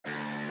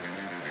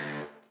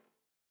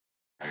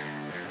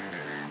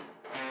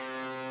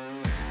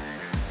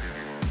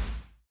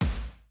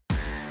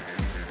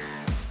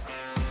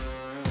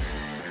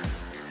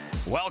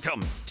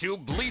Welcome to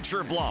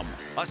Bleacher Blum,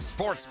 a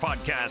sports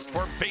podcast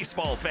for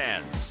baseball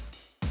fans.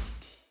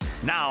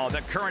 Now,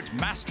 the current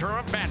master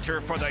of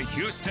banter for the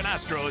Houston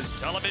Astros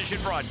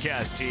television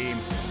broadcast team,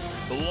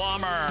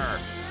 Blummer.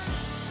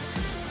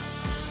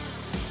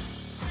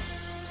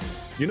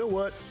 You know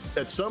what?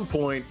 At some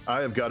point,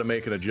 I have got to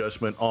make an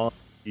adjustment on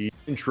the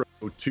intro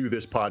to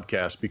this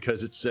podcast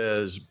because it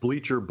says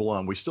Bleacher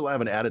Blum. We still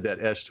haven't added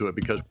that S to it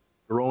because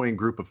growing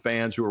group of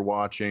fans who are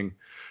watching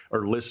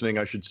or listening,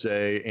 I should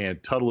say,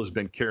 and Tuttle has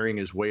been carrying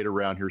his weight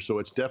around here. So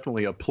it's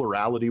definitely a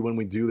plurality when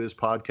we do this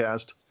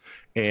podcast.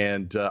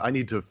 And I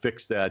need to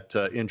fix that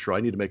intro.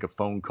 I need to make a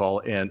phone call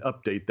and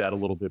update that a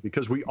little bit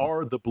because we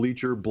are the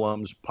Bleacher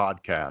Blums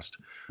podcast.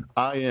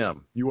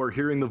 You are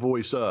hearing the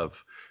voice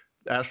of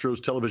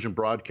Astros television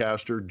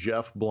broadcaster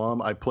Jeff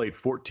Blum. I played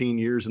 14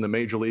 years in the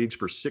major leagues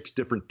for 6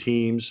 different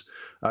teams.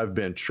 I've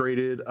been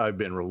traded. I've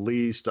been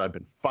released. I've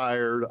been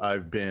fired.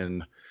 I've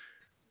been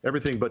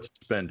everything but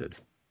suspended.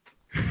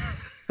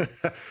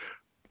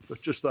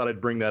 Just thought I'd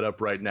bring that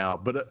up right now.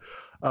 But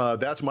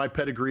that's my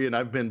pedigree, and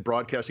I've been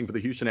broadcasting for the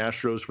Houston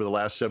Astros for the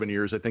last 7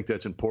 years. I think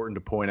that's important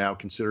to point out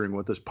considering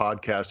what this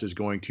podcast is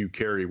going to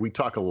carry. We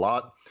talk a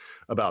lot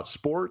about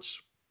sports.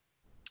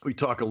 We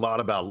talk a lot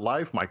about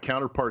life. My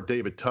counterpart,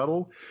 David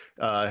Tuttle,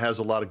 has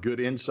a lot of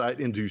good insight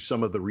into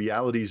some of the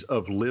realities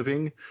of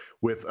living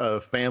with a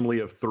family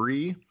of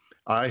 3.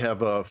 I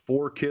have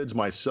 4 kids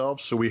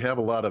myself, so we have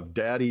a lot of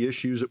daddy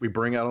issues that we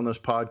bring out on this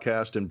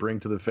podcast and bring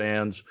to the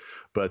fans.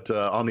 But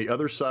on the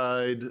other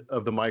side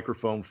of the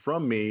microphone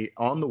from me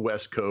on the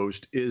West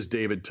Coast is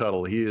David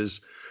Tuttle. He has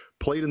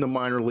played in the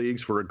minor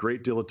leagues for a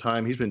great deal of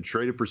time. He's been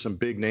traded for some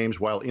big names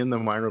while in the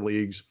minor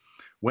leagues.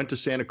 Went to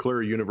Santa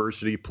Clara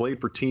University,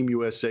 played for Team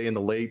USA in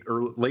the late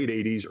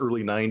 80s,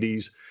 early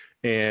 90s.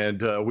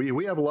 And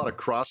we have a lot of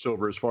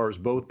crossover as far as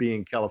both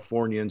being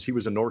Californians. He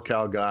was a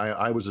NorCal guy.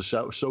 I was a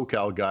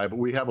SoCal guy. But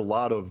we have a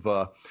lot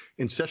of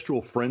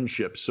ancestral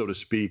friendships, so to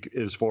speak,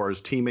 as far as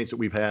teammates that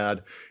we've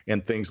had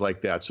and things like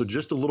that. So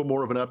just a little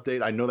more of an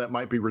update. I know that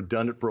might be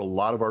redundant for a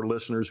lot of our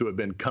listeners who have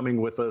been coming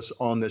with us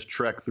on this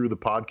trek through the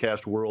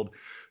podcast world.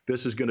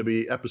 This is going to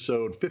be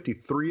episode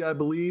 53, I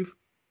believe.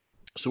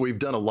 So we've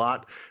done a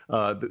lot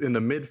in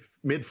the mid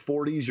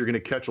 40s. You're going to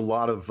catch a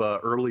lot of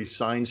early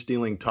sign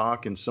stealing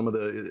talk and some of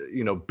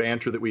the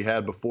banter that we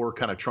had before,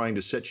 kind of trying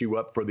to set you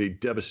up for the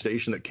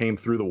devastation that came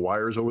through the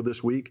wires over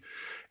this week.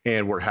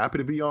 And we're happy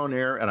to be on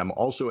air. And I'm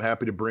also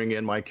happy to bring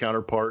in my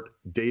counterpart,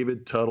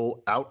 David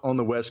Tuttle, out on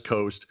the West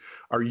Coast.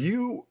 Are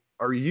you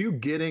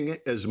getting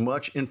as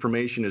much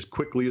information as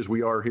quickly as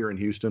we are here in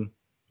Houston?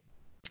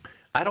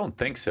 I don't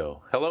think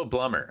so. Hello,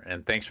 Blummer,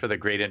 and thanks for the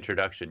great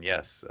introduction.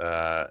 Yes,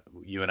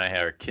 you and I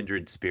are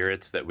kindred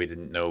spirits that we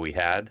didn't know we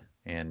had,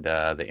 and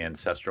the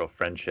ancestral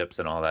friendships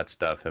and all that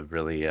stuff have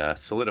really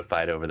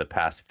solidified over the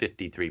past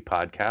 53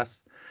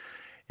 podcasts.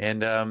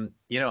 And,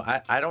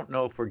 I don't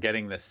know if we're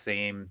getting the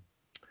same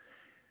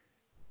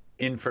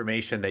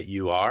information that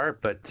you are,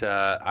 but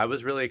I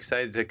was really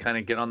excited to kind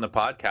of get on the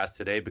podcast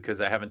today because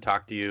I haven't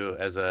talked to you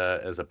as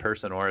a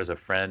person or as a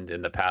friend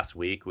in the past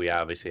week. We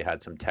obviously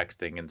had some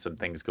texting and some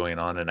things going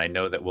on, and I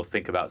know that we'll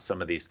think about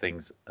some of these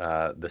things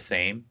the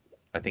same.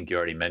 I think you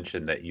already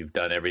mentioned that you've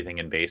done everything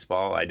in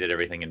baseball. I did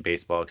everything in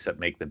baseball except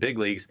make the big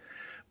leagues,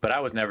 but I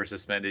was never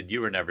suspended.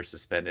 You were never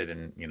suspended,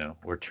 and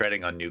we're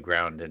treading on new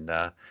ground. And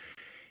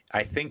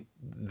I think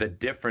the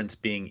difference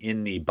being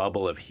in the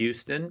bubble of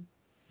Houston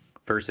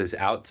versus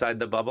outside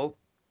the bubble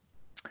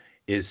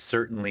is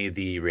certainly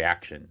the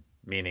reaction.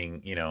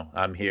 Meaning,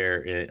 I'm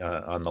here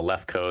on the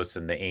left coast,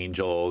 and the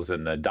Angels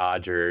and the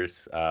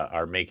Dodgers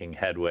are making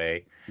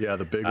headway. Yeah,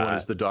 the big one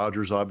is the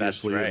Dodgers,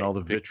 obviously, right. And all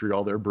the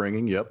vitriol they're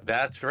bringing. Yep.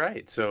 That's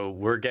right. So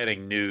we're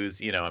getting news.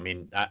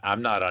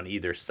 I'm not on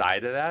either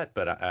side of that,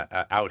 but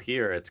out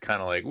here, it's kind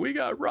of like, we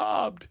got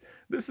robbed.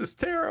 This is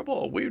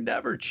terrible. We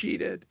never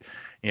cheated.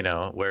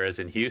 Whereas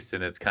in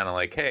Houston, it's kind of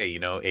like, hey,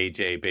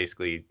 AJ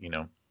basically,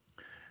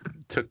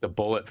 took the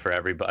bullet for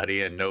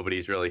everybody, and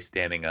nobody's really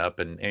standing up.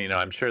 And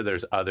I'm sure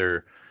there's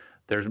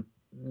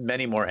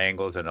many more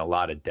angles and a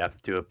lot of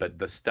depth to it, but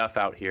the stuff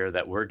out here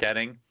that we're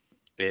getting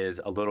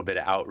is a little bit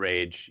of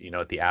outrage,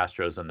 at the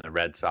Astros and the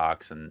Red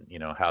Sox, and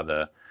how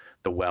the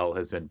well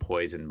has been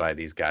poisoned by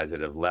these guys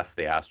that have left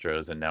the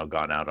Astros and now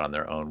gone out on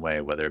their own way,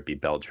 whether it be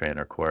Beltran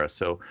or Cora.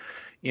 So,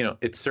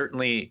 it's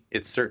certainly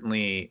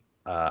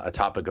a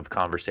topic of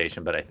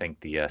conversation, but I think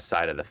the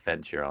side of the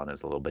fence you're on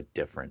is a little bit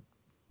different.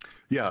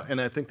 Yeah,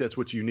 and I think that's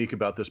what's unique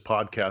about this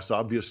podcast.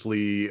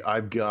 Obviously,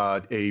 I've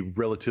got a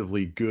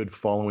relatively good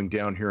following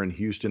down here in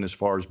Houston as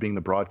far as being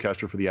the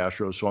broadcaster for the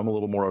Astros, so I'm a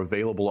little more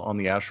available on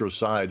the Astros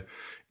side.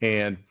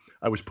 And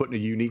I was put in a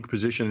unique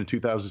position in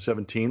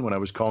 2017 when I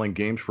was calling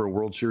games for a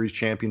World Series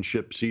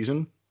championship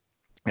season.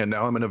 And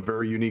now I'm in a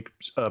very unique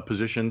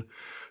position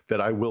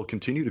that I will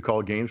continue to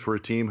call games for a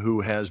team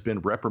who has been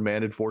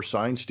reprimanded for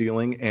sign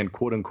stealing and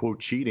quote unquote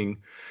cheating.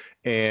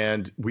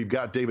 And we've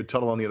got David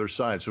Tuttle on the other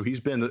side. So he's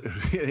been,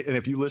 and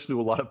if you listen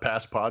to a lot of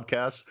past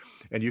podcasts,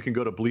 and you can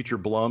go to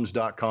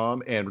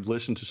bleacherblums.com and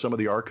listen to some of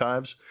the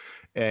archives,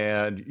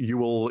 and you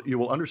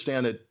will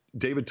understand that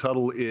David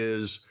Tuttle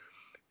is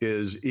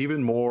is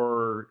even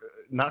more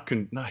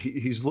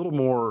he's a little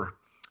more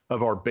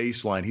of our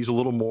baseline. He's a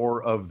little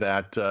more of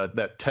that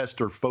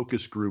test or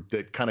focus group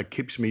that kind of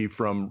keeps me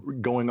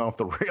from going off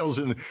the rails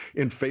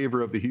in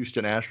favor of the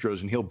Houston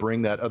Astros, and he'll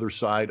bring that other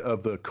side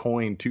of the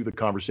coin to the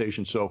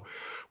conversation. So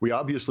we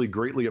obviously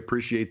greatly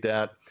appreciate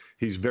that.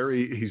 He's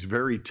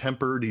very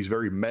tempered, he's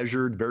very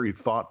measured, very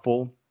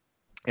thoughtful,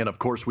 and of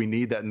course we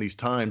need that in these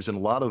times. And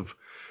a lot of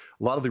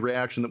the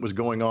reaction that was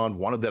going on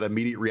wanted that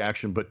immediate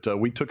reaction, but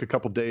we took a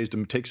couple days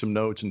to take some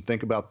notes and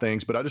think about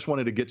things. But I just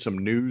wanted to get some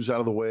news out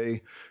of the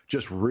way,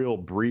 just real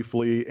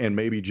briefly, and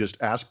maybe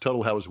just ask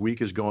Tuttle how his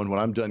week is going when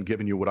I'm done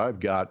giving you what I've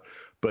got.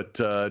 But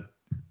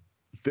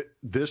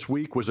this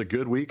week was a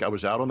good week. I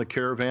was out on the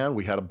Caravan.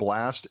 We had a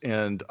blast,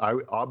 and I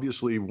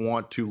obviously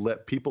want to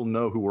let people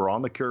know who were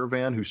on the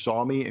Caravan, who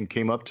saw me and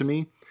came up to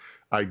me.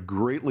 I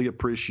greatly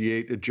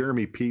appreciate it.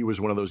 Jeremy P.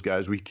 was one of those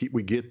guys. We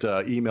get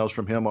emails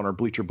from him on our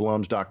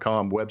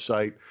bleacherblums.com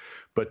website,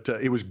 but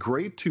it was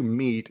great to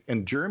meet.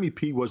 And Jeremy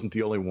P. wasn't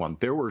the only one.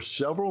 There were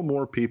several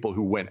more people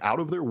who went out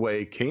of their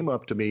way, came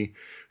up to me,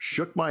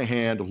 shook my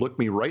hand, looked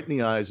me right in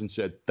the eyes, and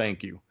said,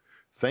 "Thank you.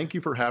 Thank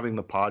you for having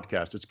the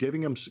podcast." It's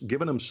given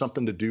them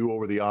something to do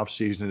over the off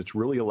season. It's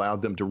really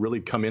allowed them to really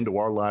come into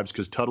our lives,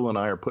 because Tuttle and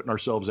I are putting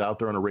ourselves out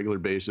there on a regular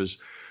basis.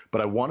 But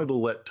I wanted to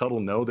let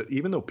Tuttle know that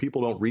even though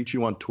people don't reach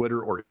you on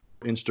Twitter or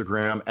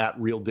Instagram at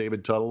Real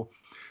David Tuttle,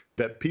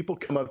 that people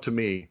come up to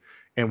me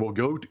and will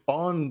go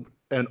on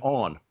and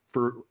on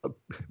for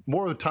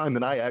more of the time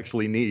than I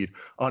actually need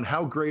on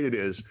how great it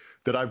is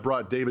that I've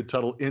brought David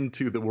Tuttle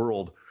into the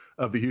world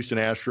of the Houston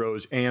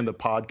Astros and the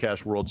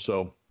podcast world.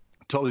 So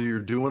Tuttle, you're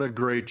doing a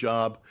great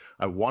job.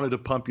 I wanted to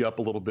pump you up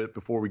a little bit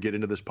before we get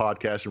into this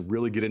podcast and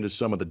really get into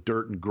some of the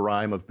dirt and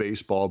grime of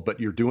baseball, but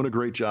you're doing a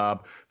great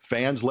job.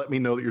 Fans, let me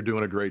know that you're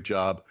doing a great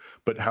job.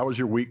 But how has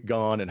your week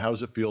gone, and how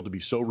does it feel to be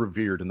so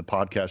revered in the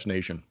podcast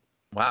nation?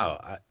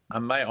 Wow,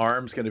 my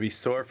arm's going to be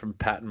sore from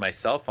patting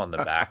myself on the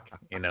back,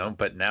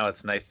 but now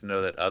it's nice to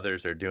know that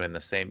others are doing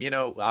the same.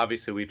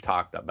 Obviously we've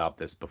talked about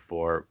this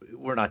before.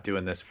 We're not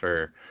doing this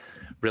for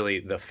really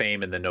the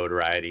fame and the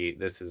notoriety.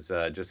 This is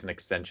just an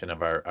extension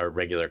of our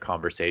regular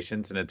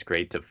conversations, and it's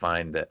great to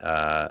find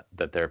that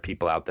there are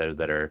people out there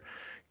that are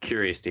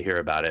curious to hear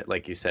about it.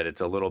 Like you said,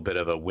 it's a little bit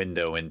of a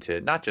window into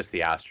not just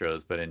the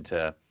Astros, but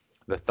into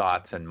the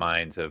thoughts and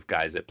minds of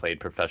guys that played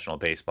professional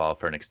baseball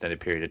for an extended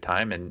period of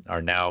time and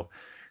are now,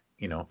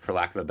 for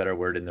lack of a better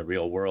word, in the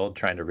real world,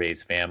 trying to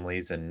raise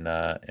families and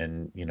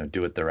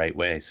do it the right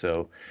way.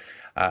 So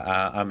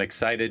I'm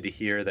excited to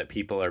hear that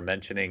people are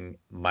mentioning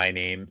my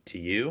name to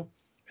you,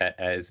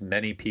 as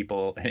many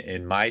people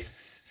in my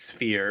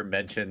sphere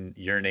mention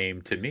your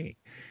name to me.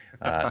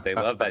 They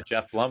love that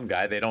Jeff Blum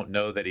guy. They don't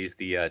know that he's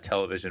the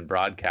television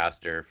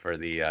broadcaster for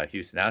the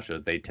Houston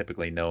Astros. They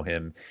typically know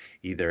him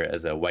either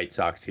as a White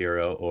Sox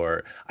hero,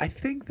 or I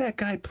think that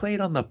guy played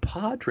on the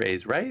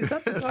Padres, right? Is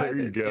that the guy? There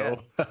you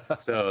go. Yeah.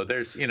 So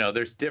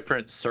there's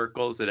different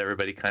circles that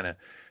everybody kind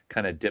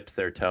of dips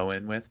their toe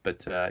in with.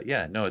 But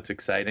it's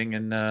exciting.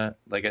 And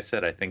like I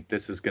said, I think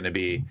this is going to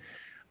be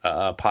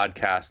a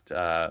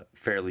podcast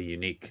fairly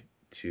unique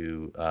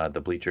to the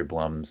Bleacher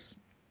Blums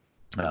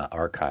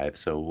archive.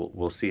 So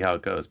we'll see how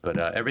it goes. But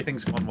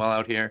everything's going well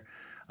out here.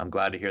 I'm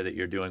glad to hear that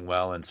you're doing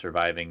well and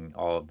surviving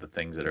all of the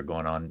things that are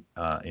going on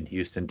in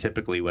Houston.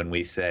 Typically, when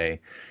we say,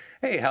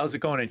 "Hey, how's it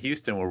going in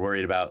Houston?" we're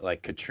worried about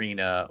like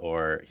Katrina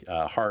or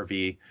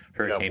Hurricane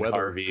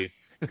Harvey.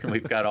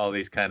 We've got all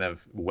these kind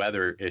of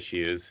weather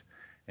issues,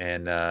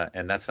 and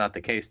that's not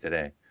the case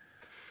today.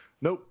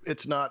 Nope,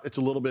 it's not. It's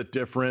a little bit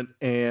different.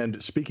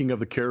 And speaking of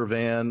the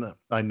Caravan,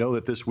 I know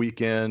that this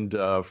weekend,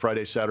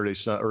 Friday, Saturday,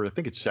 or I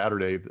think it's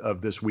Saturday of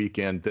this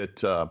weekend, that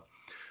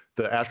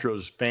the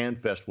Astros Fan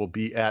Fest will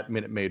be at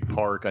Minute Maid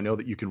Park. I know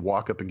that you can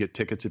walk up and get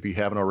tickets if you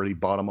haven't already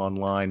bought them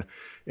online.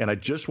 And I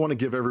just want to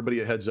give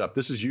everybody a heads up.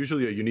 This is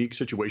usually a unique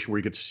situation where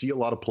you get to see a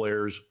lot of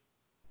players.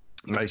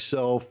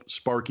 Myself,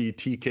 Sparky,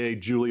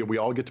 TK, Julia, we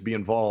all get to be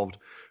involved.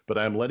 But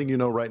I'm letting you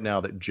know right now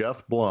that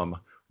Jeff Blum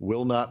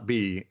will not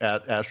be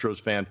at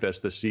Astros Fan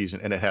Fest this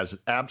season, and it has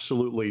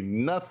absolutely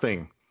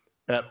nothing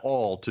at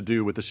all to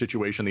do with the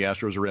situation the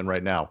Astros are in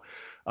right now.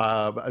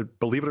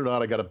 Believe it or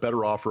not, I got a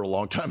better offer a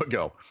long time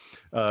ago.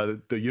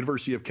 The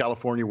University of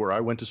California, where I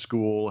went to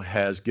school,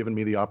 has given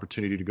me the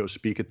opportunity to go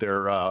speak at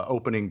their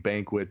opening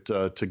banquet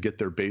to get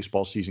their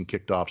baseball season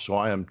kicked off. So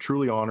I am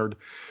truly honored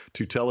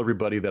to tell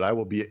everybody that I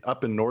will be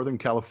up in Northern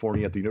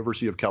California at the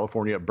University of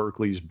California at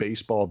Berkeley's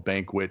baseball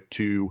banquet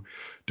to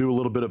do a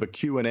little bit of a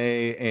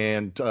Q&A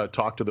and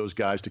talk to those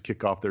guys to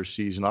kick off their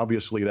season.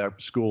 Obviously,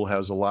 that school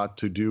has a lot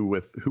to do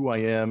with who I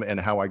am and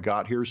how I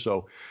got here.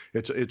 So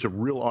it's a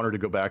real honor to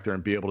go back there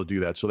and be able to do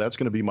that. So that's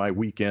going to be my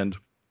weekend.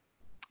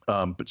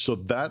 But so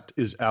that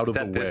is out of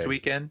the way. This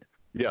weekend?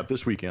 Yeah,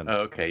 this weekend. Oh,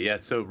 okay, yeah.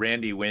 So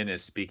Randy Wynn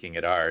is speaking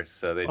at ours,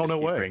 so they just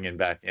keep bringing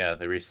back. Yeah,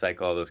 they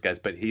recycle all those guys,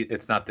 but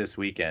it's not this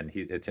weekend.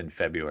 It's in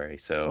February.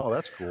 So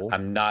that's cool.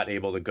 I'm not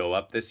able to go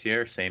up this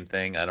year. Same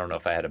thing. I don't know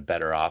if I had a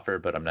better offer,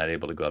 but I'm not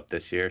able to go up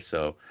this year.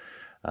 So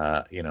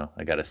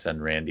I got to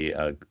send Randy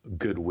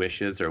good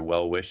wishes or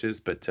well wishes.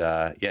 But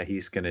yeah,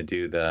 he's going to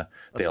do the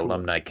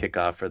alumni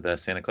kickoff for the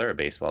Santa Clara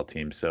baseball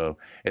team. So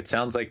it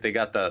sounds like they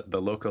got the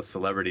local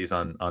celebrities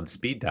on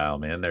speed dial,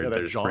 man. They're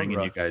just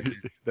bringing you guys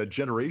that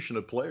generation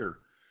of player.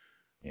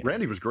 Yeah.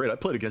 Randy was great. I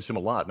played against him a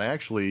lot, and I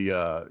actually,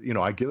 I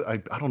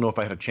don't know if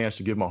I had a chance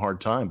to give him a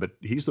hard time, but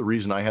he's the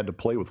reason I had to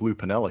play with Lou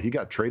Piniella. He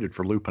got traded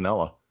for Lou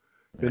Piniella.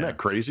 Isn't that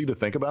crazy to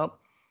think about?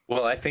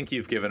 Well, I think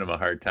you've given him a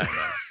hard time.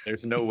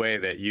 There's no way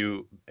that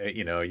you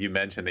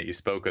mentioned that you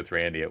spoke with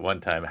Randy at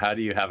one time. How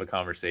do you have a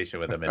conversation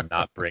with him and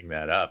not bring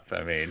that up?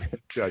 I mean,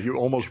 yeah, you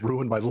almost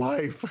ruined my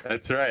life.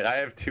 That's right. I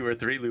have 2 or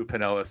 3 Lou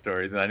Piniella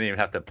stories, and I didn't even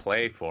have to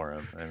play for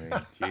him. I mean,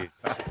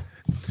 jeez.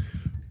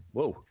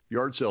 Whoa,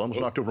 yard sale. I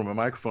almost knocked over my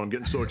microphone. I'm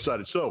getting so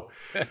excited. So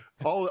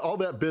all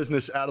that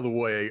business out of the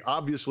way,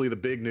 obviously the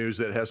big news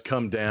that has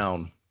come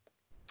down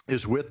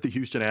is with the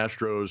Houston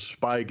Astros,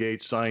 Spygate,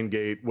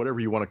 Signgate, whatever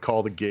you want to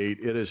call the gate.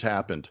 It has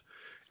happened.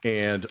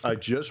 And I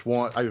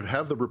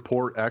have the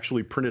report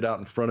actually printed out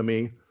in front of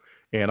me,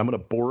 and I'm going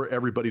to bore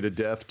everybody to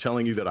death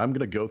telling you that I'm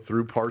going to go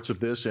through parts of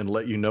this and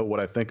let you know what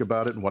I think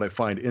about it and what I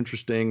find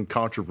interesting,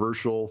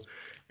 controversial,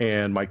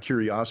 and my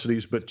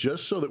curiosities. But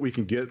just so that we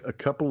can get a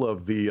couple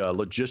of the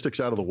logistics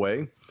out of the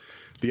way,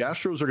 the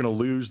Astros are going to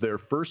lose their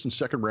first and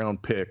second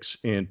round picks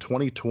in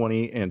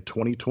 2020 and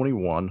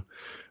 2021.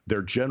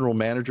 Their general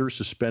manager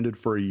suspended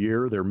for a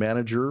year. Their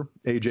manager,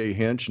 A.J.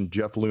 Hinch and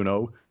Jeff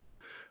Luhnow,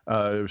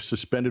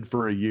 suspended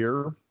for a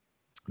year.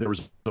 There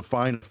was a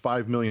fine of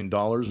 $5 million.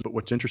 But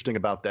what's interesting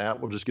about that,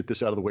 we'll just get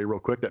this out of the way real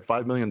quick, that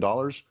 $5 million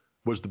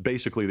was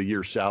basically the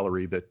year's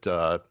salary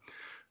that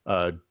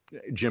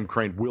Jim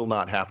Crane will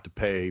not have to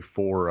pay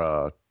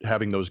for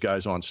having those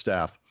guys on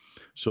staff.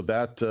 So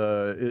that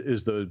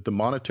is the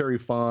monetary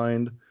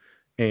fine.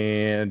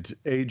 And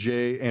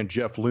AJ and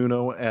Jeff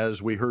Luhnow,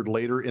 as we heard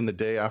later in the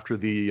day after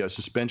the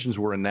suspensions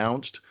were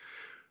announced,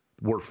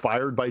 were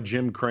fired by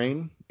Jim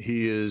Crane.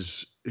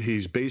 He's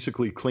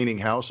basically cleaning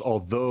house.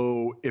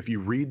 Although if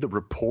you read the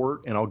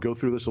report, and I'll go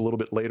through this a little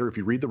bit later, if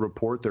you read the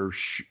report,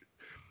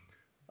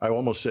 I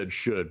almost said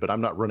should, but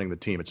I'm not running the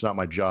team. It's not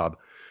my job.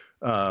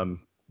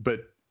 But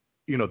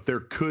there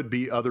could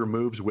be other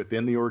moves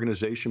within the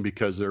organization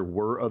because there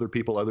were other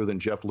people other than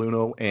Jeff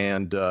Luhnow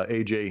and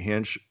A.J.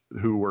 Hinch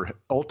who were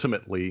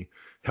ultimately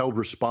held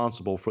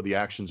responsible for the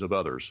actions of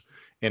others.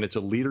 And it's a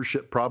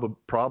leadership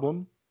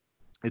problem.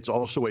 It's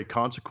also a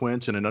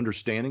consequence and an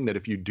understanding that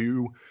if you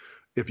do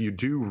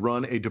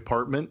run a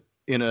department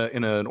in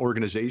an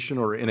organization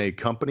or in a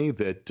company,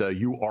 that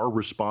you are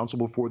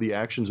responsible for the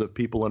actions of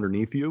people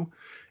underneath you.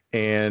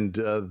 And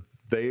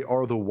they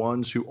are the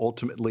ones who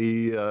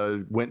ultimately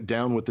went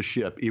down with the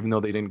ship, even though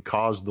they didn't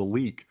cause the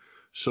leak,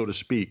 so to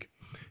speak.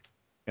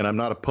 And I'm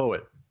not a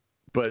poet,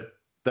 but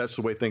that's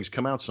the way things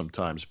come out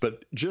sometimes.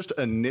 But just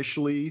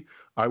initially,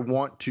 I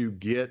want to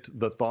get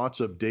the thoughts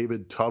of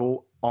David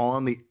Tuttle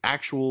on the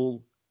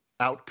actual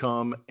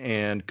outcome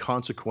and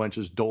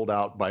consequences doled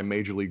out by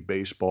Major League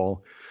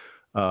Baseball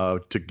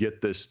to get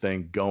this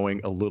thing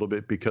going a little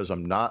bit, because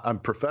I'm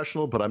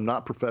professional, but I'm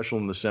not professional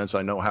in the sense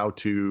I know how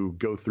to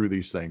go through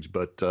these things.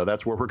 But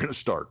that's where we're going to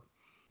start.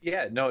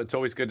 Yeah, no, it's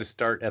always good to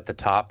start at the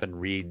top and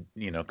read,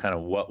 kind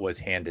of what was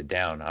handed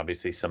down.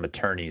 Obviously, some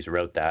attorneys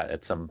wrote that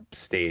at some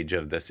stage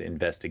of this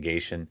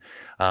investigation.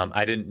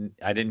 I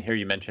didn't hear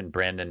you mention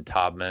Brandon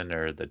Taubman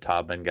or the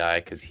Taubman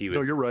guy, because he was.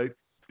 No, you're right.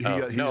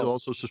 He's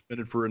also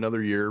suspended for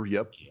another year.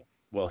 Yep.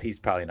 Well, he's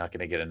probably not going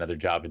to get another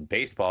job in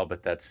baseball,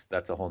 but that's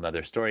a whole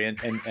nother story.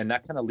 And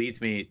that kind of leads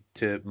me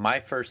to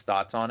my first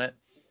thoughts on it.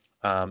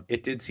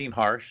 It did seem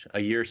harsh. A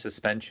year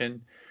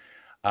suspension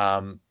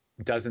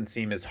doesn't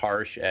seem as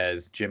harsh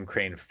as Jim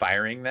Crane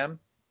firing them.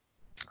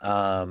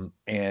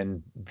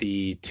 And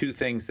the 2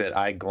 things that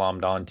I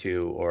glommed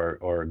onto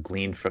or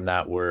gleaned from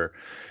that were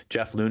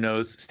Jeff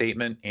Luhnow's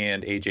statement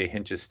and A.J.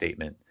 Hinch's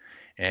statement.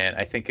 And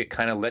I think it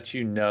kind of lets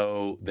you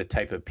know the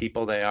type of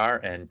people they are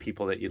and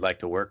people that you'd like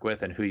to work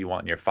with and who you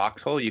want in your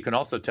foxhole. You can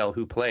also tell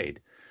who played.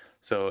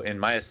 So in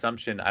my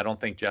assumption, I don't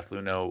think Jeff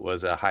Luhnow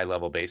was a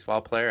high-level baseball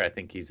player. I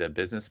think he's a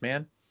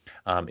businessman.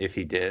 If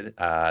he did,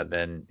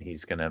 then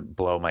he's going to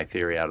blow my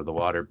theory out of the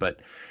water. But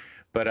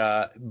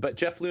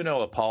Jeff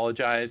Luhnow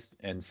apologized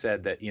and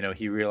said that,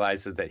 he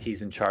realizes that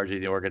he's in charge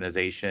of the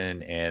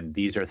organization and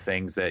these are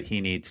things that he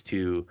needs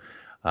to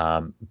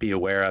be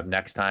aware of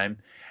next time.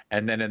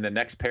 And then in the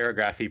next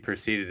paragraph, he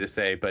proceeded to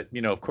say, but,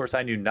 of course,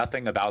 I knew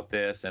nothing about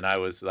this. And I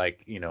was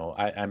like,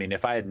 I mean,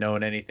 if I had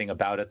known anything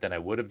about it, then I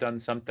would have done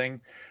something.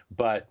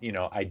 But,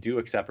 I do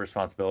accept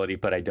responsibility,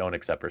 but I don't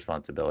accept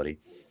responsibility.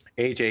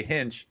 A.J.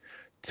 Hinch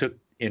took,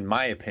 in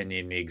my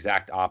opinion, the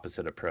exact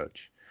opposite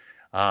approach.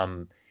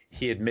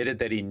 He admitted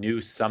that he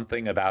knew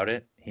something about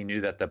it. He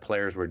knew that the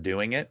players were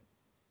doing it.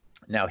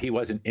 Now, he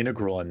wasn't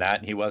integral in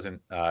that, and he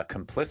wasn't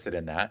complicit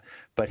in that.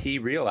 But he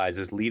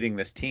realizes leading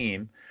this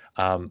team,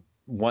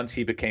 once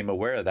he became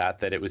aware of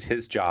that it was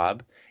his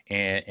job,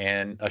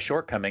 and a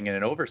shortcoming and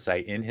an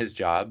oversight in his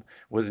job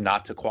was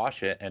not to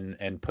quash it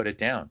and put it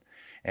down.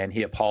 And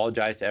he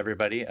apologized to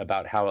everybody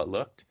about how it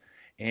looked.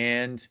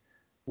 And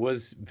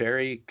was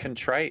very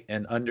contrite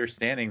and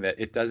understanding that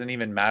it doesn't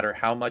even matter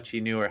how much he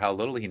knew or how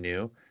little he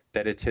knew,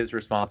 that it's his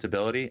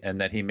responsibility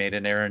and that he made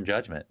an error in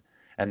judgment.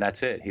 And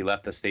that's it. He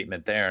left the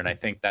statement there. And I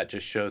think that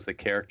just shows the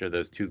character of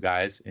those two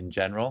guys in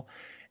general.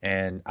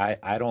 And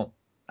I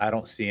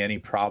don't see any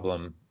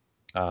problem.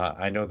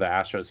 I know the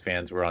Astros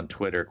fans were on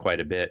Twitter quite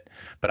a bit,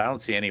 but I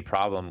don't see any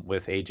problem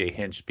with AJ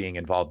Hinch being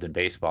involved in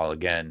baseball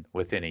again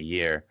within a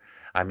year.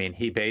 I mean,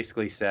 he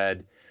basically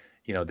said,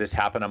 this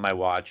happened on my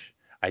watch.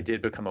 I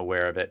did become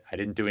aware of it. I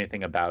didn't do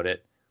anything about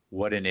it.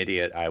 What an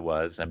idiot I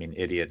was. I mean,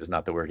 idiot is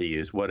not the word he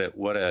used. What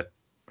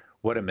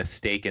a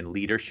mistake in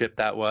leadership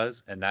that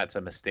was. And that's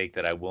a mistake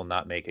that I will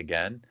not make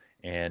again.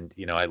 And,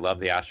 I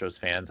love the Astros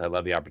fans. I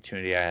love the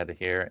opportunity I had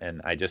here.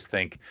 And I just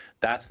think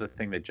that's the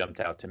thing that jumped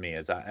out to me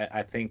is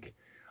I think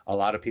a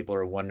lot of people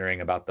are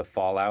wondering about the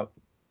fallout.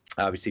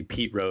 Obviously,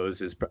 Pete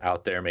Rose is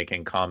out there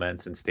making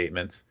comments and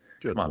statements.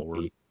 Good Come on, Lord.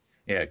 Pete.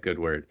 Yeah, good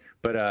word.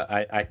 But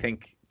I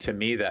think to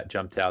me that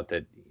jumped out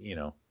that,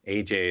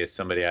 AJ is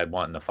somebody I'd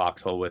want in the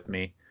foxhole with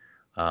me.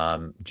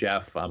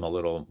 Jeff, I'm a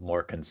little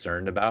more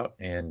concerned about.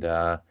 And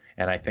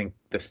I think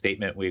the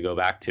statement we go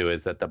back to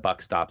is that the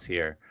buck stops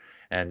here.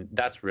 And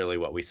that's really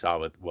what we saw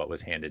with what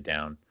was handed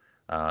down.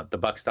 The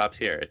buck stops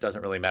here. It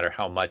doesn't really matter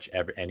how much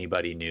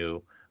anybody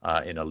knew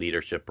in a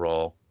leadership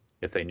role.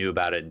 If they knew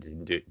about it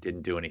and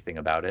didn't do anything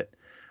about it,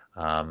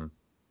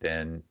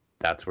 then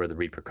that's where the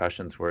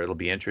repercussions were. It'll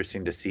be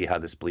interesting to see how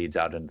this bleeds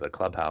out into the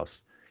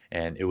clubhouse.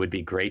 And it would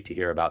be great to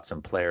hear about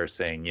some players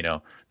saying,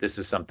 this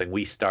is something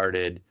we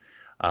started.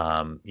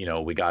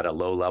 We got a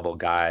low-level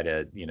guy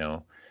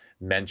to,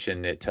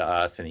 mention it to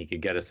us and he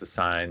could get us the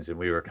signs and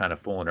we were kind of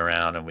fooling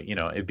around and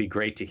it'd be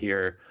great to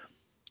hear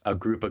a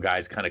group of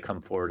guys kind of come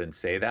forward and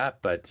say that.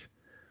 But,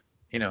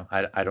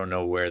 I don't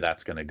know where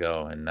that's going to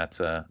go. And I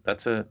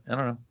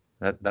don't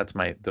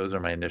know. Those are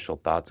my initial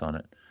thoughts on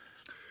it.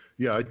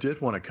 Yeah, I did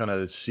want to kind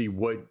of see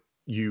what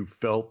you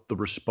felt the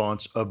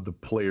response of the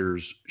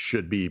players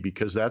should be,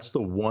 because that's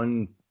the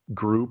one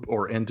group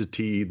or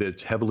entity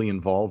that's heavily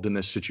involved in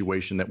this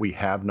situation that we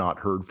have not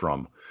heard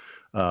from.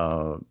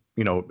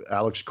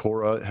 Alex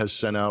Cora has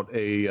sent out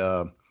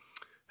a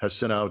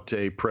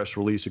press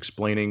release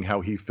explaining how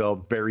he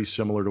felt, very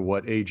similar to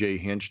what AJ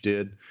Hinch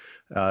did.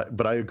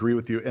 But I agree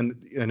with you.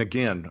 And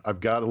again, I've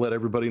got to let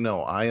everybody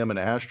know I am an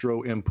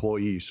Astro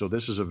employee. So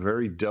this is a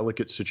very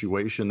delicate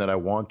situation that I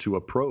want to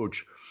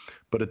approach.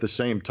 But at the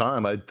same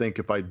time, I think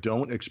if I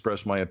don't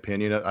express my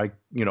opinion, then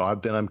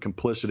I'm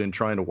complicit in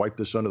trying to wipe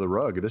this under the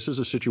rug. This is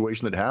a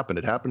situation that happened.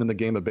 It happened in the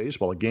game of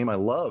baseball, a game I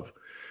love.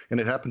 And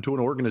it happened to an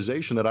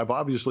organization that I've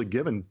obviously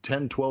given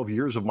 10, 12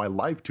 years of my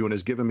life to and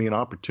has given me an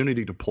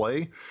opportunity to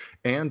play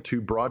and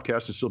to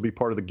broadcast and still be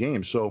part of the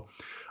game. So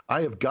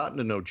I have gotten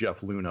to know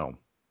Jeff Luhnow.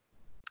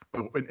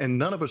 And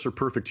none of us are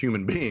perfect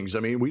human beings. I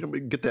mean, we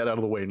don't get that out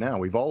of the way now.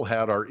 We've all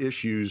had our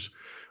issues,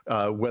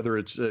 whether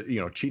it's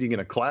cheating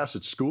in a class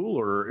at school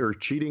or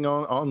cheating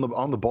on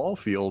the ball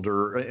field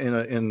or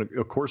in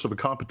a course of a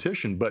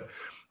competition. But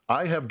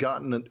I've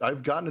gotten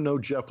to know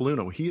Jeff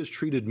Luhnow. He has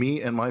treated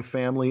me and my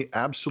family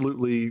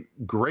absolutely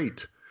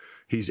great.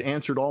 He's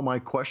answered all my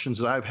questions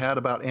that I've had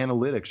about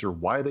analytics or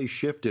why they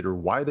shifted or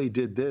why they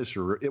did this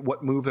or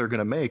what move they're going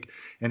to make.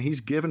 And he's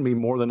given me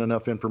more than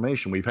enough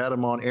information. We've had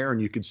him on air and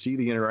you could see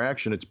the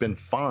interaction. It's been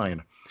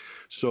fine.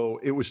 So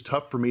it was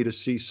tough for me to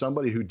see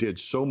somebody who did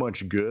so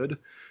much good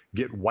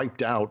get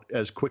wiped out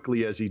as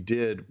quickly as he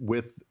did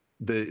with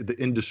the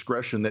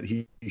indiscretion that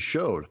he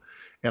showed.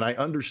 And I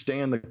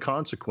understand the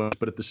consequence,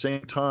 but at the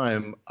same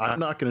time, I'm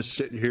not going to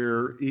sit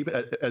here,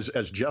 even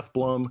as Jeff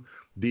Blum,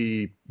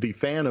 the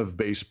fan of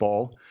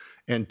baseball,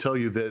 and tell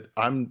you that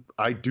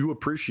I do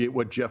appreciate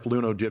what Jeff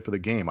Luhnow did for the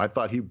game. I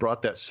thought he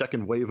brought that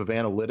second wave of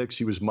analytics.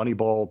 He was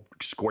Moneyball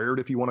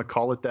squared, if you want to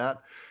call it that.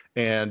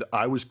 And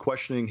I was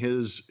questioning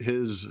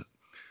his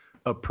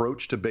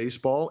approach to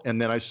baseball,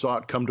 and then I saw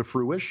it come to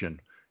fruition.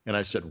 And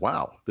I said,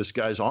 wow, this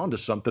guy's on to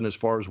something as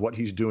far as what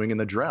he's doing in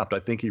the draft. I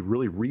think he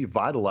really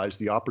revitalized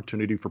the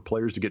opportunity for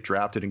players to get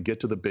drafted and get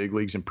to the big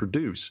leagues and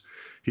produce.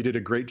 He did a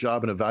great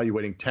job in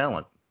evaluating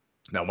talent.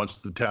 Now, once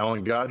the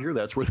talent got here,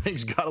 that's where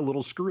things got a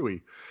little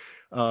screwy.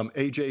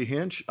 AJ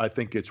Hinch, I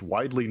think it's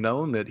widely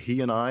known that he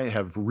and I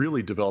have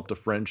really developed a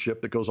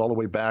friendship that goes all the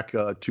way back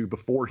to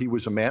before he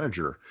was a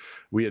manager.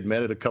 We had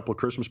met at a couple of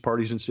Christmas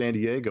parties in San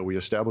Diego. We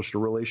established a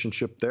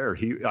relationship there.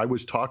 I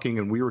was talking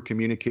and we were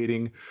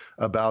communicating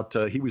about,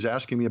 he was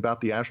asking me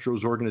about the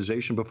Astros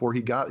organization before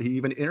he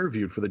even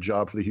interviewed for the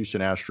job for the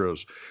Houston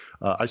Astros.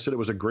 I said it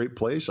was a great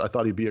place. I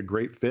thought he'd be a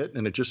great fit.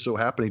 And it just so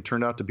happened he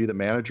turned out to be the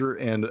manager,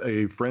 and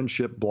a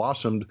friendship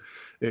blossomed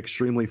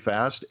extremely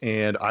fast.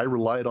 And I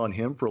relied on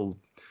him for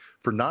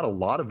not a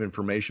lot of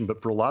information,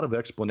 but for a lot of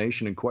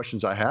explanation and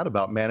questions I had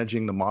about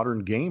managing the modern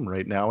game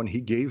right now. And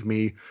he gave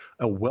me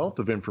a wealth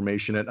of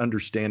information and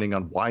understanding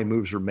on why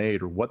moves are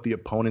made or what the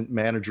opponent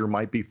manager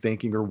might be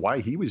thinking or why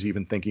he was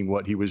even thinking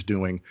what he was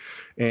doing.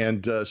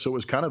 And so it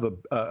was kind of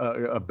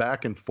a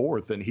back and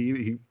forth. And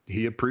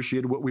he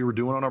appreciated what we were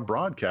doing on our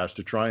broadcast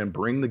to try and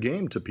bring the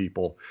game to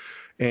people.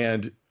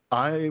 And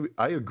I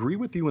agree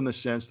with you in the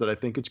sense that I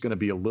think it's going to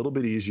be a little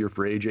bit easier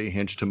for AJ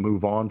Hinch to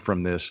move on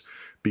from this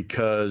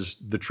because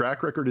the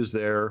track record is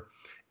there,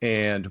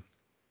 and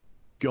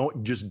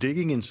just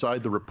digging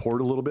inside the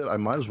report a little bit, I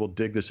might as well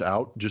dig this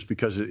out just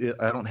because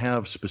I don't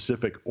have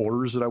specific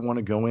orders that I want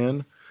to go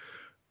in.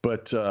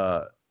 But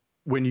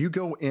when you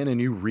go in and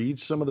you read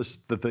some of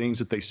the things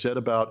that they said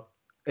about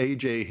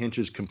AJ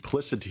Hinch's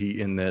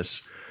complicity in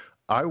this,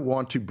 I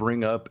want to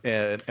bring up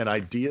an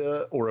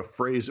idea or a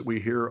phrase that we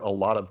hear a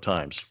lot of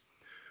times.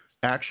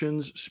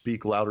 Actions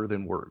speak louder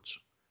than words.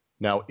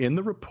 Now, in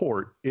the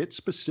report, it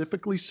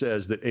specifically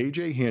says that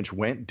AJ Hinch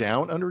went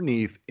down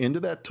underneath into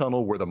that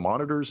tunnel where the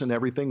monitors and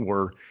everything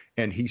were,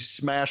 and he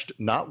smashed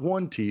not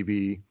one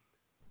TV,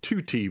 two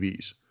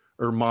TVs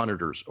or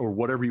monitors or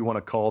whatever you want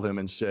to call them,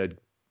 and said,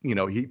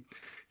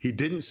 he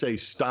didn't say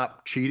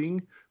stop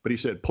cheating, but he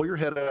said, pull your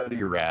head out of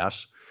your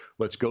ass.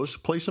 Let's go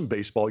play some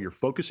baseball. You're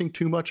focusing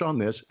too much on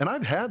this. And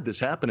I've had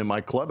this happen in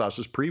my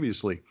clubhouses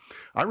previously.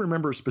 I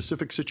remember a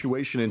specific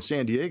situation in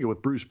San Diego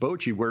with Bruce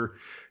Bochy where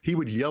he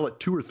would yell at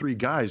two or three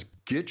guys,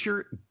 get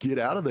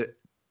out of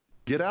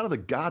the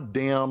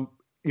goddamn,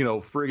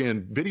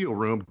 friggin' video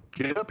room.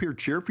 Get up here,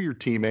 cheer for your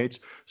teammates.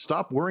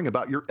 Stop worrying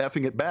about your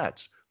effing at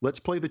bats. Let's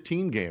play the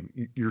team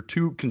game. You're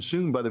too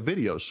consumed by the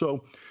video.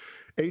 So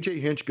AJ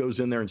Hinch goes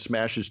in there and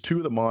smashes two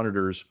of the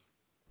monitors.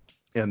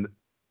 And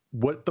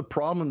what the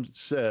problem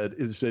said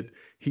is that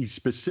he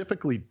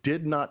specifically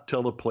did not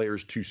tell the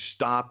players to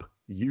stop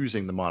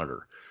using the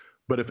monitor.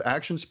 But if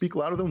actions speak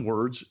louder than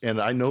words,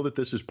 and I know that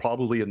this is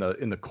probably in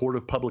the court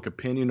of public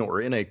opinion or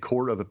in a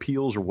court of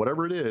appeals or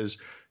whatever it is,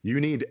 you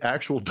need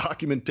actual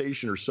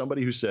documentation or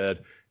somebody who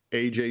said,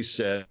 AJ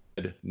said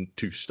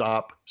to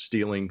stop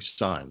stealing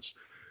signs.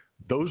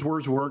 Those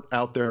words weren't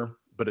out there,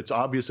 but it's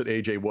obvious that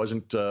AJ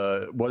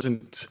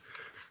wasn't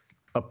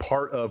a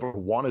part of or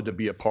wanted to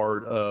be a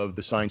part of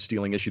the sign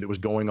stealing issue that was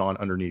going on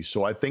underneath.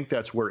 So I think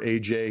that's where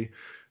AJ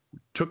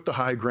took the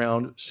high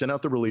ground, sent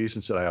out the release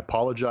and said, I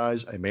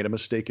apologize. I made a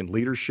mistake in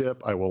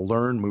leadership. I will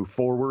learn, move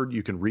forward.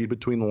 You can read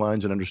between the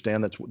lines and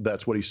understand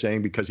that's what he's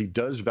saying, because he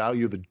does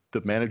value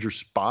the manager's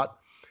spot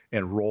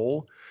and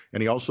role.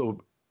 And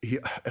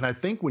and I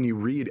think when you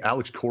read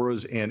Alex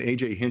Cora's and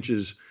AJ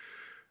Hinch's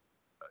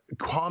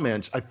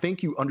comments, I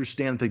think you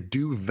understand they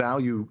do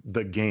value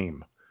the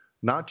game,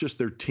 not just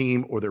their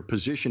team or their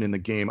position in the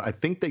game. I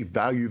think they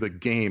value the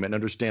game and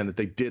understand that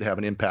they did have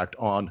an impact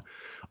on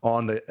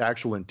the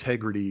actual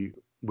integrity,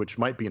 which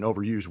might be an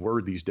overused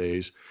word these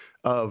days,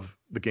 of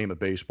the game of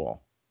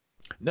baseball.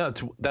 No,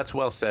 that's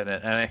well said.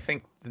 And I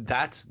think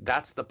that's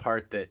the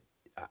part that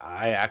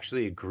I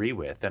actually agree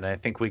with. And I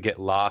think we get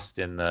lost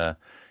in the,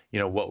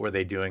 what were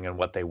they doing and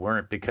what they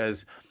weren't,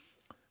 because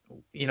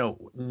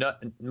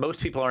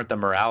most people aren't the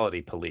morality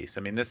police.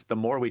 I mean, the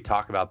more we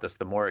talk about this,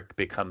 the more it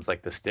becomes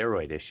like the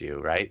steroid issue,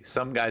 right?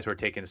 Some guys were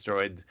taking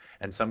steroids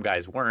and some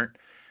guys weren't.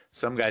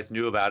 Some guys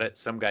knew about it,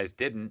 some guys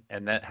didn't,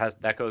 and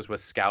that goes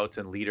with scouts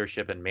and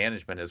leadership and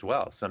management as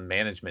well. Some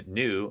management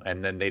knew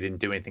and then they didn't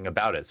do anything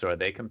about it. So are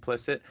they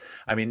complicit?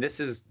 I mean, this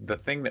is the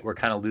thing that we're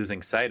kind of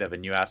losing sight of.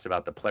 And you asked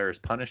about the players'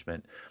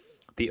 punishment.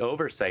 The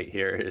oversight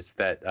here is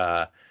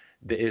that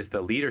is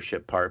the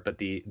leadership part, but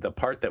the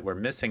part that we're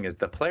missing is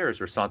the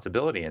players'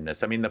 responsibility in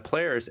this. I mean, the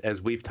players,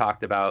 as we've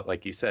talked about,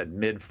 like you said,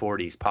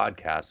 mid-40s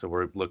podcasts, so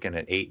we're looking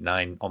at 8,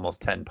 9,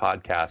 almost 10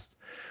 podcasts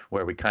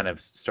where we kind of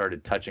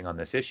started touching on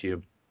this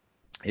issue,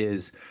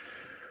 is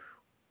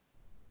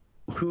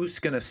who's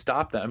going to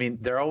stop them? I mean,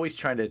 they're always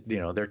trying to,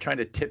 they're trying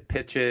to tip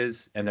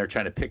pitches and they're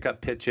trying to pick up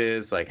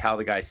pitches, like how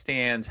the guy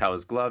stands, how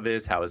his glove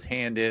is, how his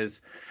hand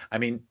is. I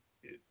mean,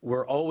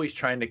 we're always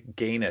trying to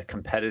gain a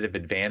competitive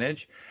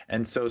advantage.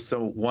 And so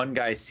one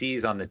guy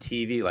sees on the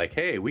TV, like,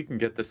 hey, we can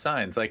get the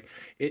signs. Like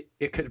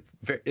it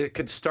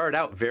could start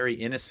out very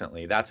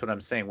innocently. That's what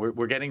I'm saying.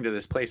 We're getting to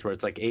this place where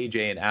it's like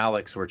AJ and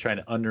Alex were trying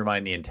to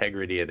undermine the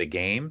integrity of the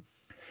game.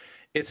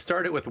 It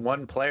started with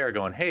one player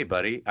going, hey,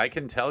 buddy, I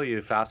can tell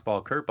you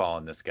fastball, curveball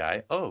on this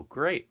guy. Oh,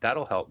 great.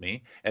 That'll help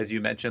me. As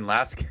you mentioned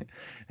last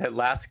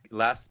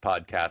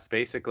podcast,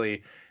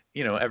 basically,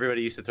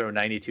 everybody used to throw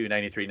 92,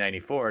 93,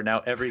 94. Now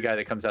every guy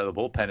that comes out of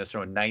the bullpen is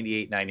throwing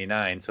 98,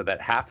 99. So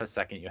that half a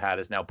second you had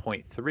is now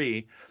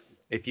 0.3.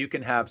 If you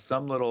can have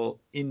some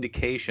little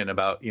indication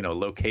about,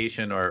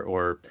 location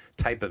or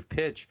type of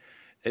pitch,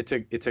 it's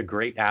a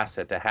great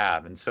asset to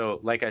have. And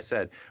so, like I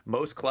said,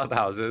 most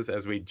clubhouses,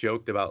 as we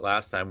joked about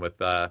last time with,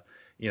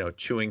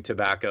 chewing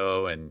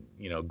tobacco and,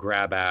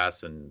 grab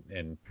ass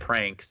and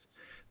pranks,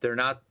 they're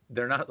not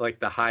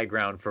like the high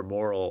ground for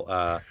moral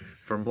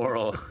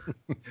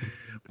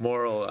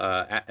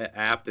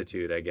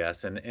aptitude, I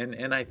guess.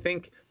 And I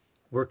think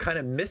we're kind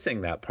of missing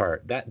that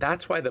part.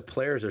 That's why the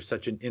players are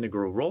such an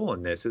integral role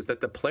in this, is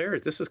that the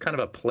players, this was kind of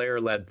a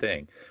player-led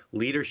thing.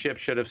 Leadership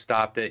should have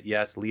stopped it.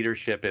 Yes,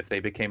 leadership, if they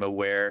became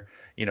aware,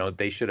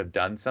 they should have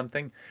done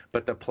something.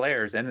 But the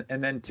players, and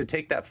then to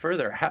take that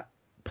further,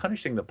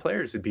 punishing the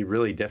players would be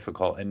really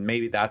difficult. And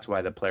maybe that's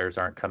why the players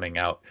aren't coming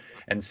out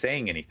and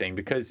saying anything,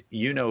 because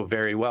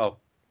very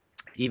well,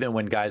 even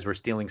when guys were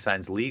stealing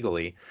signs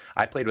legally,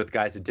 I played with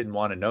guys that didn't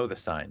want to know the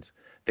signs.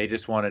 They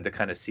just wanted to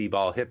kind of see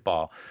ball, hit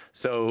ball.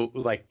 So,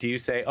 like, do you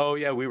say, oh,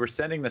 yeah, we were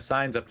sending the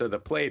signs up to the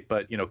plate,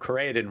 but,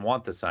 Correa didn't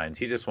want the signs.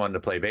 He just wanted to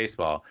play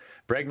baseball.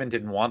 Bregman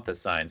didn't want the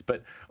signs.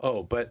 But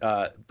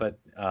that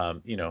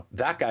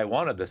guy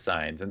wanted the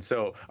signs. And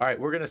so, all right,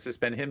 we're going to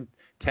suspend him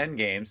 10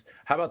 games.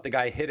 How about the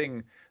guy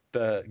hitting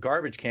the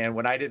garbage can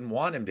when I didn't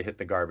want him to hit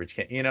the garbage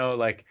can?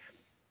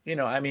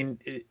 I mean,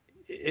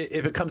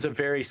 it becomes a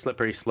very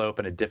slippery slope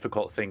and a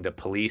difficult thing to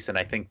police. And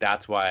I think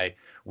that's why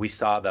we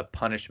saw the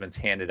punishments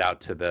handed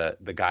out to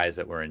the guys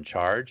that were in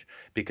charge,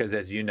 because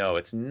as you know,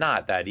 it's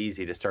not that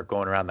easy to start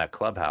going around that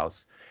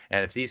clubhouse.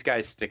 And if these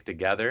guys stick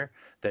together,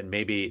 then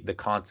maybe the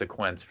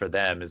consequence for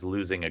them is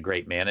losing a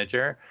great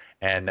manager,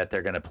 and that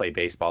they're going to play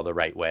baseball the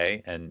right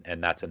way. And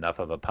that's enough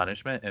of a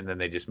punishment. And then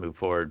they just move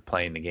forward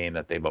playing the game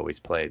that they've always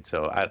played.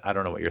 So I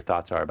don't know what your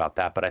thoughts are about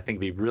that, but I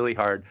think it'd be really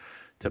hard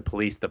to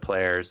police the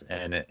players.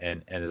 And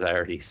as I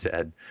already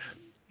said,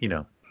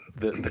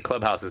 the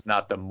clubhouse is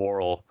not the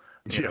moral,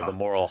 the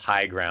moral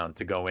high ground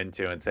to go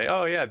into and say,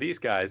 oh yeah, these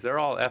guys, they're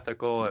all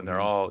ethical and they're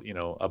all,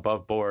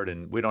 above board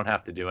and we don't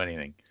have to do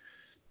anything.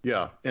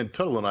 Yeah. And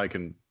Tuttle and I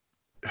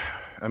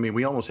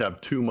we almost have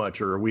too much,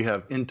 or we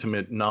have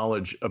intimate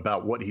knowledge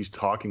about what he's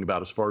talking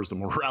about as far as the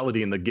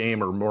morality in the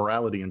game or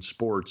morality in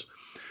sports,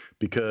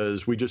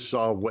 because we just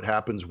saw what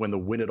happens when the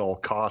win at all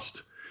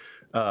cost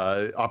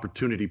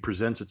opportunity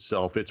presents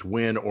itself. It's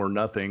win or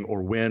nothing,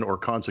 or win or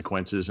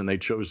consequences, and they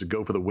chose to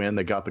go for the win.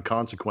 They got the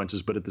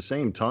consequences. But at the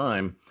same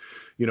time,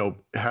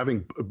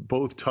 having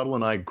both Tuttle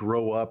and I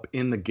grow up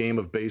in the game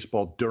of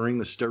baseball during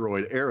the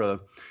steroid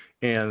era,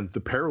 and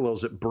the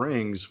parallels it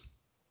brings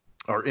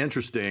are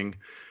interesting.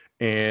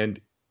 And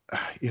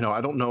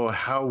I don't know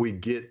how we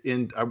get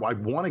in. I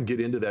want to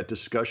get into that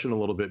discussion a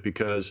little bit,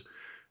 because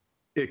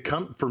it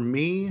come for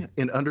me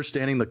in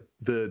understanding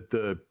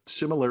the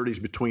similarities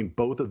between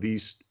both of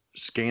these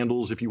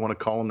scandals, if you want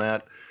to call them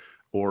that,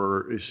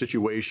 or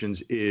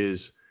situations,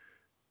 is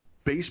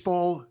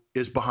baseball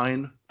is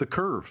behind the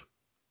curve.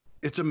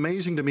 It's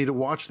amazing to me to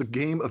watch the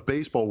game of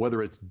baseball,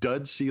 whether it's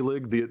Dud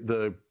Selig,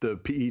 the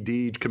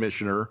PED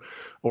commissioner,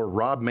 or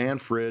Rob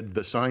Manfred,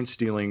 the sign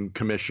stealing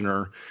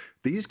commissioner.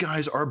 These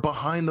guys are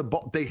behind the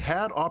ball. They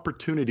had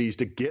opportunities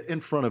to get in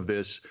front of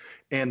this,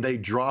 and they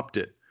dropped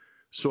it.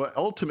 So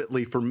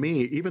ultimately, for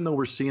me, even though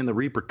we're seeing the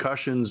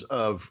repercussions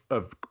of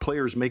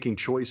players making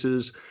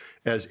choices,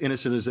 as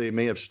innocent as they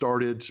may have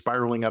started,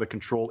 spiraling out of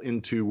control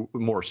into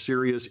more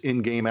serious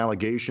in-game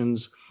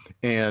allegations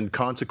and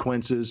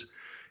consequences,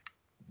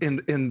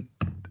 in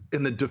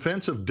the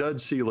defense of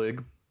Dud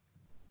Selig,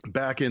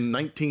 back in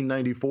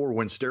 1994,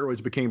 when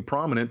steroids became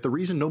prominent, the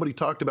reason nobody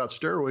talked about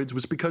steroids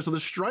was because of the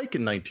strike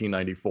in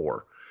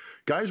 1994.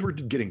 Guys were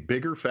getting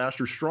bigger,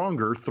 faster,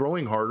 stronger,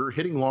 throwing harder,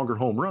 hitting longer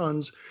home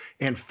runs,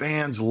 and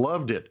fans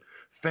loved it.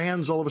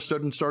 Fans all of a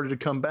sudden started to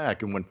come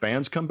back. And when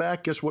fans come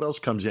back, guess what else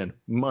comes in?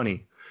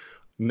 Money.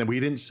 And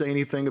we didn't say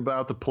anything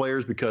about the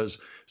players because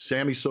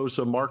Sammy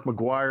Sosa, Mark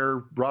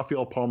McGwire,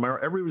 Rafael Palmeiro,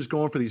 everybody was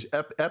going for these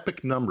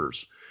epic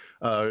numbers.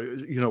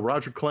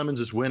 Roger Clemens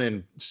is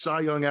winning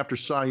Cy Young after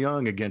Cy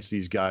Young against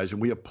these guys,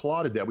 and we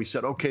applauded that. We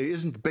said, okay,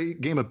 isn't the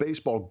game of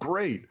baseball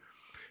great?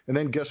 And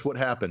then guess what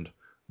happened?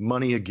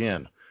 Money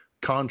again.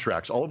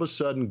 Contracts. All of a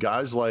sudden,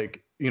 guys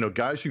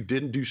guys who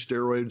didn't do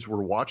steroids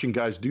were watching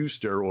guys do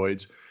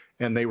steroids,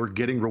 and they were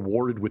getting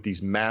rewarded with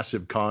these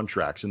massive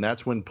contracts. And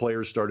that's when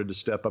players started to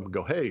step up and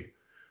go, hey,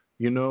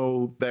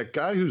 that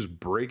guy who's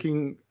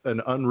breaking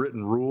an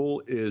unwritten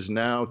rule is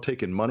now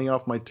taking money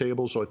off my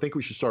table. So I think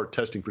we should start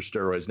testing for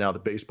steroids now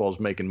that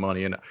baseball's making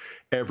money and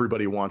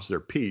everybody wants their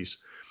piece.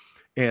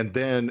 And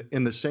then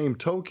in the same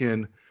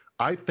token,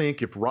 I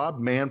think if Rob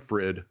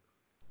Manfred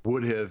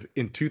would have,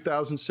 in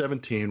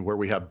 2017, where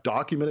we have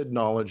documented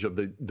knowledge of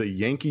the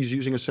Yankees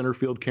using a center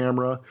field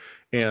camera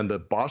and the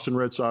Boston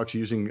Red Sox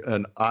using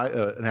an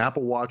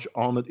Apple Watch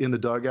in the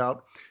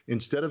dugout,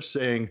 instead of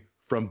saying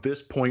from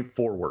this point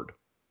forward,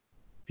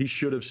 he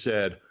should have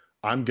said,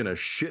 I'm going to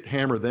shit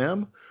hammer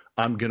them.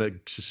 I'm going to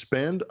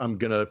suspend. I'm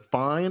going to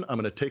fine. I'm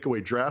going to take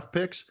away draft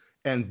picks.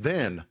 And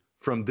then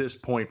from this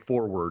point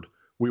forward,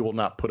 we will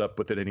not put up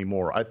with it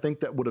anymore. I think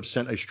that would have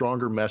sent a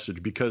stronger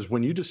message, because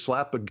when you just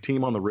slap a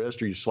team on the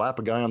wrist or you slap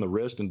a guy on the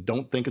wrist and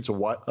don't think it's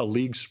a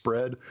league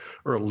spread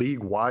or a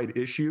league-wide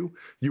issue,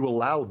 you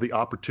allow the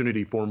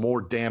opportunity for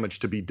more damage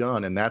to be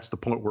done. And that's the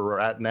point where we're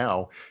at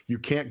now. You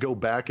can't go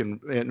back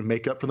and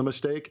make up for the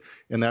mistake.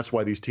 And that's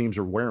why these teams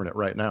are wearing it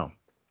right now.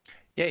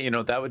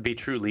 Yeah, that would be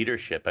true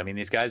leadership. I mean,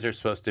 these guys are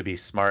supposed to be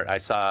smart. I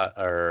saw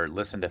or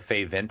listened to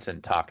Fay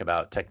Vincent talk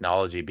about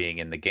technology being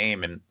in the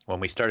game. And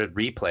when we started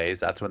replays,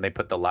 that's when they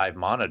put the live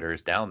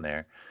monitors down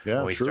there. Yeah,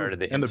 when we true.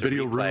 started and the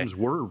video rooms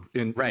were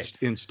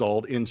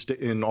installed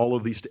in all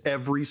of these,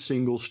 every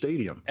single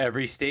stadium.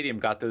 Every stadium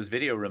got those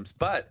video rooms.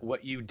 But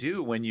what you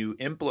do when you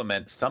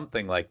implement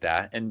something like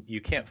that, and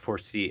you can't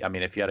foresee, I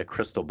mean, if you had a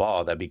crystal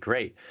ball, that'd be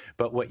great.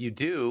 But what you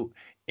do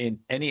in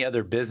any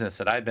other business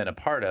that I've been a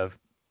part of,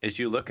 is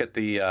you look at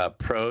the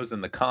pros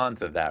and the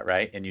cons of that,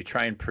 right? And you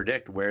try and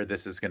predict where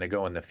this is going to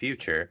go in the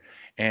future.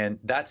 And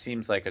that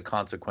seems like a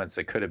consequence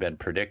that could have been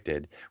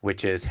predicted,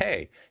 which is,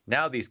 hey,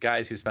 now these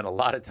guys who spend a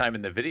lot of time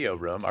in the video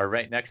room are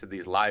right next to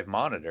these live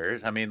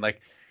monitors. I mean,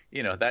 like,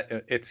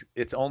 that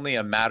it's only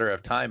a matter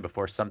of time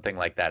before something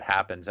like that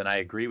happens. And I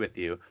agree with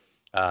you.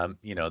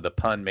 The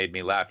pun made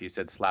me laugh. You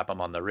said slap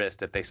them on the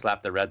wrist. If they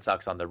slapped the Red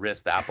Sox on the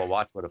wrist, the Apple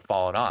Watch would have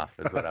fallen off,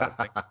 is what I was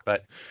thinking.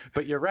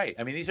 But you're right.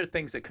 I mean, these are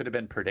things that could have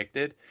been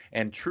predicted.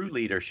 And true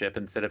leadership,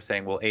 instead of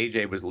saying, well,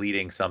 AJ was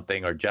leading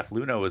something or Jeff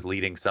Luhnow was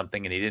leading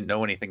something and he didn't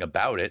know anything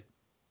about it,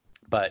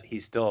 but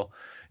he's still,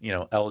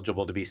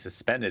 eligible to be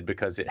suspended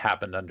because it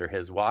happened under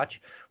his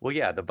watch. Well,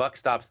 yeah, the buck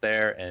stops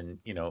there, and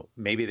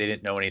maybe they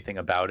didn't know anything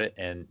about it,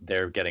 and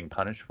they're getting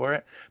punished for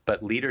it.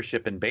 But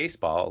leadership in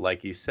baseball,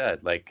 like you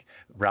said, like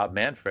Rob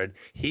Manfred,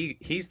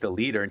 he's the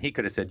leader, and he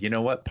could have said, you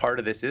know what, part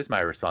of this is my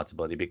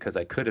responsibility because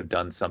I could have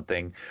done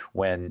something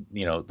when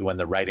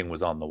the writing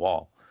was on the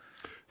wall.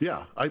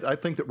 Yeah, I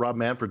think that Rob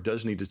Manfred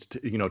does need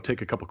to,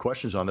 take a couple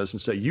questions on this and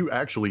say, you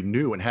actually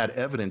knew and had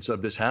evidence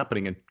of this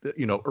happening in,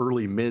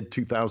 early mid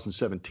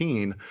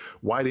 2017.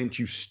 Why didn't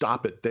you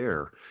stop it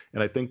there?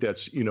 And I think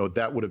that's,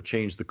 that would have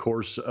changed the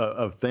course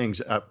of things.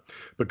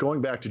 But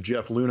going back to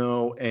Jeff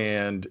Luhnow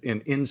and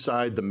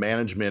inside the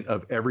management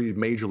of every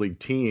major league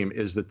team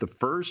is that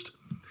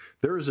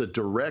there's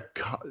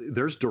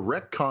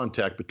direct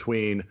contact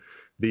between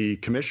the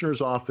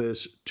commissioner's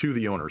office to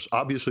the owners.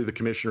 Obviously, the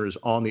commissioner is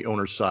on the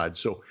owner's side.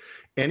 So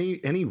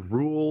any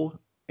rule,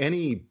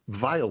 any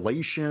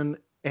violation,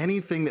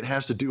 anything that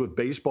has to do with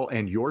baseball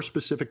and your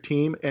specific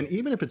team, and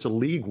even if it's a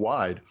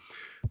league-wide,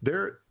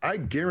 I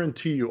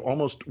guarantee you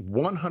almost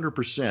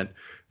 100%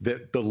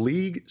 that the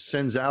league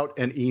sends out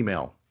an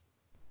email.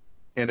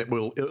 And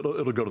it'll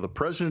go to the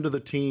president of the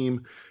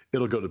team,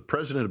 it'll go to the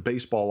president of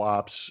baseball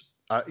ops,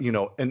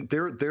 and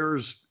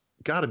there's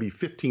got to be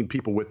 15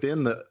 people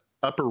within the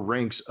upper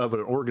ranks of an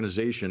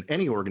organization,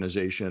 any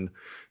organization,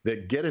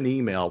 that get an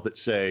email that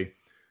say,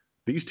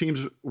 these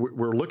teams,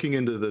 we're looking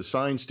into the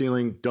sign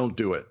stealing, don't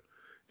do it.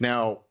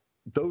 Now,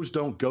 those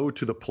don't go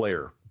to the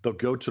player. They'll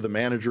go to the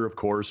manager, of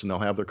course, and they'll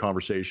have their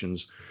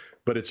conversations.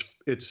 But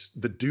it's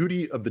the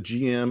duty of the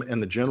GM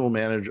and the general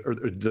manager, or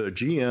the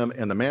GM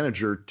and the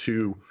manager,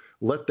 to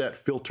let that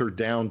filter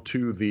down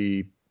to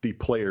the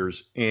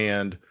players.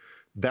 And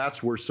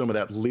that's where some of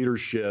that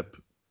leadership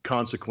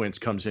consequence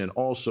comes in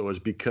also, is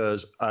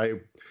because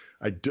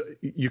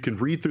you can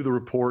read through the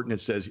report and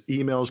it says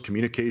emails,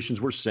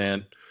 communications were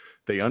sent.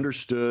 They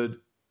understood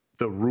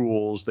the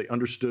rules. They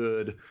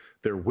understood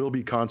there will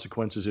be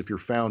consequences if you're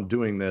found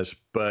doing this,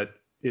 but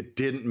it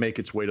didn't make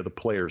its way to the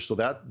players. So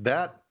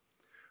that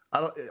I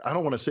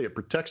don't want to say it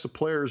protects the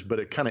players, but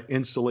it kind of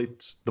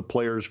insulates the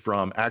players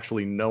from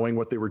actually knowing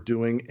what they were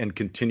doing and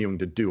continuing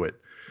to do it.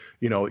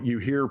 You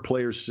hear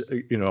players,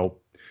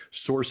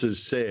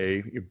 sources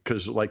say,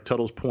 because like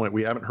Tuttle's point,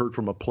 we haven't heard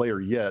from a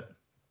player yet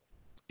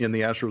in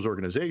the Astros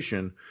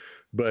organization,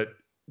 but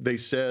they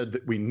said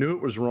that we knew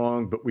it was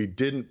wrong, but we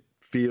didn't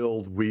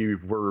feel we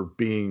were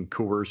being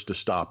coerced to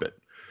stop it.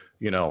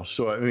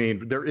 So I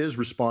mean, there is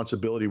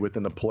responsibility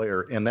within the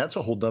player, and that's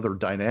a whole nother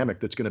dynamic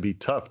that's going to be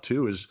tough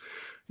too. Is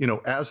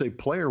as a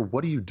player,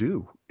 what do you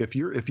do if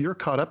you're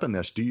caught up in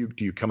this? Do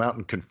you come out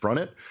and confront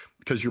it?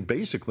 Because you're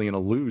basically in a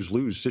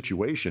lose-lose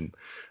situation.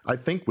 I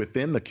think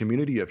within the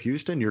community of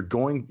Houston, you're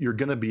going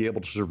to be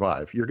able to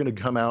survive. You're going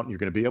to come out and you're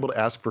going to be able to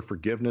ask for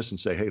forgiveness and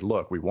say, hey,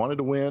 look, we wanted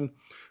to win.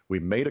 We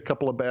made a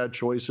couple of bad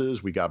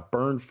choices. We got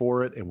burned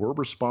for it, and we're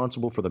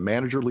responsible for the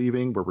manager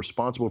leaving. We're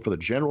responsible for the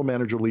general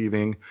manager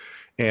leaving,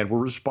 and we're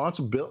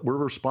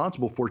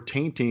responsible for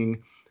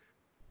tainting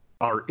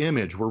our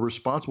image. We're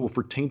responsible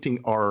for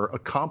tainting our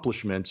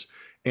accomplishments,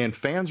 and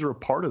fans are a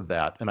part of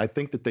that. And I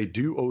think that they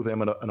do owe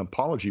them an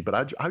apology.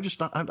 But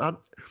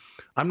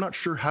I'm not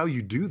sure how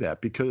you do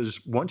that,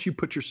 because once you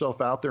put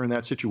yourself out there in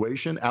that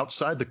situation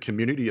outside the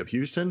community of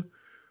Houston,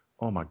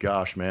 oh my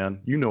gosh, man,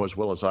 you know as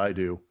well as I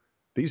do,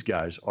 these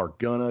guys are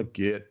gonna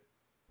get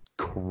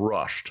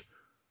crushed.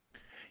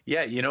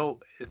 Yeah,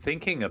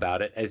 thinking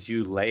about it as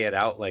you lay it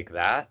out like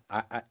that,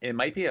 it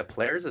might be a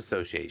players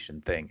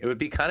association thing. It would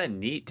be kind of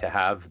neat to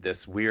have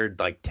this weird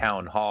like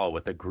town hall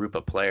with a group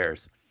of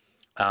players,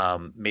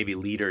 maybe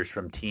leaders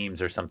from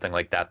teams or something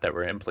like that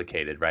were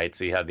implicated, right?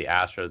 So you have the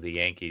Astros, the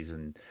Yankees,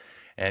 and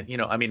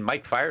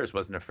Mike Fiers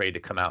wasn't afraid to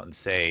come out and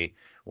say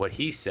what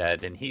he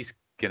said, and he's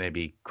going to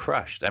be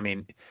crushed. I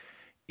mean,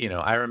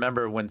 I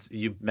remember when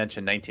you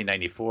mentioned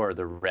 1994,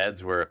 the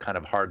Reds were kind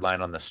of hardline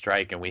on the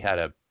strike, and we had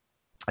a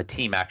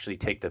team actually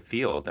take the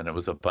field, and it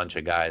was a bunch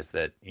of guys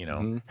that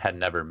had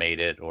never made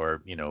it,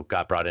 or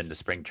got brought into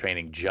spring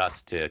training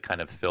just to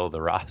kind of fill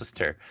the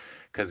roster,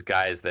 because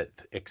guys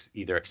that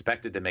either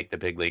expected to make the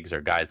big leagues or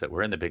guys that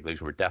were in the big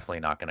leagues were definitely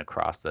not going to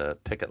cross the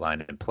picket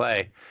line and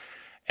play.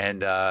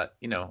 And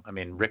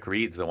Rick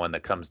Reed's the one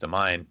that comes to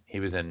mind. He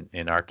was in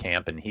our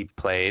camp, and he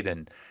played,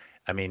 and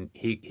I mean,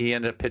 he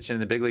ended up pitching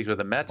in the big leagues with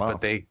the Mets, wow. But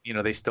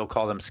they still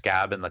called him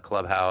Scab in the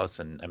clubhouse.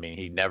 And I mean,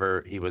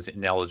 he was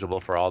ineligible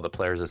for all the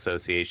Players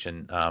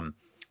Association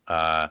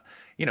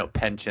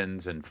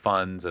pensions and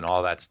funds and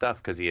all that stuff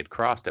because he had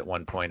crossed at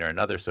one point or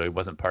another, so he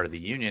wasn't part of the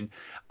union.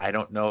 I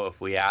don't know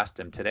if we asked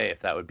him today if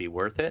that would be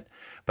worth it,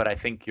 but I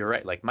think you're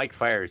right. Like Mike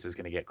Fiers is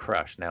going to get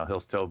crushed. Now he'll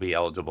still be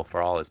eligible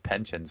for all his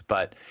pensions,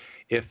 but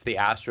if the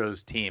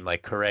Astros team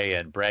like Correa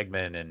and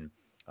Bregman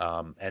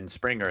and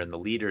Springer and the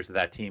leaders of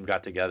that team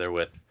got together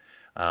with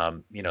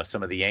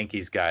some of the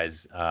Yankees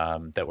guys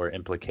that were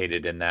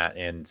implicated in that,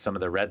 and some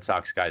of the Red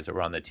Sox guys that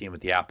were on the team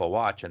with the Apple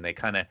Watch, and they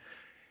kind of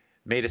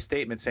made a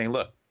statement saying,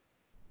 look,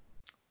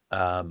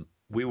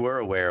 we were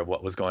aware of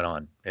what was going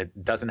on.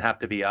 It doesn't have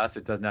to be us.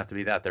 It doesn't have to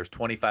be that. There's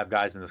 25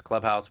 guys in this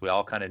clubhouse. We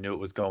all kind of knew it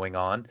was going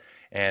on,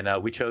 and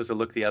we chose to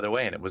look the other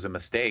way, and it was a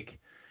mistake,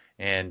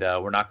 and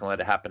we're not going to let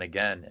it happen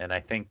again. And I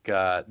think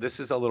this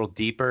is a little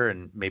deeper,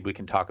 and maybe we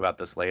can talk about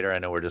this later. I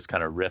know we're just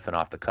kind of riffing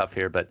off the cuff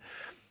here, but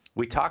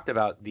we talked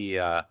about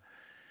the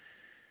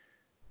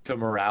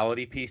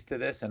morality piece to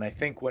this. And I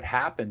think what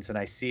happens, and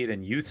I see it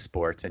in youth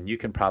sports, and you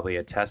can probably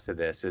attest to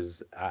this,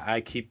 is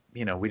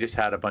we just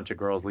had a bunch of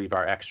girls leave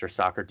our extra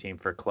soccer team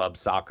for club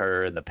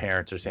soccer, and the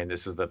parents are saying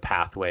this is the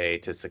pathway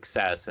to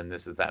success, and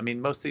this is that. I mean,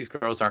 most of these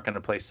girls aren't going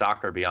to play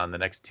soccer beyond the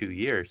next 2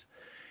 years.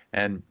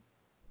 And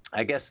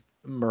I guess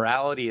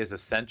morality is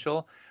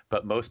essential,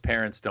 but most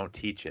parents don't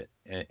teach it,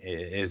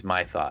 is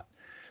my thought.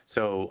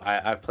 So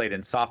I've played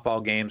in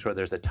softball games where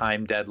there's a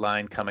time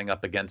deadline coming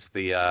up against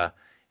the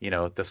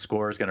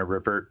score is going to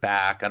revert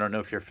back. I don't know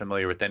if you're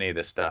familiar with any of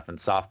this stuff in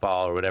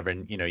softball or whatever.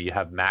 And, you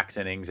have max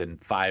innings and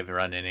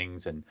 5-run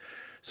innings. And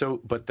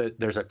so, but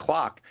there's a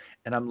clock,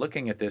 and I'm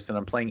looking at this and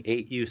I'm playing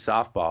 8U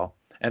softball,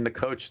 and the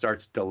coach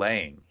starts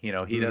delaying. He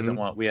doesn't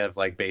want, we have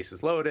like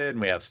bases loaded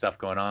and we have stuff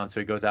going on. So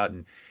he goes out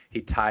and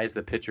he ties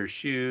the pitcher's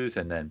shoes,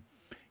 and then,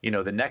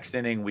 the next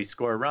inning we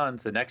score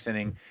runs. The next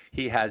inning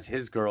he has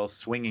his girls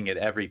swinging at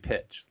every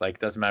pitch. Like,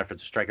 doesn't matter if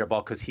it's a strike or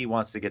ball, because he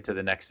wants to get to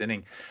the next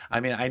inning. I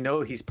mean, I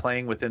know he's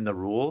playing within the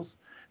rules,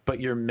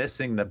 but you're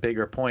missing the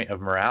bigger point of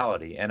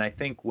morality. And I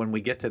think when we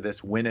get to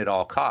this win at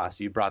all costs,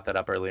 you brought that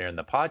up earlier in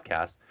the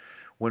podcast,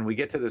 when we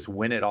get to this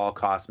win at all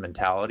costs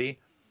mentality,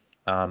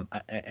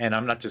 and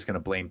I'm not just going to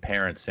blame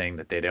parents saying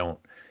that they don't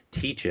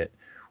teach it,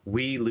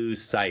 we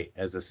lose sight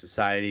as a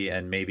society,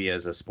 and maybe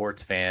as a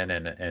sports fan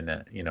and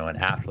an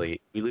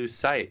athlete, we lose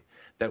sight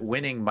that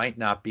winning might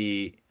not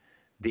be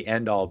the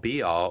end all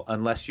be all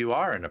unless you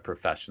are in a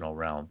professional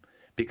realm.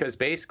 Because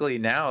basically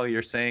now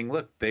you're saying,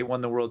 look, they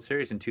won the World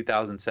Series in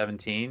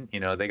 2017.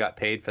 They got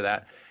paid for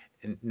that.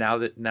 And now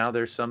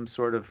there's some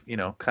sort of,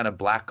 kind of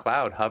black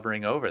cloud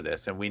hovering over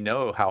this. And we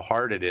know how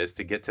hard it is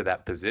to get to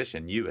that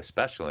position, you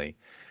especially.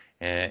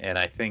 And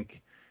I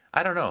think,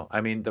 I don't know.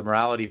 I mean, the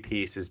morality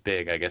piece is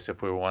big. I guess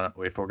if we're going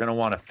to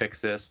want to fix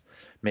this,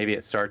 maybe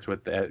it starts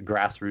with the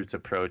grassroots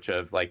approach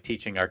of like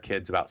teaching our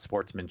kids about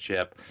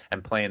sportsmanship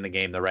and playing the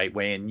game the right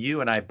way. And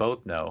you and I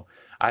both know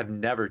I've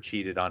never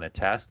cheated on a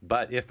test,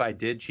 but if I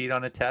did cheat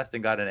on a test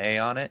and got an A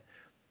on it,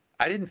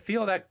 I didn't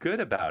feel that good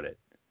about it.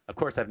 Of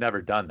course, I've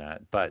never done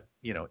that, but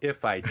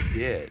if I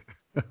did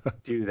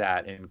do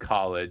that in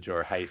college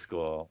or high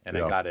school and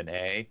I got an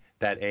A,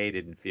 that A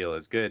didn't feel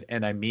as good.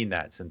 And I mean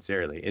that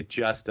sincerely. It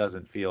just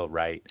doesn't feel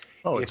right.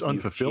 Oh, it's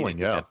unfulfilling.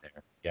 Yeah.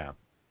 Yeah.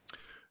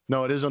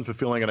 No, it is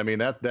unfulfilling. And I mean,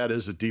 that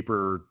is a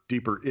deeper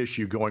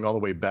issue going all the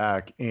way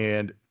back.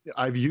 And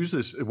I've used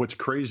this, what's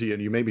crazy,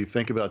 and you made me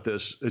think about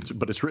this,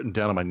 but it's written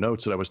down in my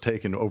notes that I was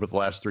taking over the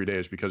last 3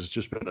 days, because it's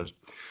just been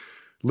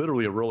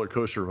literally a roller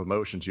coaster of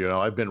emotions.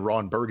 I've been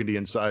Ron Burgundy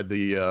inside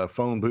the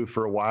phone booth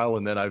for a while,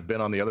 and then I've been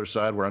on the other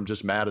side where I'm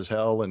just mad as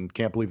hell and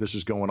can't believe this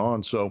is going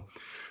on. So,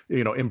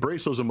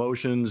 embrace those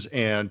emotions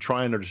and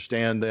try and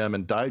understand them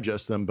and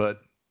digest them. But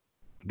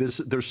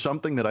there's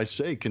something that I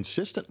say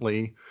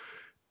consistently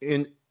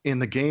in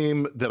the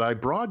game that I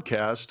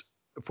broadcast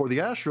for the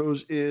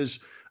Astros is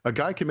a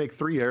guy can make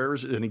 3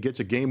 errors and he gets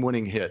a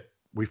game-winning hit.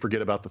 We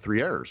forget about the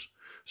 3 errors.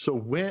 So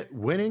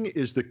winning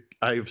is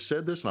I've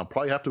said this and I'll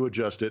probably have to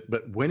adjust it,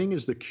 but winning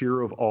is the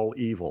cure of all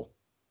evil.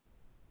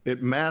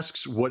 It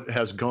masks what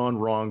has gone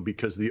wrong,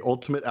 because the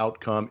ultimate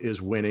outcome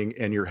is winning,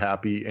 and you're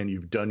happy and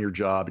you've done your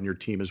job and your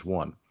team has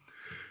won.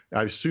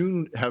 I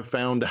soon have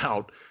found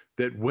out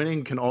that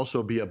winning can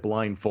also be a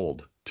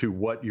blindfold to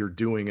what you're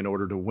doing in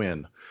order to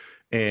win.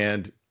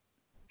 And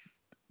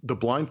the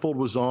blindfold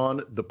was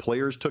on. The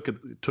players took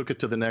it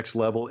to the next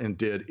level and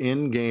did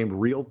in-game,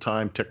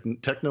 real-time,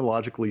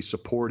 technologically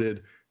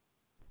supported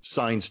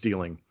sign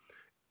stealing.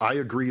 I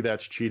agree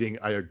that's cheating.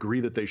 I agree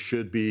that they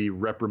should be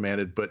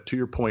reprimanded. But to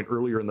your point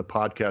earlier in the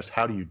podcast,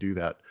 how do you do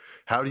that?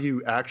 How do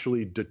you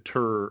actually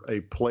deter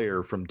a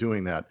player from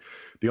doing that?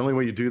 The only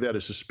way you do that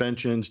is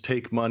suspensions,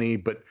 take money.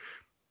 But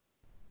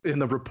in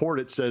the report,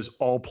 it says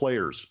all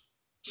players.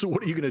 So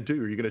what are you going to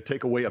do? Are you going to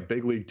take away a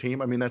big league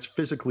team? I mean, that's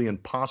physically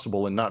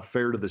impossible and not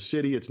fair to the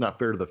city. It's not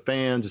fair to the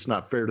fans. It's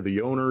not fair to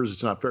the owners.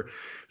 It's not fair.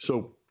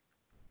 So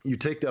you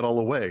take that all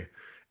away.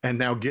 And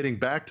now getting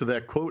back to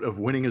that quote of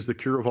winning is the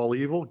cure of all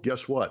evil,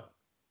 guess what?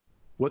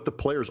 What the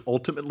players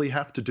ultimately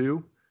have to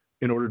do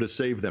in order to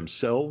save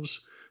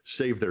themselves,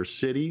 save their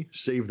city,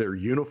 save their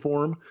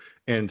uniform,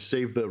 and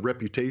save the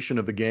reputation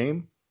of the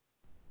game,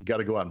 you got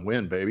to go out and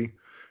win, baby.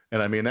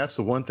 And I mean, that's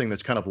the one thing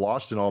that's kind of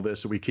lost in all this.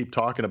 So we keep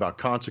talking about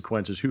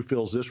consequences, who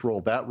fills this role,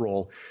 that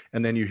role.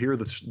 And then you hear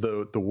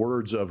the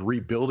words of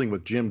rebuilding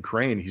with Jim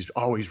Crane.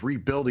 He's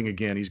rebuilding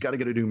again. He's got to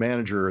get a new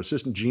manager,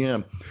 assistant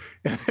GM.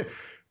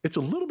 It's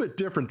a little bit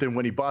different than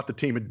when he bought the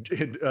team in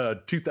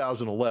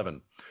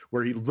 2011,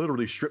 where he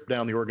literally stripped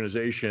down the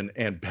organization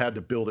and had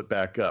to build it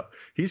back up.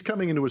 He's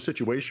coming into a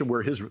situation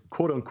where his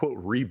quote unquote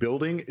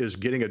rebuilding is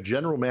getting a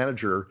general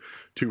manager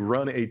to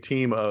run a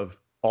team of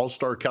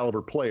all-star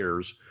caliber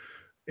players.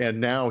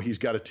 And now he's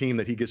got a team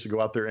that he gets to go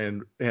out there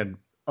and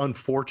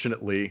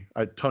unfortunately,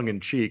 tongue in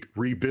cheek,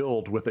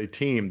 rebuild with a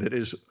team that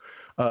is,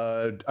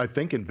 I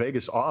think, in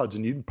Vegas odds.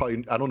 And you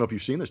probably, I don't know if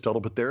you've seen this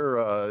total, but they're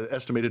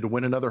estimated to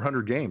win another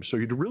 100 games. So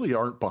you really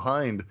aren't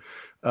behind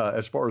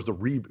as far as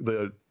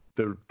the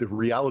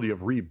reality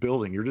of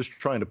rebuilding. You're just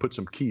trying to put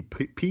some key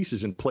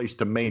pieces in place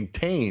to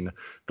maintain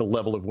the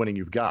level of winning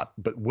you've got.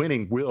 But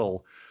winning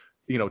will,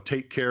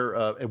 take care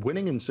of, and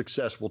winning and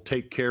success will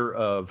take care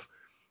of,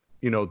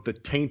 the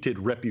tainted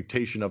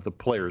reputation of the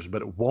players,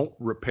 but it won't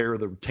repair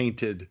the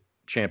tainted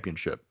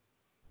championship.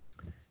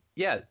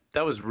 Yeah,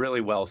 that was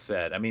really well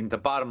said. I mean, the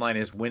bottom line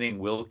is winning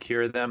will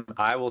cure them.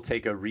 I will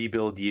take a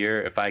rebuild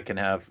year if I can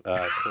have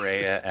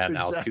Correa and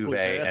Exactly,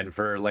 Altuve man. and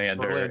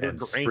Verlander and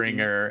Greinke.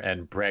 Springer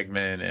and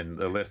Bregman, and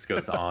the list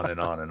goes on and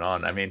on and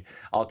on. I mean,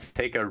 I'll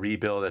take a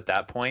rebuild at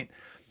that point.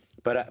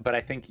 But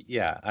I think,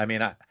 yeah, I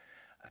mean,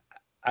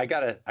 I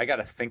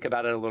gotta think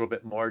about it a little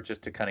bit more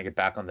just to kind of get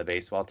back on the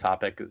baseball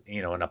topic.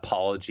 An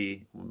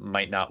apology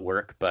might not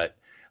work, but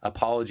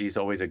apology is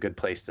always a good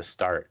place to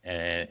start.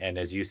 And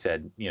as you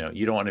said,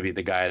 you don't want to be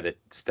the guy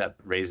that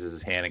raises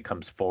his hand and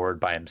comes forward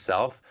by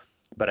himself.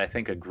 But I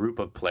think a group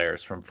of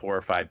players from 4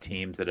 or 5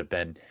 teams that have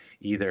been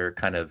either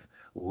kind of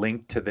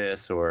linked to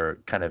this or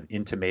kind of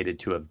intimated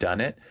to have done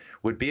it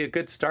would be a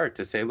good start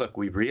to say, look,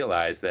 we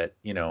realize that,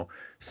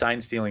 sign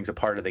stealing is a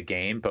part of the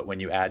game, but when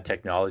you add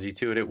technology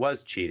to it, it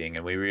was cheating.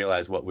 And we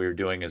realize what we were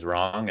doing is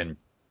wrong. And,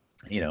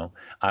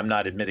 I'm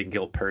not admitting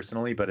guilt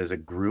personally, but as a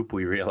group,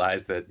 we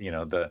realize that,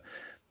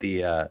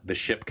 the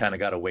ship kind of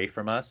got away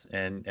from us,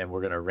 and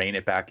we're going to rein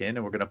it back in,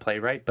 and we're going to play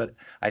right. But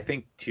I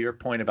think to your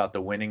point about the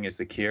winning is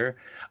the cure.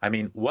 I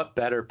mean, what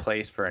better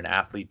place for an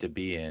athlete to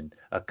be in,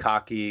 a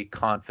cocky,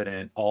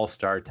 confident,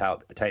 all-star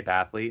type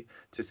athlete,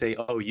 to say,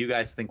 oh, you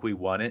guys think we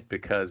won it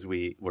because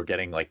we're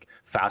getting like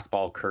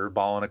fastball,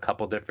 curveball in a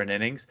couple different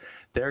innings.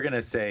 They're going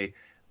to say,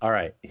 all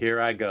right,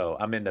 here I go.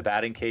 I'm in the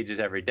batting cages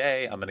every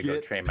day. I'm going to go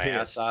train my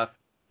ass off.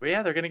 Well,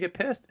 yeah, they're going to get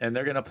pissed, and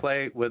they're going to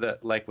play with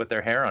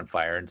their hair on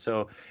fire. And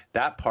so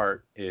that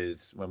part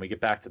is, when we get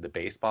back to the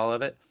baseball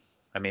of it,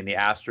 I mean, the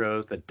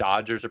Astros, the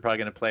Dodgers are probably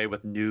going to play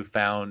with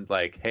newfound,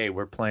 hey,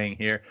 we're playing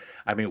here.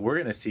 I mean, we're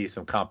going to see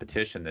some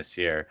competition this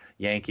year.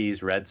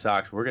 Yankees, Red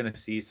Sox, we're going to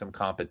see some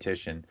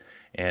competition.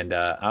 And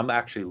I'm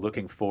actually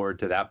looking forward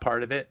to that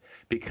part of it,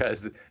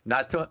 because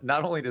not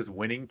only does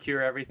winning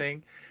cure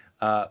everything,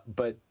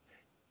 but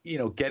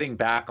getting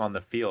back on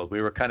the field.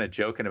 We were kind of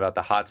joking about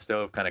the hot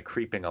stove kind of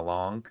creeping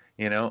along.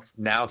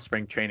 Now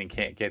spring training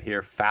can't get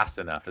here fast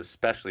enough,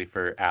 especially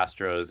for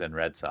Astros and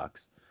Red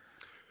Sox.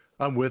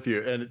 I'm with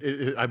you. And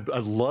I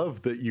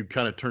love that you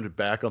kind of turned it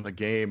back on the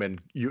game,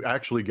 and you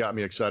actually got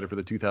me excited for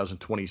the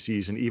 2020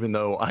 season, even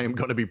though I am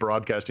going to be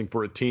broadcasting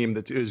for a team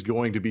that is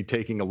going to be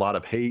taking a lot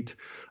of hate,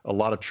 a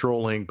lot of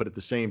trolling. But at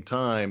the same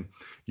time,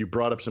 you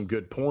brought up some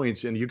good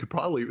points, and you could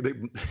probably,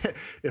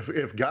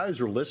 if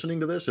guys are listening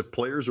to this, if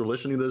players are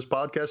listening to this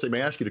podcast, they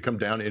may ask you to come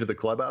down into the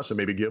clubhouse and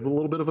maybe give a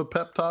little bit of a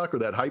pep talk or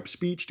that hype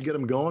speech to get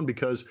them going,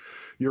 because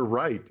you're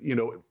right.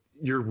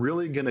 You're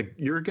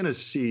going to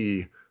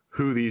see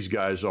who these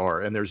guys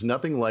are. And there's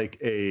nothing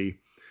like a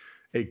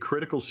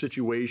critical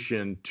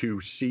situation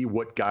to see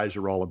what guys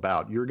are all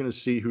about. You're going to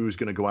see who's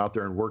going to go out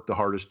there and work the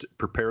hardest,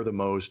 prepare the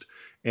most,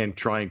 and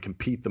try and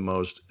compete the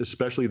most,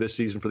 especially this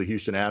season for the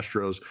Houston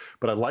Astros.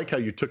 But I like how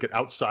you took it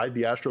outside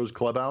the Astros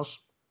clubhouse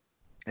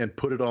and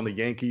put it on the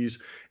Yankees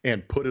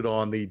and put it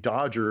on the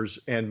Dodgers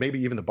and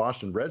maybe even the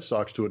Boston Red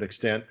Sox to an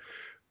extent.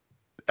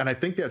 And I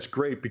think that's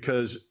great,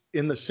 because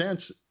in the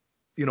sense,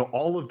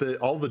 all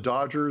the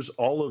Dodgers,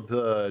 all of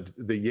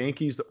the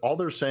Yankees, all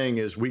they're saying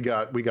is we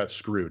got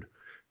screwed.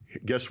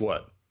 Guess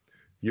what?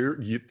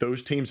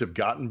 Those teams have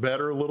gotten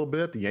better a little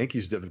bit. The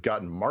Yankees have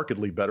gotten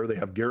markedly better. They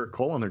have Garrett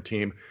Cole on their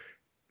team.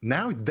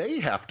 Now they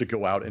have to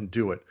go out and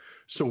do it.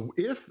 So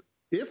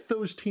if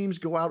those teams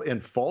go out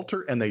and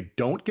falter and they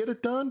don't get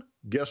it done,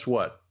 guess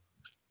what?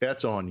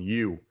 That's on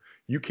you.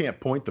 You can't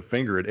point the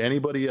finger at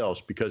anybody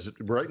else, because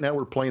right now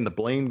we're playing the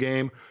blame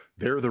game.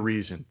 They're the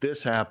reason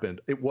this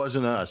happened. It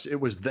wasn't us. It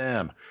was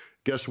them.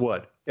 Guess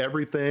what?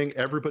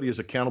 Everybody is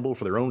accountable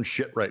for their own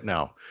shit right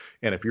now.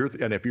 And if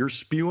you're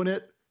spewing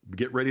it,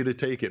 get ready to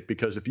take it,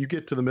 because if you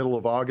get to the middle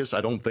of August,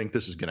 I don't think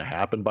this is going to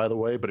happen, by the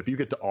way, but if you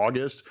get to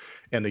August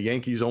and the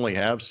Yankees only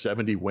have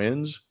 70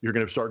 wins, you're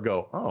going to start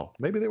oh,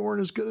 maybe they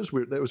weren't as good as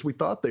we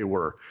thought they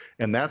were.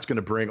 And that's going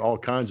to bring all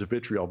kinds of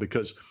vitriol,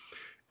 because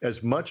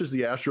as much as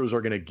the Astros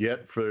are going to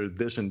get for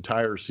this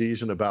entire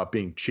season about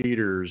being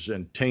cheaters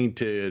and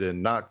tainted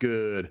and not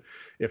good,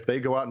 if they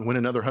go out and win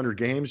another 100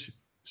 games,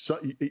 So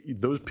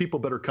those people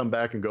better come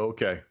back and go,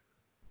 okay,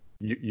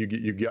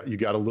 you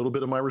got a little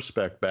bit of my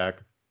respect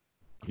back.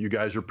 You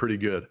guys are pretty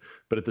good.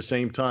 But at the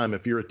same time,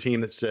 if you're a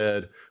team that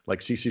said,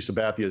 like CC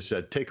Sabathia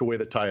said, take away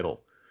the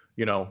title,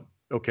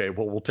 okay,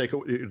 well, we'll take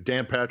 –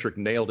 Dan Patrick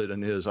nailed it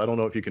in his – I don't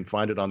know if you can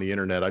find it on the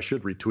internet. I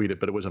should retweet it,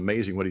 but it was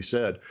amazing what he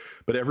said.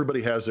 But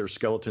everybody has their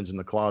skeletons in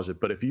the closet.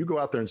 But if you go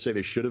out there and say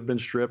they should have been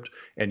stripped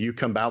and you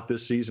come out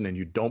this season and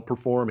you don't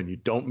perform and you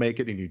don't make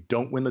it and you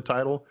don't win the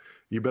title,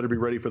 you better be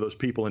ready for those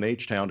people in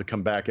H-Town to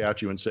come back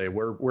at you and say,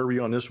 where were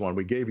you on this one?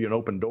 We gave you an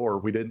open door.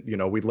 We didn't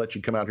 – we'd let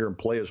you come out here and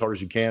play as hard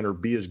as you can or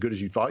be as good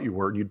as you thought you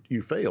were, and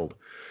you failed.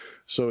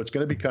 So it's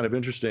going to be kind of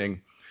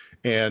interesting.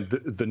 And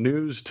the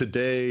news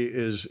today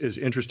is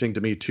interesting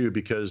to me, too,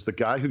 because the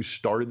guy who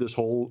started this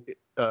whole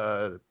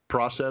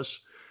process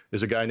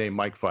is a guy named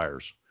Mike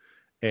Fiers.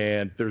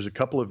 And there's a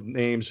couple of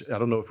names. I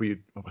don't know if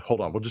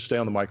hold on. We'll just stay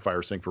on the Mike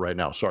Fiers thing for right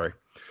now. Sorry.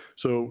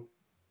 So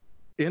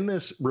in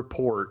this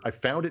report, I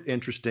found it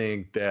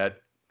interesting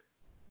that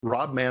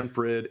Rob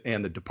Manfred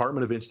and the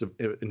Department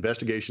of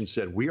Investigation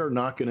said, we are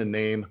not going to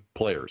name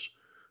players.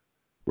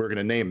 We're going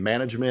to name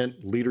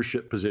management,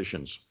 leadership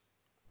positions.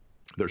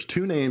 There's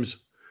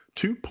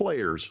two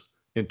players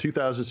in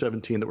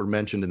 2017 that were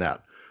mentioned in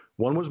that.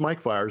 One was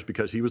Mike Fiers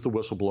because he was the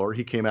whistleblower.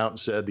 He came out and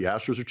said the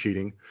Astros are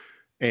cheating.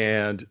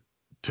 And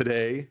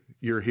today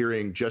you're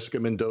hearing Jessica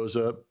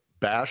Mendoza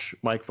bash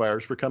Mike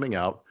Fiers for coming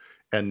out.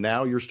 And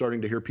now you're starting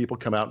to hear people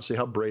come out and say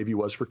how brave he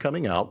was for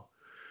coming out.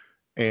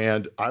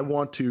 And I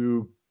want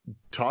to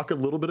talk a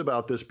little bit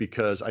about this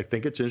because I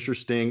think it's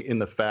interesting in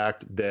the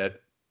fact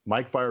that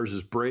Mike Fiers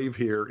is brave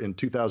here in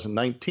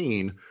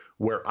 2019,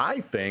 where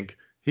I think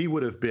he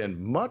would have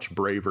been much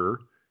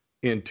braver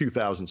in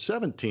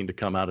 2017 to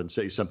come out and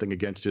say something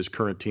against his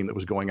current team that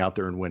was going out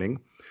there and winning.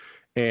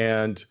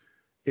 And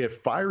if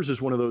Fiers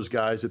is one of those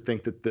guys that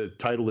think that the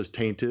title is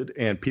tainted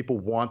and people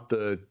want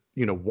the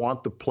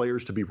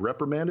players to be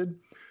reprimanded,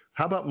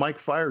 how about Mike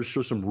Fiers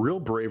show some real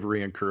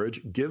bravery and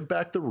courage, give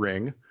back the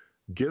ring,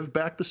 give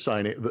back the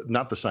signing,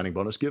 not the signing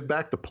bonus, give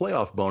back the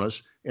playoff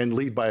bonus and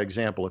lead by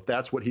example. If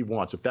that's what he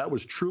wants, if that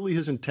was truly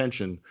his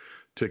intention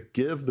to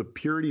give the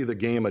purity of the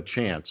game a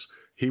chance,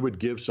 he would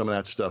give some of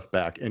that stuff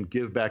back and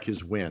give back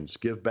his wins,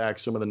 give back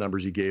some of the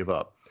numbers he gave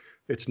up.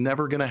 It's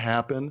never going to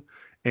happen.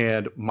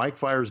 And Mike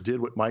Fiers did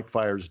what Mike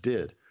Fiers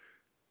did.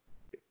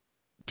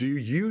 Do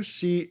you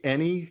see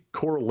any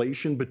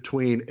correlation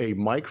between a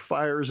Mike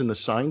Fiers in the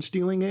sign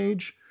stealing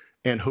age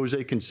and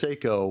Jose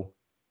Canseco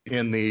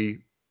in the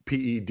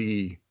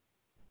PED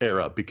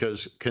era?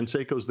 Because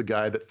Canseco's the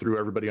guy that threw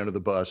everybody under the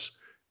bus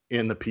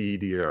in the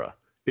PED era.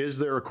 Is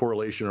there a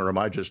correlation, or am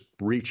I just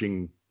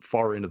reaching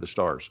far into the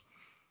stars?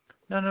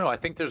 No. I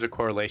think there's a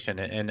correlation,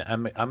 and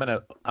I'm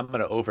gonna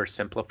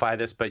oversimplify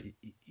this, but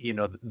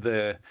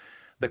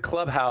the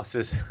clubhouse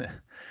is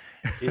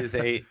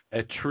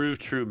a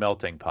true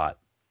melting pot.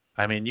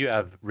 I mean, you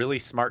have really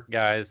smart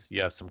guys,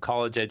 you have some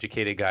college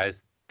educated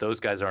guys. Those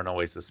guys aren't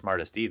always the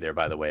smartest either,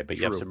 by the way, but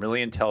you have some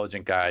really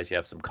intelligent guys, you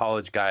have some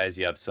college guys,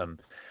 you have some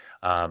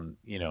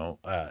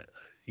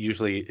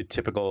usually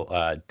typical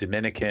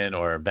Dominican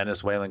or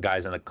Venezuelan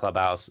guys in the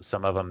clubhouse.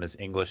 Some of them is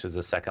English as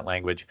a second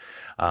language.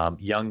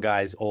 Young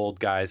guys, old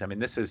guys. I mean,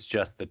 this is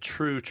just the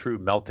true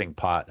melting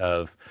pot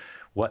of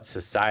what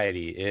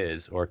society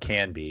is or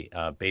can be.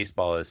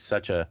 Baseball is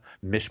such a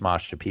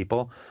mishmash of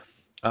people.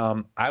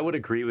 I would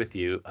agree with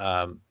you.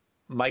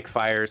 Mike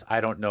Fiers, I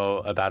don't know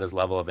about his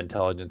level of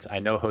intelligence. I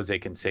know Jose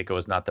Canseco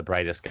is not the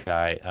brightest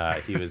guy.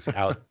 He was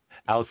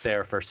out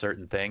there for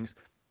certain things.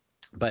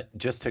 But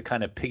just to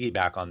kind of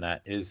piggyback on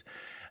that is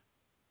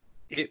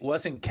it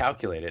wasn't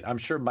calculated. I'm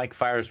sure Mike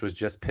Fiers was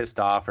just pissed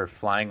off or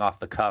flying off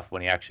the cuff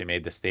when he actually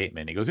made the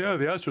statement. He goes, yeah,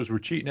 the Astros were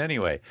cheating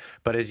anyway.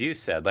 But as you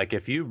said, like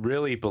if you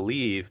really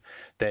believe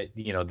that,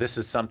 this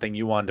is something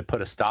you wanted to put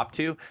a stop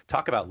to,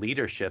 talk about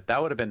leadership. That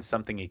would have been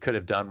something he could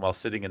have done while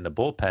sitting in the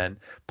bullpen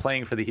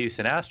playing for the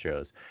Houston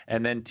Astros.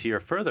 And then to your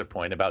further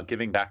point about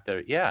giving back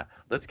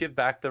let's give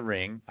back the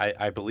ring.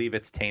 I believe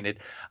it's tainted.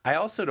 I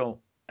also don't,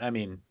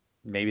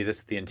 maybe this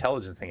is the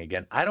intelligence thing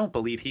again. I don't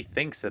believe he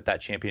thinks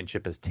that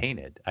championship is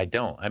tainted. I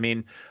don't. I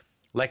mean,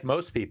 like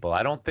most people,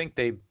 I don't think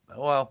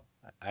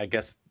I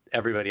guess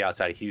everybody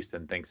outside of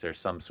Houston thinks there's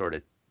some sort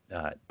of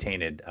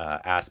tainted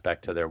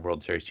aspect to their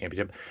World Series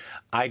championship.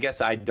 I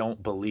guess I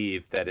don't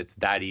believe that it's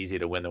that easy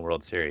to win the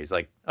World Series.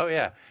 Like, oh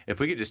yeah, if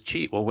we could just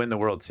cheat, we'll win the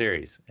World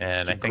Series.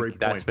 And I think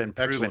that's been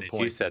proven. As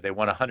you said, they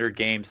won 100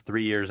 games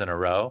 3 years in a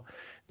row.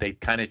 They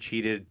kind of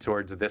cheated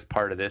towards this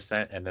part of this,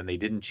 and then they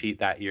didn't cheat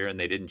that year, and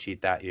they didn't cheat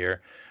that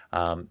year.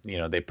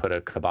 They put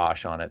a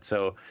kibosh on it.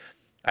 So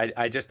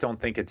I just don't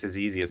think it's as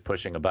easy as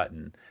pushing a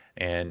button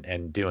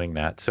and doing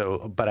that.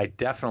 So, but I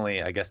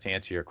definitely, I guess to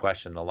answer your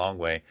question the long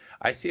way,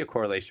 I see a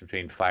correlation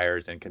between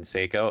Fiers and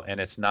Canseco, and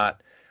it's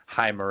not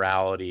high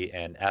morality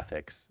and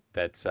ethics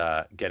that's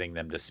getting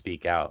them to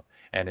speak out.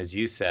 And as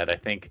you said, I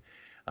think,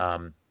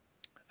 I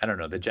don't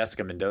know, the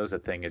Jessica Mendoza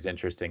thing is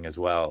interesting as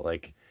well.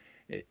 Like,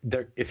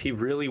 if he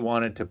really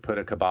wanted to put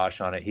a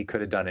kibosh on it, he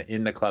could have done it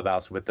in the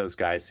clubhouse with those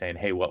guys saying,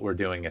 hey, what we're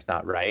doing is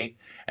not right.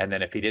 And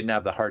then if he didn't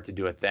have the heart to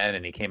do it then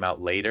and he came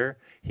out later,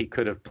 he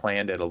could have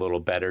planned it a little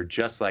better.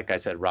 Just like I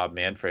said, Rob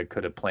Manfred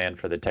could have planned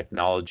for the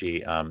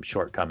technology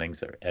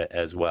shortcomings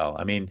as well.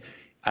 I mean,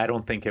 I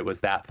don't think it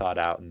was that thought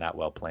out and that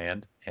well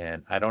planned.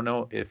 And I don't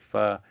know if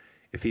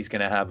he's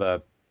going to have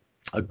a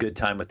good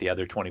time with the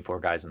other 24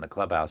 guys in the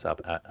clubhouse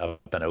up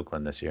in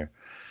Oakland this year.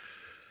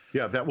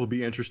 Yeah, that will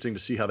be interesting to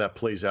see how that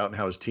plays out and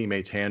how his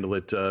teammates handle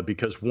it,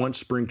 because once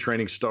spring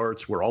training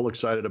starts, we're all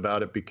excited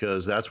about it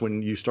because that's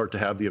when you start to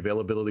have the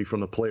availability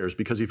from the players,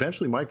 because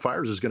eventually Mike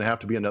Fiers is going to have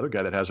to be another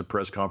guy that has a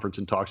press conference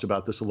and talks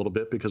about this a little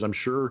bit, because I'm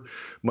sure,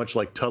 much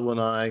like Tuttle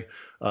and I,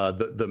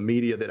 the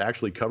media that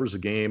actually covers the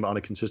game on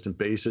a consistent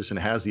basis and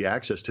has the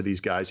access to these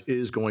guys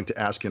is going to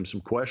ask him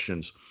some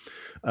questions.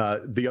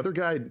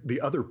 The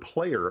other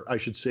player, I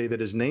should say,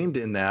 that is named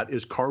in that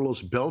is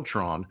Carlos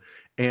Beltran.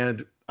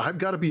 And I've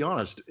got to be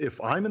honest,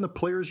 if I'm in the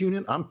players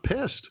union, I'm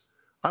pissed.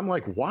 I'm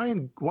like, why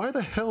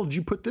the hell did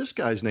you put this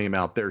guy's name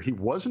out there? He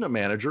wasn't a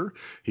manager.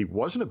 He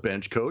wasn't a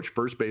bench coach,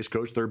 first base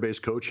coach, third base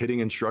coach, hitting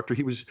instructor.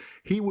 He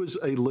was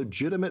a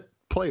legitimate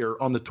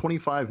player on the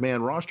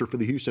 25-man roster for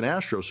the Houston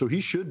Astros. So he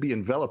should be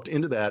enveloped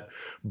into that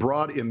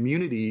broad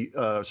immunity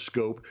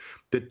scope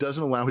that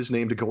doesn't allow his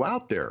name to go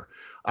out there.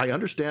 I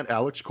understand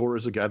Alex Cora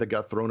is the guy that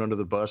got thrown under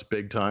the bus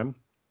big time,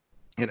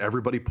 and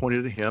everybody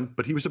pointed at him,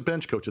 but he was a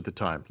bench coach at the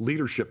time,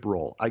 leadership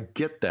role. I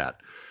get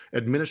that.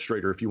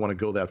 Administrator, if you want to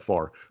go that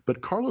far. But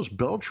Carlos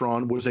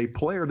Beltran was a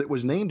player that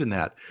was named in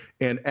that.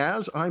 And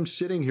as I'm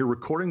sitting here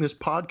recording this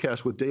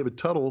podcast with David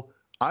Tuttle,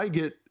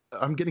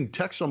 I'm getting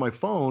texts on my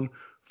phone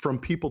from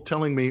people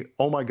telling me,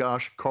 oh my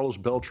gosh, Carlos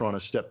Beltran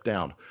has stepped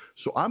down.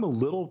 So I'm a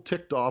little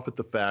ticked off at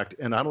the fact,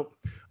 and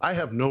I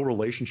have no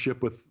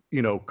relationship with,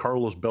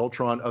 Carlos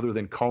Beltran other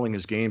than calling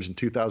his games in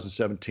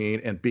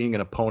 2017 and being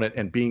an opponent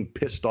and being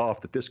pissed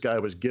off that this guy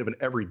was given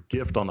every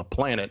gift on the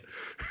planet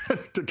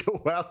to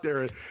go out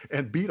there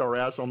and beat our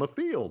ass on the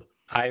field.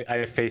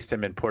 I faced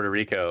him in Puerto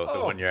Rico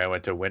the one year I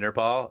went to Winter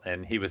Ball,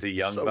 and he was a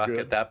young buck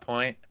at that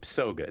point.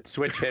 So good.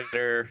 Switch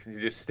hitter,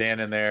 just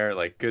standing there,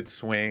 like good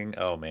swing.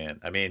 Oh, man.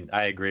 I mean,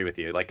 I agree with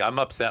you. Like, I'm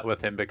upset with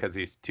him because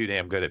he's too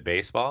damn good at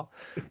baseball,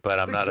 but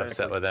I'm not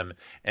upset with him.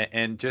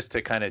 And just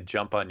to kind of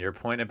jump on your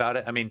point about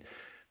it, I mean,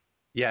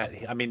 yeah,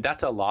 I mean,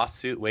 that's a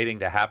lawsuit waiting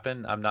to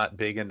happen. I'm not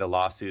big into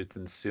lawsuits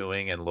and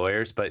suing and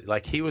lawyers, but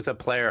like he was a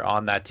player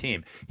on that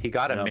team. He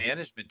got a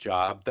management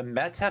job. The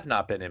Mets have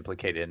not been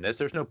implicated in this.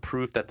 There's no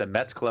proof that the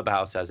Mets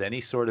clubhouse has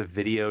any sort of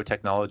video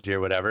technology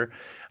or whatever.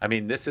 I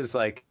mean, this is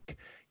like,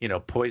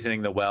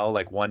 poisoning the well,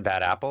 like one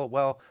bad apple.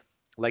 Well,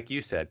 like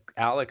you said,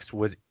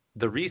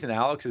 the reason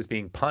Alex is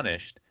being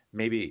punished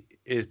maybe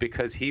is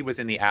because he was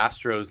in the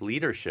Astros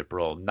leadership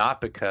role,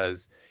 not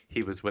because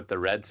he was with the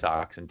Red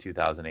Sox in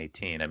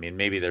 2018. I mean,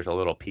 maybe there's a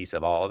little piece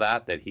of all of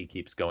that he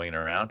keeps going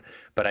around.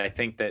 But I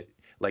think that,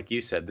 like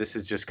you said, this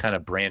is just kind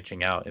of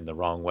branching out in the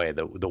wrong way.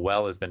 The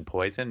well has been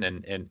poisoned.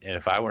 And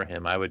if I were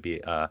him, I would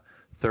be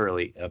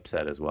thoroughly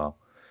upset as well.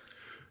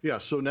 Yeah,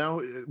 so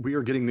now we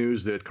are getting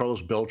news that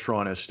Carlos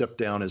Beltran has stepped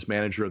down as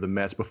manager of the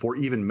Mets before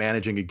even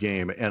managing a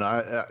game. And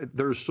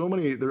on so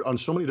many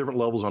different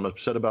levels, I'm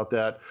upset about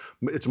that.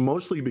 It's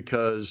mostly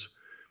because,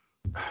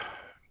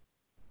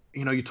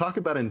 you talk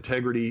about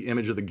integrity,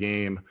 image of the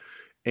game,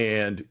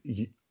 and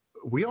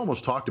we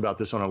almost talked about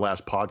this on our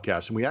last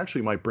podcast, and we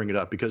actually might bring it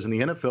up because in the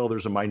NFL,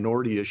 there's a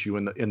minority issue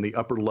in the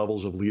upper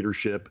levels of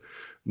leadership,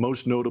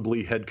 most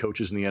notably head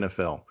coaches in the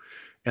NFL.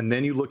 And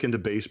then you look into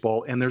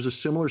baseball, and there's a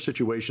similar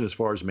situation as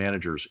far as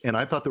managers. And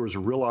I thought there was a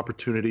real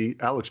opportunity.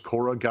 Alex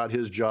Cora got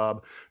his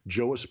job.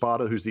 Joe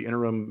Espada, who's the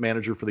interim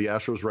manager for the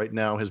Astros right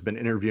now, has been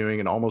interviewing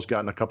and almost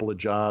gotten a couple of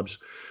jobs.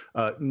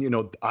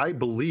 I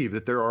believe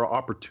that there are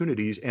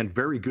opportunities and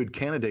very good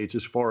candidates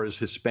as far as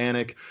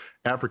Hispanic,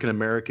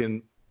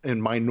 African-American, and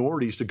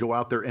minorities to go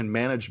out there and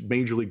manage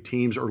major league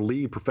teams or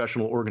lead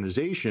professional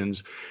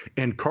organizations.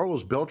 And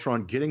Carlos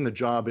Beltran getting the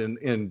job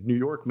in New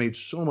York made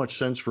so much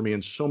sense for me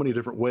in so many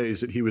different ways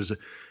that he was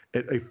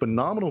a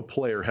phenomenal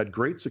player, had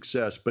great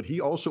success, but he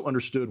also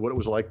understood what it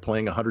was like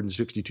playing a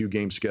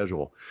 162-game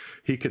schedule.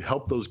 He could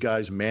help those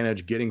guys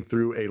manage getting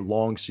through a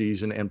long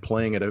season and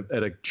playing at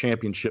a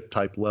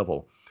championship-type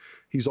level.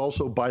 He's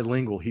also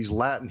bilingual. He's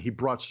Latin. He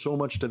brought so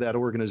much to that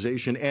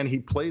organization, and he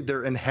played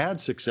there and had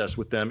success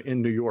with them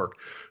in New York.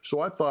 So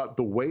I thought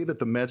the way that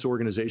the Mets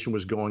organization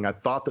was going, I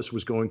thought this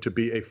was going to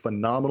be a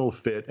phenomenal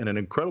fit and an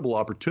incredible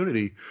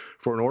opportunity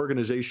for an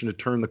organization to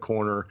turn the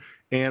corner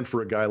and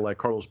for a guy like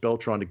Carlos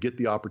Beltran to get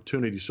the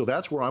opportunity. So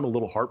that's where I'm a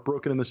little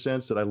heartbroken in the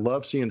sense that I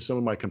love seeing some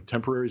of my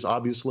contemporaries,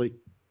 obviously,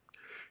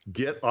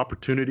 get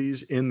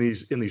opportunities in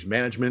these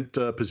management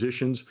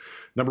positions.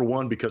 Number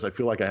one, because I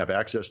feel like I have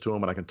access to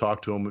them and I can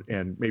talk to them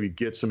and maybe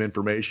get some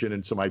information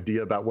and some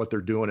idea about what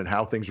they're doing and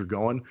how things are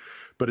going.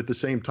 But at the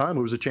same time,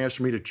 it was a chance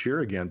for me to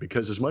cheer again,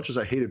 because as much as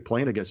I hated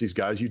playing against these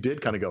guys, you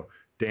did kind of go,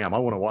 damn, I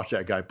want to watch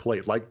that guy play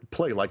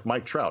like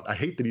Mike Trout. I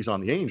hate that he's on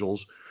the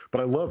Angels,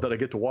 but I love that I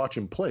get to watch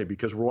him play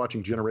because we're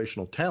watching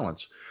generational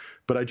talents.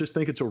 But I just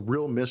think it's a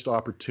real missed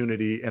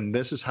opportunity, and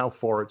this is how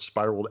far it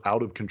spiraled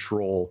out of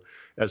control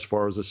as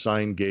far as the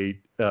Signgate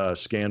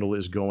scandal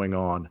is going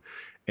on.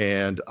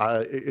 And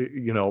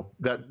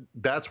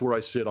that's where I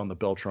sit on the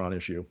Beltran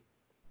issue.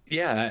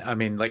 Yeah, I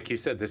mean, like you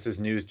said, this is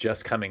news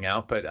just coming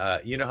out,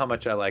 but you know how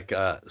much I like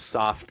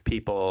soft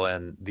people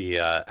and the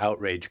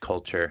outrage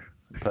culture.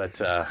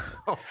 But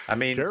I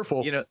mean,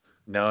 careful.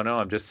 No,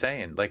 I'm just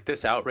saying, like,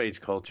 this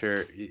outrage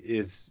culture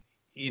is,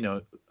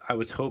 I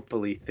was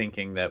hopefully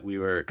thinking that we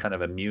were kind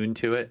of immune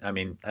to it. I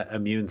mean,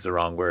 immune's the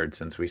wrong word,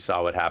 since we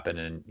saw what happened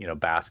in,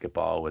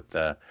 basketball with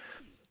the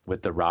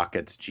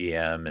Rockets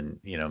GM and,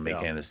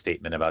 making a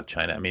statement about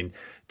China. I mean,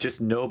 just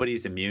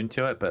nobody's immune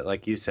to it. But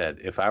like you said,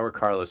 if I were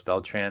Carlos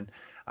Beltran,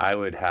 I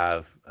would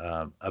have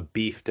a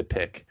beef to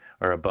pick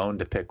or a bone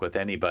to pick with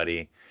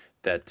anybody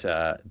that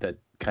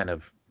kind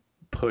of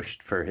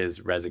pushed for his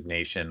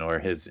resignation or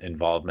his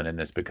involvement in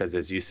this, because,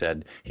 as you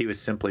said, he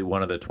was simply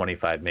one of the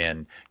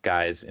 25-man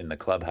guys in the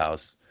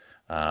clubhouse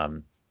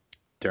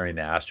during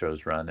the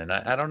Astros run. And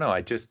I don't know. I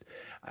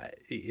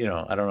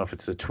don't know if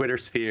it's the Twitter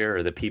sphere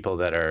or the people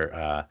that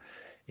are,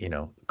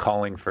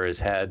 calling for his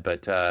head,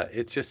 but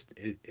it's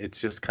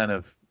just kind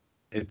of,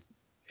 it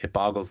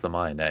boggles the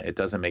mind. It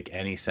doesn't make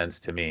any sense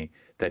to me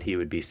that he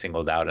would be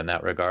singled out in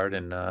that regard.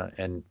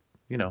 And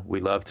we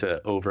love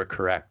to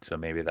overcorrect. So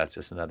maybe that's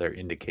just another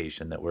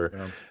indication that we're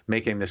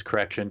making this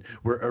correction.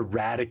 We're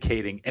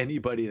eradicating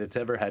anybody that's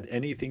ever had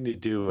anything to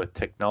do with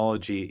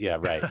technology. Yeah,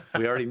 right.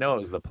 We already know it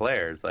was the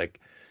players.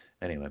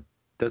 Anyway,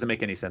 doesn't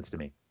make any sense to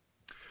me.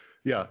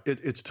 Yeah,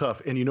 it's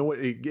tough. And you know what?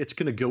 It's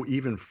going to go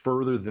even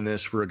further than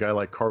this for a guy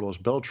like Carlos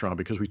Beltran,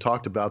 because we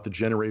talked about the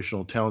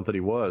generational talent that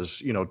he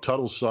was.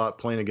 Tuttle saw it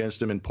playing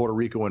against him in Puerto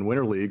Rico in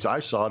winter leagues. I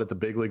saw it at the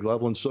big league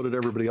level, and so did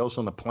everybody else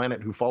on the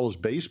planet who follows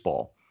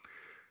baseball.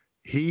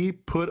 He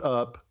put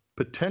up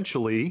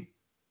potentially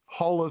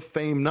Hall of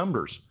Fame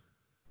numbers.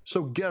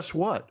 So guess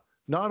what?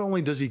 Not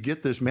only does he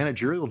get this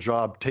managerial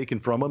job taken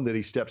from him that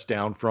he steps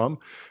down from,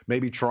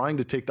 maybe trying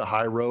to take the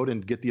high road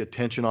and get the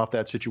attention off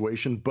that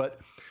situation,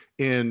 but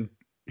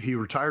he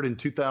retired in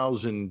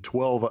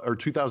 2012 or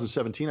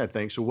 2017, I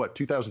think. So what,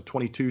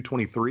 2022,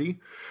 23?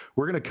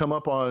 We're going to come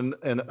up on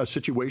a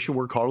situation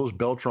where Carlos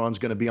Beltran's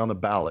going to be on the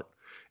ballot.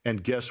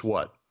 And guess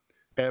what?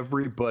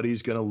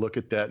 Everybody's going to look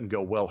at that and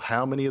go, well,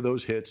 how many of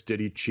those hits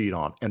did he cheat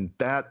on? And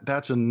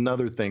that's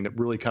another thing that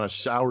really kind of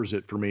sours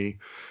it for me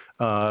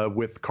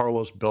with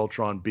Carlos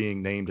Beltran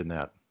being named in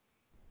that.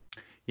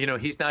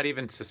 He's not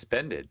even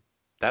suspended.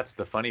 That's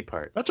the funny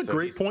part. That's a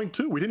great point,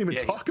 too. We didn't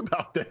even talk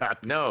about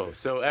that. No.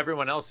 So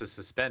everyone else is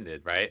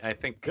suspended, right? I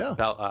think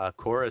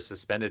Cora is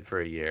suspended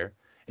for a year.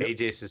 Yep.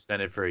 AJ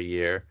suspended for a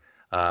year.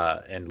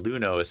 And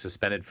Luno is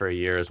suspended for a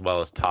year, as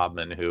well as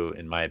Taubman, who,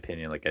 in my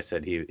opinion, like I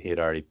said, he had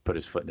already put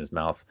his foot in his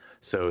mouth,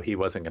 so he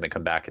wasn't going to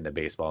come back into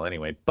baseball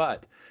anyway.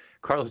 But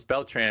Carlos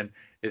Beltran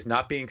is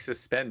not being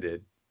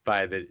suspended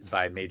by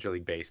Major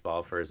League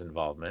Baseball for his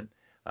involvement.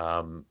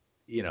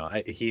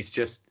 He's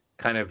just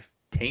kind of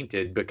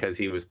tainted because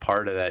he was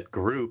part of that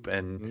group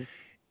and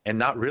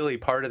not really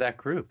part of that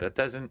group. That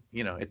doesn't,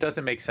 it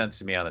doesn't make sense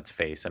to me on its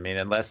face. I mean,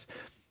 unless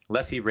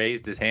he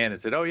raised his hand and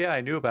said, oh yeah,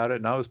 I knew about it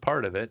and I was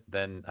part of it,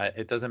 then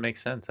it doesn't make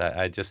sense.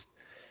 I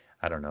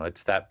don't know.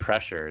 It's that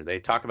pressure. They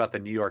talk about the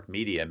New York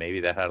media. Maybe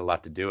that had a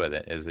lot to do with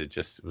it. Is it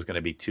just was going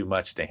to be too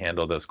much to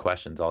handle those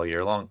questions all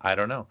year long? I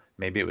don't know.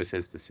 Maybe it was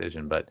his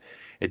decision, but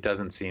it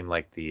doesn't seem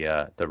like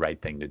the right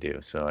thing to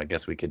do. So I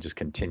guess we could just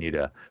continue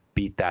to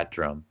beat that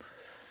drum.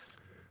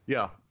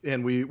 Yeah,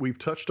 and we've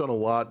touched on a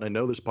lot, and I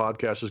know this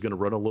podcast is going to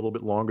run a little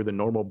bit longer than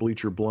normal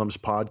Bleacher Blum's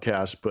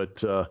podcast,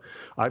 but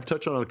I've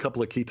touched on a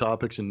couple of key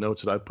topics and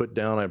notes that I've put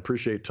down. I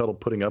appreciate Tuttle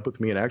putting up with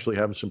me and actually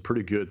having some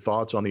pretty good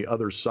thoughts on the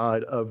other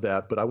side of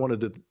that, but I wanted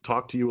to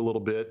talk to you a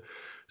little bit,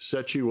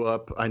 set you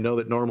up. I know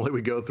that normally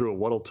we go through a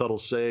what'll Tuttle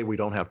say. We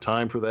don't have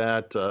time for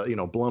that,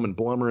 Blum and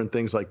Blummer and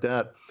things like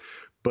that.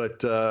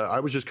 But I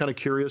was just kind of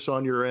curious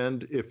on your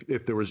end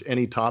if there was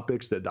any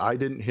topics that I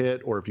didn't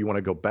hit, or if you want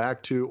to go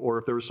back to, or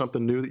if there was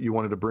something new that you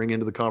wanted to bring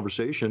into the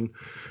conversation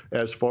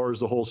as far as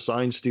the whole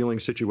sign stealing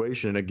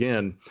situation. And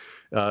again,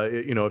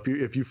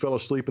 if you fell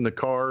asleep in the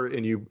car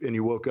and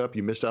you woke up,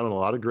 you missed out on a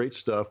lot of great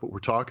stuff. But we're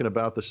talking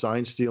about the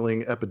sign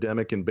stealing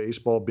epidemic in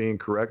baseball being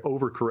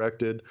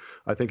overcorrected.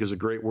 I think is a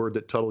great word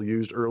that Tuttle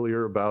used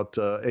earlier about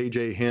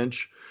AJ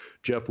Hinch,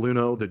 Jeff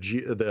Luno,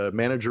 the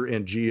manager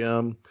and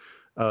GM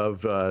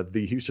of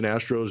the Houston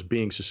Astros,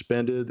 being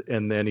suspended,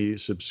 and then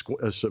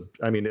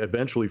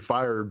eventually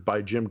fired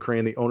by Jim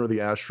Crane, the owner of the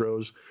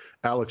Astros.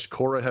 Alex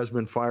Cora has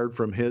been fired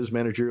from his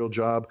managerial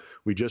job.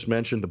 We just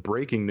mentioned the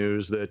breaking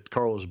news that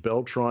Carlos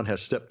Beltran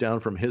has stepped down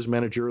from his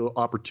managerial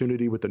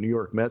opportunity with the New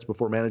York Mets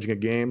before managing a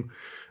game.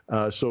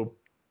 So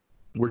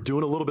we're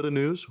doing a little bit of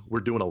news. We're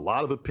doing a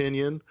lot of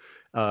opinion.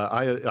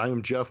 I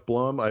am Jeff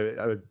Blum.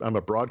 I'm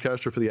a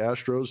broadcaster for the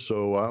Astros,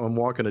 so I'm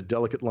walking a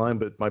delicate line.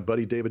 But my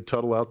buddy David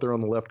Tuttle out there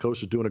on the left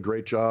coast is doing a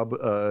great job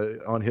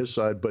on his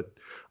side. But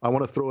I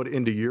want to throw it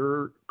into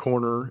your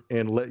corner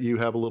and let you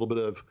have a little bit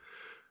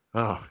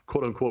of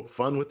quote unquote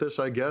fun with this,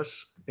 I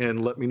guess,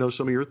 and let me know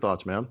some of your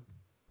thoughts, man.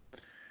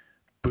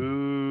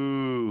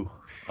 Boo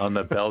on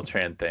the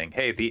Beltran thing.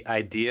 Hey, the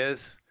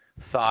ideas,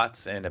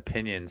 thoughts, and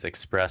opinions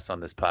expressed on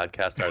this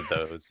podcast are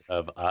those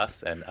of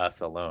us and us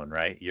alone,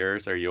 right?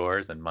 Yours are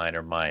yours and mine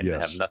are mine. Yes.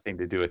 They have nothing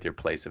to do with your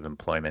place of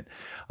employment.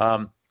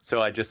 So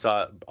I just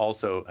saw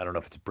also, I don't know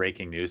if it's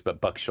breaking news,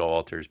 but Buck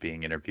Showalter is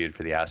being interviewed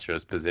for the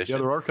Astros position.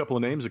 Yeah, there are a couple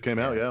of names that came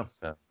out, yeah.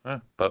 So,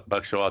 but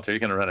Buck Showalter, you're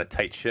going to run a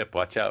tight ship.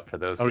 Watch out for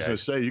those guys. I was going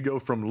to say, you go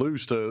from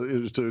loose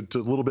to a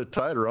little bit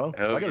tighter, huh?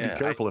 I got to be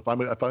careful if I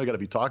got to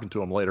be talking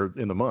to him later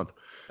in the month.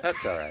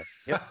 That's all right.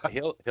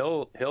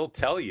 He'll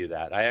tell you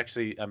that.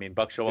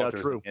 Buck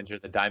Showalter was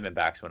injured the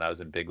Diamondbacks when I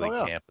was in big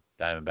league camp with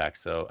the Diamondbacks,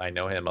 so I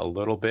know him a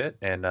little bit,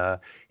 and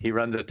he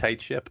runs a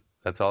tight ship.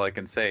 That's all I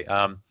can say.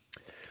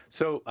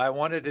 So I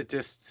wanted to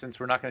just, since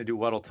we're not going to do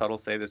What'll Tuttle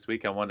Say this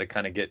week, I wanted to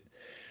kind of get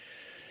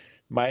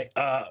my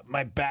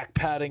back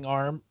patting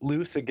arm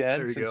loose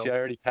again, since you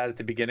already pat at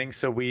the beginning.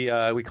 So we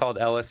called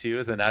LSU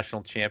as the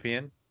national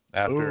champion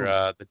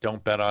after the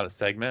Don't Bet on It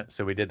segment.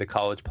 So we did the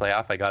college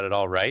playoff. I got it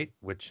all right,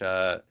 which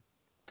I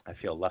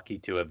feel lucky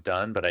to have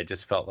done, but I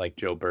just felt like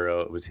Joe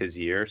Burrow, it was his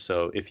year.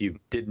 So if you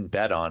didn't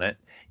bet on it,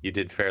 you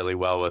did fairly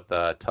well with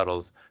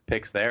Tuttle's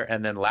picks there.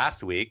 And then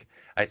last week,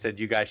 I said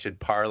you guys should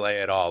parlay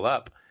it all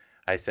up.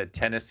 I said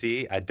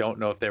Tennessee. I don't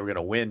know if they were going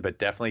to win, but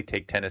definitely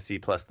take Tennessee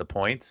plus the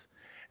points.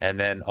 And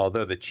then,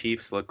 although the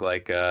Chiefs look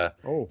like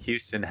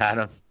Houston had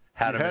them.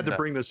 You had to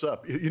bring this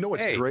up. You know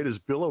what's great is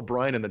Bill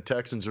O'Brien and the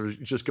Texans are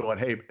just going,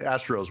 "Hey,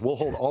 Astros, we'll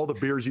hold all the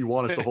beers you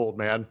want us to hold,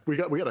 man. We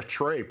got a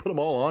tray. Put them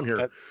all on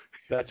here."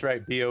 That's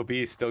right. Bob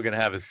is still going to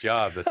have his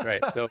job. That's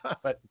right. So,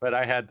 but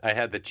I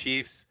had the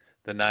Chiefs,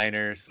 the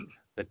Niners,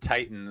 the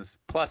Titans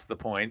plus the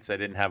points. I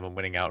didn't have them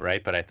winning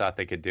outright, but I thought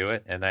they could do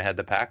it, and I had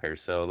the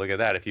Packers. So look at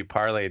that. If you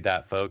parlayed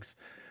that, folks,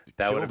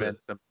 that would have been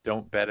some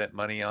don't bet it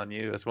money on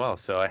you as well.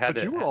 So I had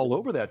But you were all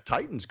over that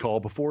Titans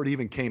call before it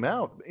even came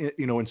out,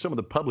 in some of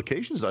the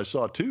publications I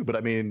saw too. But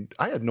I mean,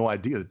 I had no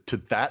idea to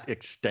that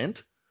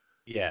extent.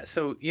 Yeah.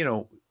 So,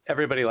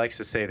 everybody likes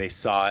to say they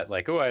saw it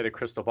like, I had a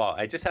crystal ball.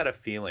 I just had a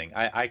feeling.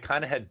 I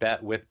kind of had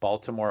bet with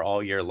Baltimore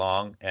all year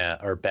long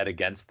or bet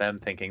against them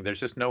thinking there's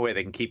just no way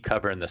they can keep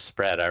covering the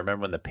spread. I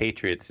remember when the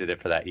Patriots did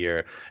it for that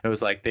year. It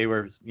was like they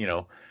were,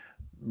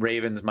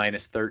 Ravens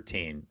minus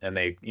 13 and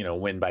they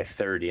win by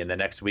 30, and the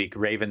next week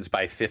Ravens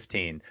by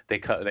 15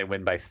 they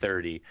win by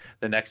 30.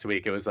 The next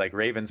week it was like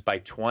Ravens by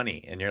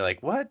 20 and you're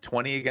like, what,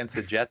 20 against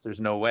the Jets? There's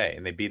no way.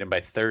 And they beat them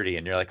by 30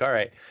 and you're like, all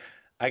right,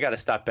 I got to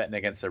stop betting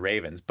against the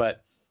Ravens.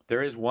 But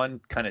there is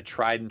one kind of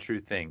tried and true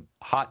thing: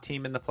 hot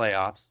team in the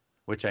playoffs,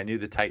 which I knew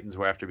the Titans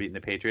were after beating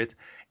the Patriots,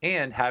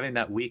 and having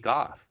that week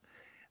off.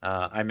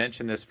 I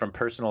mentioned this from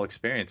personal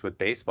experience with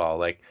baseball.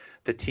 Like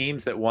the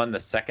teams that won the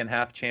second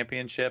half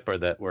championship or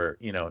that were,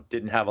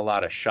 didn't have a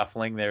lot of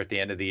shuffling there at the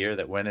end of the year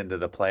that went into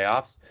the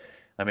playoffs.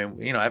 I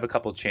mean, I have a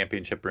couple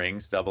championship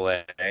rings,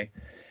 AA,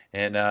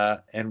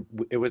 and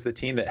it was the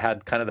team that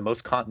had kind of the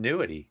most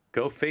continuity.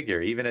 Go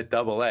figure, even at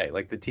AA.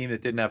 Like the team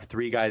that didn't have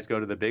three guys go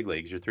to the big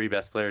leagues, your three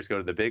best players go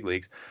to the big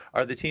leagues,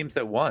 are the teams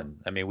that won.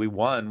 I mean, we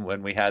won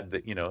when we had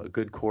a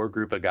good core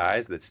group of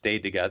guys that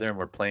stayed together and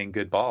were playing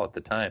good ball at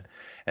the time.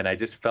 And I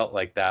just felt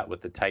like that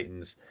with the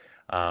Titans,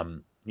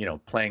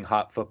 playing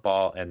hot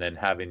football and then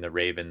having the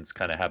Ravens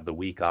kind of have the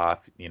week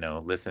off,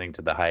 listening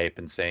to the hype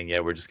and saying,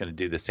 yeah, we're just going to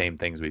do the same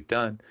things we've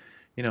done.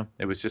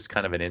 It was just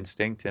kind of an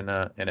instinct and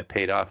it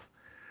paid off.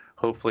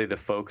 Hopefully the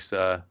folks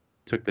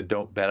took the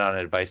don't bet on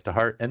it advice to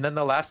heart. And then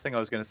the last thing I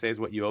was going to say is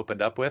what you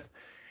opened up with.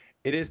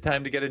 It is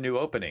time to get a new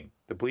opening.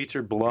 The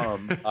Bleacher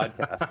Blum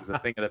podcast is a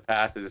thing of the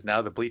past. It is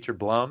now the Bleacher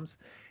Blums.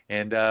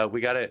 And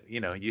we got to,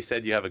 you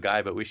said you have a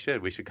guy, but we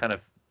should kind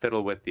of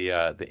fiddle with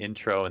the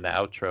intro and the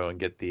outro and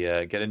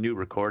get a new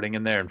recording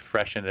in there and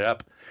freshen it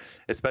up,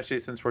 especially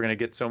since we're going to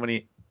get so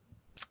many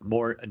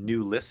more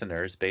new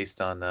listeners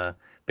based on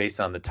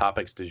the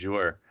topics du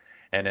jour.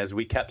 And as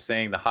we kept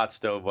saying, the hot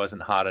stove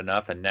wasn't hot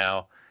enough. And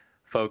now,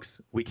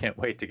 folks, we can't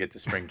wait to get to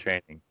spring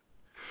training.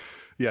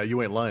 Yeah,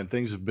 you ain't lying.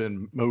 Things have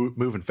been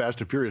moving fast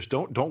and furious.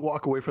 Don't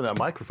walk away from that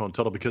microphone,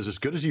 Tuttle, because as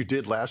good as you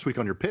did last week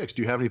on your picks,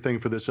 do you have anything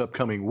for this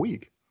upcoming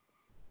week?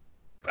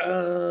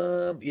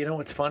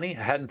 It's funny.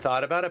 I hadn't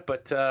thought about it,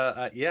 but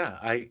I'm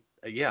going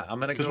to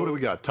go. Because what do we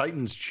got?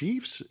 Titans,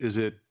 Chiefs? Is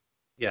it?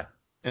 Yeah.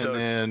 And so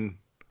then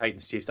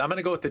Titans, Chiefs. I'm going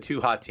to go with the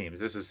two hot teams.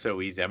 This is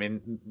so easy. I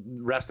mean,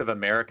 rest of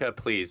America,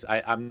 please.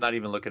 I'm not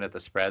even looking at the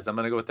spreads. I'm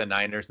going to go with the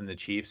Niners and the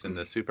Chiefs in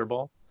the Super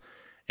Bowl.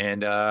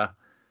 And,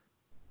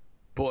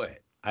 boy,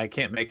 I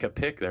can't make a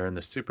pick there in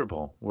the Super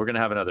Bowl. We're going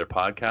to have another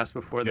podcast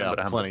before then, but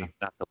I'm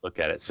not to look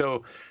at it.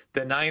 So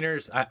the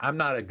Niners, I'm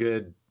not a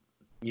good,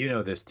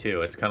 this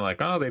too. It's kind of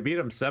like, they beat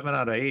them 7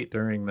 out of 8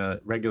 during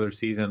the regular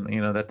season.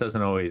 That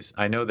doesn't always.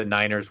 I know the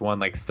Niners won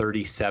like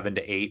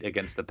 37-8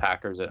 against the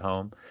Packers at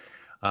home.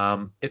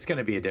 It's going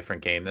to be a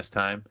different game this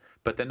time.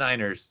 But the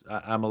Niners,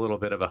 I'm a little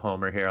bit of a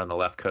homer here on the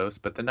left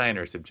coast, but the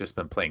Niners have just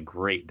been playing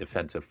great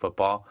defensive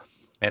football.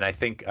 And I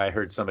think I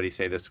heard somebody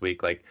say this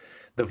week, like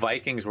the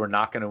Vikings were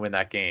not going to win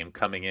that game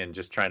coming in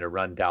just trying to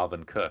run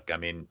Dalvin Cook. I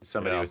mean,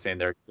 somebody was saying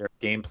their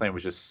game plan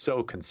was just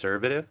so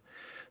conservative.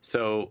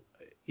 So,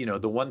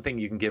 the one thing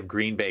you can give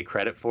Green Bay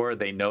credit for,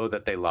 they know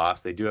that they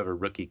lost. They do have a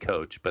rookie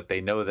coach, but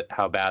they know that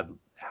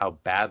how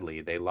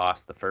badly they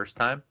lost the first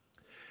time.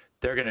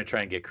 They're going to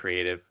try and get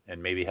creative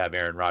and maybe have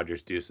Aaron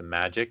Rodgers do some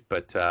magic,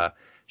 but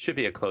should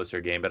be a closer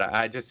game. But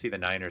I just see the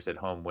Niners at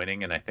home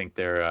winning, and I think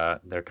they're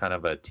kind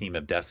of a team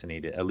of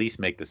destiny to at least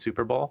make the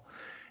Super Bowl.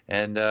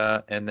 And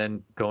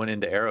then going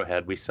into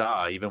Arrowhead, we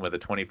saw even with a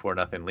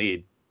 24-0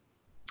 lead,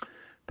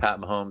 Pat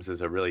Mahomes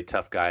is a really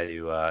tough guy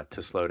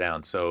to slow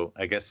down. So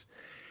I guess,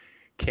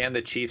 can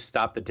the Chiefs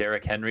stop the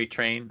Derrick Henry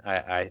train?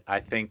 I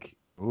think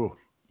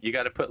you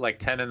got to put like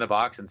 10 in the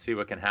box and see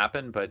what can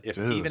happen. But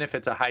even if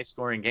it's a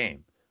high-scoring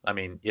game, I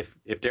mean,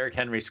 if Derrick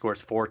Henry scores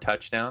 4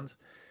 touchdowns,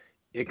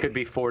 it could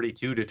be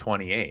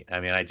 42-28. I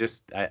mean,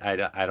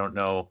 I don't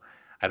know.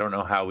 I don't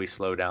know how we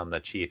slow down the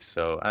Chiefs.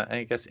 So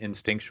I guess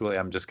instinctually,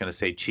 I'm just going to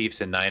say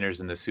Chiefs and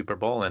Niners in the Super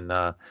Bowl,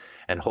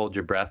 and hold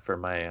your breath for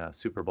my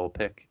Super Bowl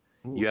pick.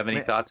 You have any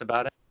thoughts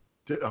about it?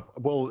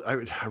 Well, I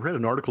read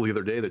an article the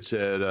other day that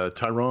said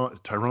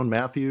Tyrann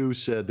Mathieu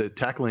said that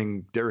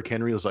tackling Derrick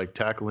Henry is like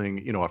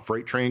tackling, a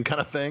freight train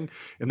kind of thing.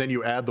 And then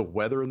you add the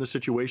weather and the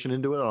situation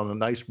into it on a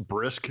nice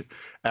brisk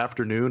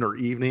afternoon or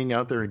evening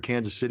out there in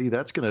Kansas City.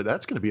 That's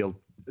gonna be a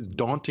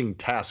daunting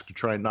task to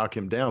try and knock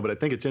him down. But I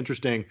think it's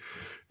interesting,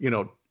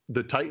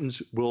 the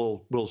Titans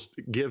will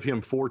give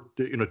him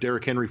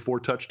Derrick Henry 4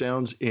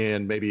 touchdowns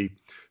in maybe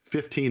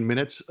 15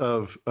 minutes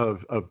of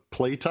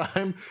play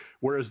time,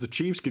 whereas the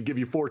Chiefs could give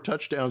you 4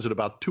 touchdowns in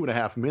about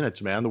 2.5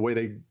 minutes, man, the way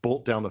they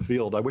bolt down the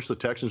field. I wish the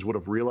Texans would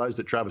have realized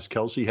that Travis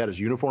Kelce had his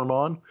uniform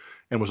on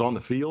and was on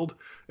the field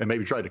and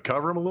maybe tried to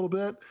cover him a little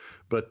bit.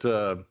 But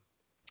the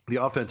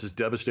offense is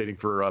devastating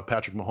for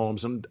Patrick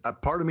Mahomes. And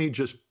part of me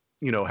just,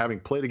 having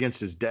played against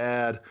his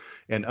dad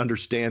and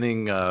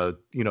understanding,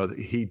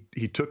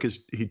 he took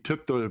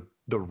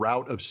the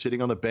route of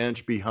sitting on the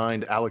bench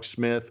behind Alex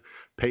Smith,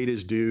 paid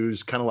his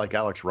dues, kind of like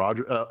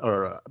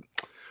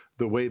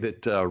the way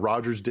that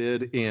Rodgers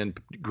did in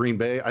Green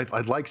Bay.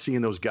 I'd like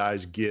seeing those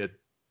guys get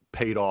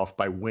paid off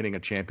by winning a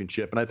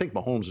championship. And I think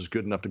Mahomes is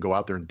good enough to go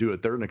out there and do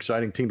it. They're an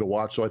exciting team to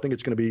watch. So I think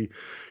it's going to be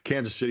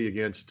Kansas City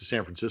against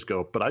San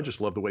Francisco. But I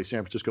just love the way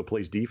San Francisco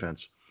plays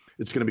defense.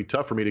 It's going to be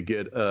tough for me to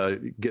get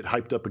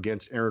hyped up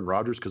against Aaron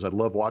Rodgers because I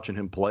love watching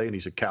him play, and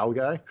he's a Cal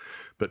guy.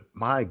 But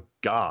my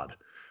God,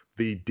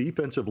 the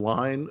defensive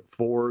line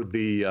for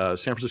the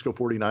San Francisco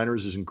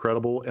 49ers is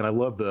incredible, and I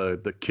love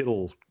the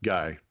Kittle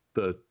guy,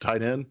 the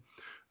tight end.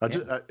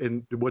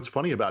 And what's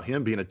funny about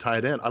him being a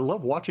tight end, I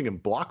love watching him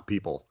block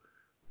people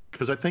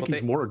because I think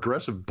he's more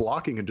aggressive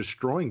blocking and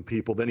destroying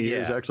people than he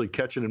is actually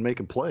catching and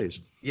making plays.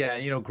 Yeah,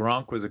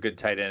 Gronk was a good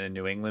tight end in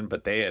New England,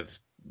 but they have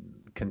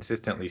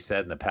consistently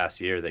said in the past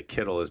year that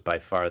Kittle is by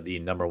far the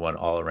number 1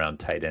 all-around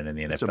tight end in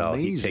the NFL.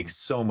 He takes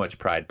so much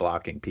pride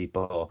blocking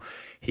people.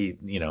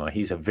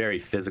 He's a very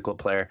physical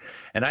player.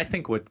 And I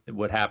think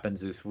what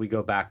happens is if we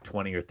go back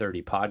 20 or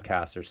 30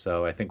 podcasts or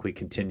so, I think we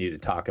continue to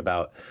talk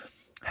about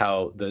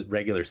how the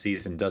regular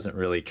season doesn't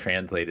really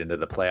translate into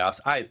the playoffs.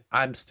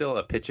 I'm still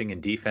a pitching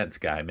and defense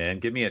guy, man.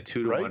 Give me a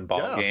 2-1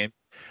 ball game.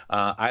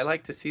 I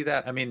like to see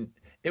that. I mean,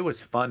 it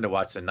was fun to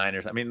watch the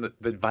Niners. I mean,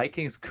 the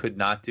Vikings could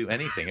not do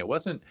anything. It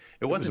wasn't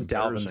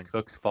Dalvin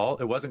Cook's fault.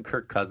 It wasn't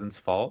Kirk Cousins'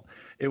 fault.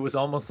 It was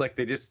almost like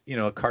they just,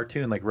 a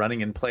cartoon, like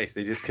running in place.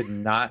 They just could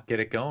not get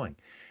it going.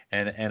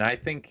 And I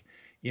think,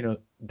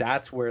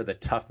 that's where the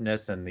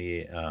toughness and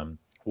the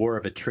war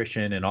of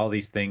attrition and all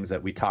these things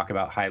that we talk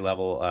about high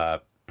level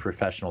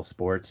professional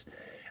sports.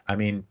 I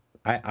mean,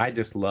 I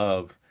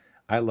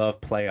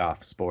love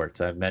playoff sports.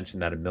 I've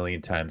mentioned that a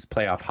million times.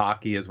 Playoff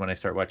hockey is when I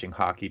start watching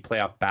hockey.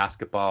 Playoff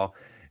basketball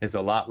is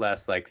a lot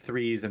less like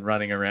threes and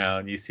running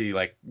around. You see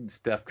like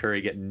Steph Curry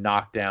getting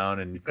knocked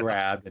down and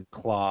grabbed and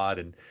clawed,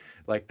 and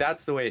like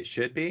that's the way it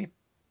should be.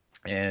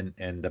 And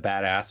the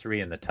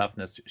badassery and the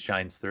toughness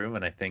shines through.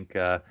 And I think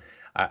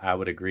I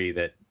would agree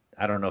that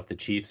I don't know if the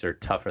Chiefs are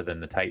tougher than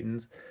the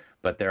Titans,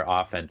 but their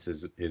offense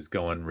is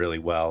going really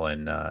well,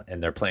 and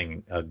they're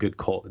playing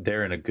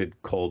they're in a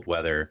good cold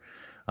weather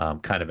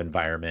kind of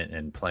environment,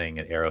 and playing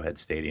at Arrowhead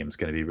Stadium is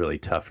going to be really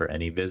tough for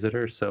any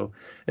visitor. So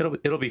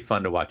it'll be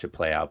fun to watch it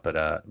play out.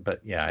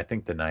 But yeah, I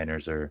think the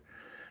Niners are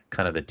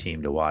kind of the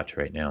team to watch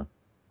right now.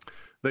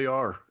 They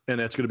are,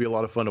 and it's going to be a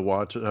lot of fun to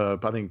watch. I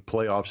think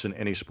playoffs in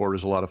any sport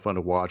is a lot of fun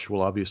to watch.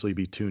 We'll obviously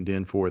be tuned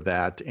in for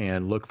that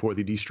and look for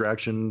the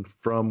distraction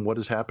from what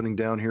is happening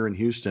down here in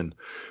Houston.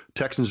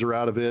 Texans are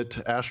out of it.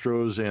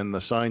 Astros and the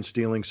sign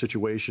stealing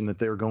situation that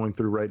they're going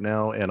through right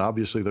now, and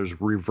obviously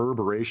there's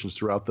reverberations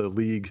throughout the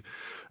league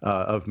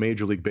of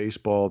Major League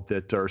Baseball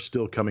that are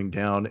still coming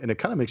down, and it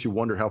kind of makes you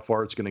wonder how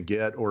far it's going to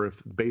get, or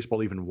if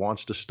baseball even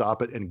wants to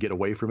stop it and get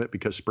away from it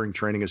because spring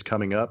training is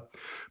coming up.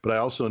 But I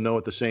also know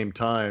at the same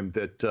time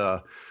that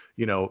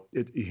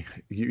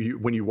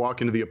when you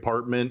walk into the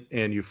apartment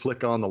and you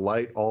flick on the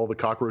light, all the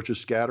cockroaches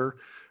scatter.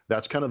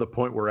 That's kind of the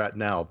point we're at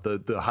now.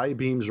 The high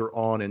beams are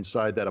on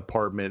inside that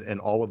apartment, and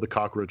all of the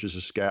cockroaches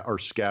are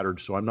scattered.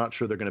 So I'm not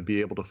sure they're going to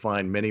be able to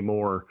find many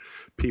more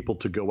people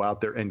to go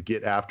out there and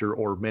get after,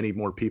 or many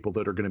more people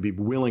that are going to be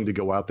willing to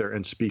go out there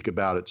and speak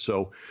about it.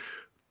 So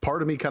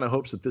part of me kind of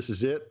hopes that this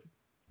is it.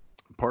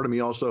 Part of me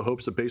also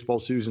hopes that baseball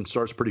season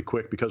starts pretty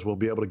quick because we'll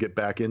be able to get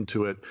back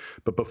into it.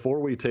 But before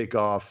we take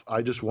off,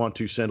 I just want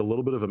to send a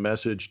little bit of a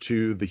message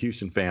to the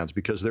Houston fans,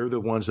 because they're the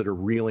ones that are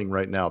reeling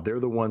right now. They're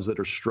the ones that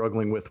are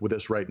struggling with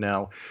this right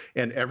now.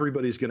 And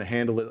everybody's going to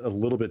handle it a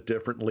little bit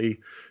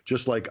differently,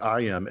 just like I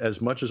am. As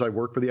much as I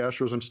work for the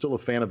Astros, I'm still a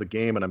fan of the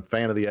game and I'm a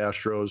fan of the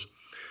Astros.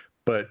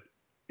 But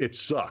it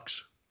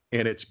sucks.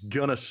 And it's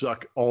going to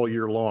suck all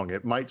year long.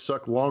 It might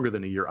suck longer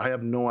than a year. I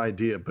have no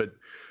idea. But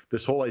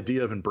this whole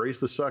idea of embrace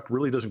the suck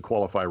really doesn't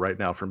qualify right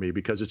now for me,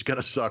 because it's going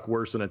to suck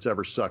worse than it's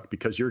ever sucked,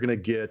 because you're going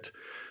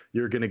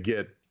to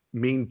get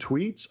mean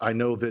tweets. I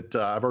know that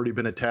I've already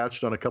been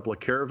attached on a couple of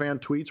Caravan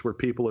tweets where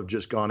people have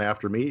just gone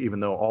after me,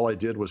 even though all I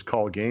did was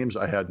call games.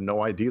 I had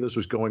no idea this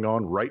was going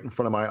on right in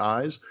front of my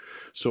eyes.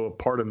 So a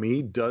part of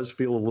me does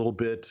feel a little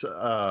bit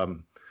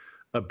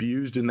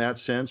abused in that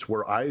sense,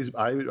 where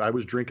I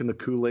was drinking the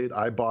Kool-Aid.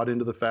 I bought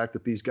into the fact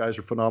that these guys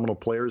are phenomenal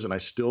players, and I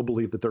still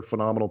believe that they're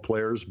phenomenal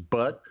players,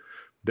 but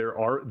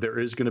there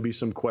is going to be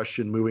some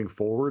question moving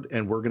forward,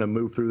 and we're going to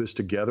move through this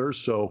together.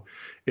 So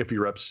if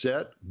you're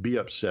upset, be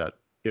upset.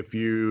 If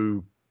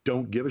you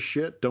don't give a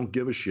shit, don't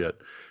give a shit.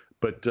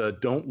 But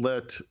don't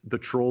let the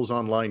trolls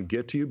online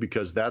get to you,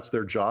 because that's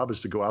their job,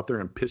 is to go out there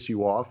and piss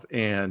you off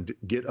and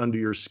get under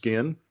your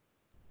skin.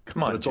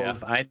 Come on,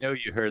 Jeff. I know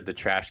you heard the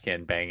trash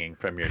can banging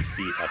from your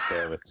seat up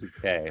there with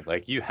TK.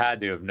 Like, you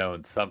had to have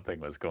known something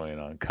was going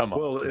on. Come on.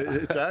 Well,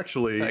 it's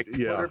actually, like,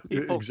 yeah,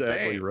 exactly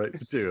saying? Right,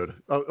 dude.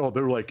 Oh,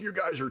 they're like, you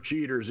guys are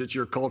cheaters. It's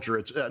your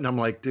culture. And I'm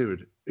like,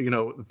 dude,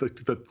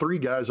 the three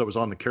guys I was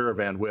on the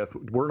Caravan with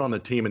weren't on the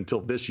team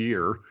until this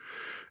year.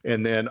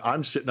 And then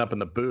I'm sitting up in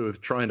the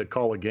booth trying to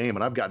call a game,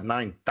 and I've got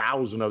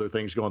 9,000 other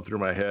things going through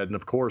my head. And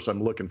of course,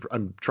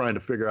 I'm trying to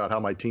figure out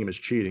how my team is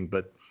cheating.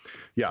 But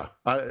yeah,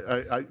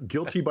 I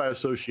guilty by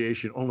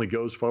association only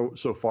goes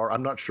so far.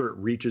 I'm not sure it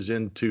reaches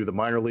into the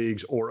minor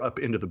leagues or up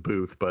into the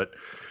booth, but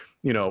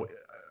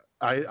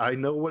I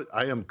know what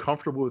I am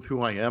comfortable with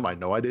who I am. I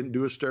know I didn't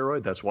do a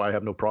steroid. That's why I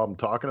have no problem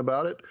talking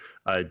about it.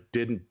 I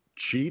didn't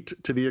cheat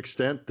to the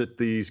extent that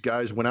these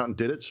guys went out and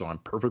did it. So I'm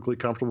perfectly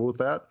comfortable with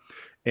that.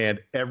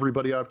 And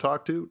everybody I've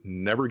talked to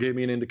never gave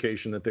me an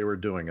indication that they were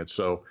doing it.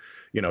 So,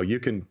 you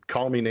can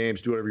call me names,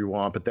 do whatever you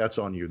want, but that's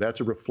on you. That's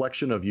a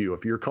reflection of you.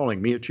 If you're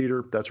calling me a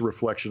cheater, that's a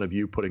reflection of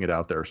you putting it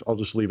out there. So I'll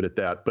just leave it at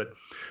that. But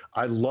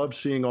I love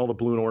seeing all the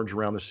blue and orange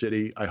around the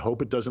city. I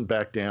hope it doesn't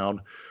back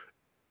down.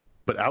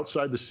 But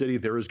outside the city,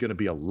 there is going to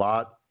be a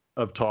lot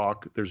of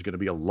talk. There's going to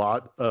be a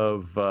lot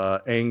of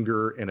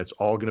anger, and it's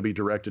all going to be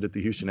directed at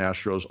the Houston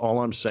Astros.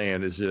 All I'm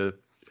saying is that,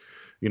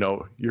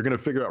 you're going to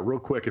figure out real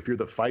quick if you're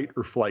the fight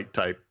or flight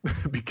type,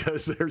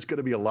 because there's going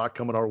to be a lot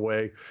coming our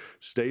way.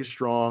 Stay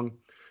strong.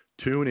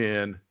 Tune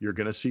in. You're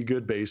going to see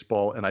good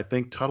baseball. And I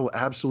think Tuttle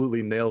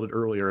absolutely nailed it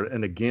earlier.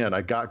 And again,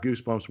 I got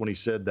goosebumps when he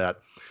said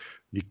that.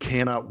 You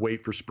cannot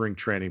wait for spring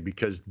training,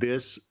 because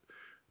this,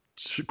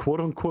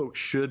 quote unquote,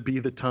 should be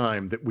the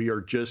time that we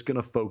are just going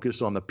to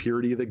focus on the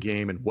purity of the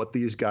game and what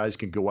these guys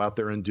can go out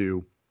there and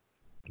do.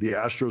 The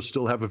Astros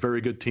still have a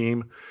very good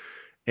team.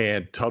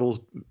 And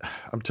Tuttle,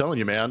 I'm telling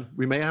you, man,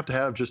 we may have to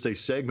have just a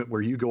segment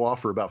where you go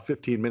off for about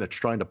 15 minutes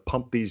trying to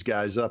pump these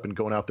guys up and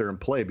going out there and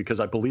play, because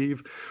I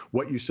believe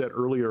what you said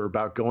earlier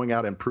about going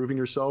out and proving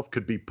yourself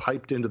could be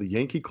piped into the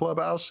Yankee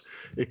clubhouse.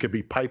 It could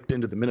be piped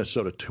into the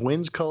Minnesota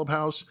Twins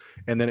clubhouse,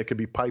 and then it could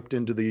be piped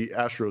into the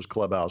Astros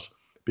clubhouse,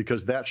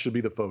 because that should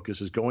be the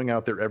focus, is going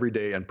out there every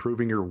day and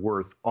proving your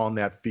worth on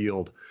that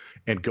field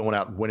and going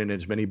out and winning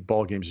as many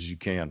ball games as you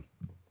can.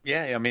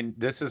 Yeah, I mean,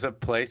 this is a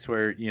place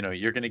where,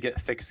 you're going to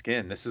get thick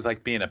skin. This is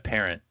like being a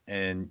parent.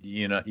 And,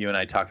 you and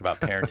I talk about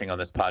parenting on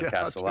this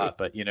podcast a lot,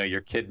 but,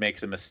 your kid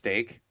makes a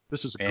mistake.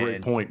 This is a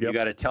great point. Yep. You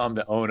got to tell them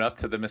to own up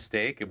to the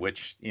mistake,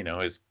 which,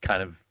 is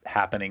kind of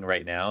happening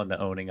right now in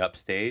the owning up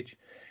stage.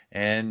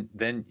 And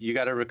then you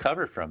got to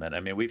recover from it.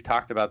 I mean, we've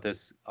talked about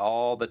this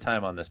all the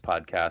time on this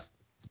podcast,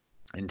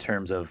 in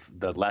terms of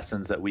the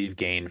lessons that we've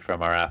gained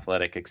from our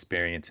athletic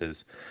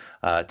experiences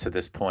to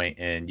this point.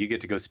 And you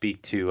get to go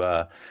speak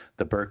to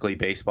the Berkeley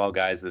baseball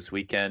guys this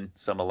weekend,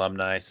 some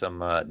alumni,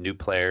 some new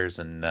players,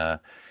 and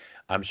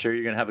I'm sure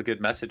you're going to have a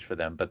good message for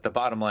them. But the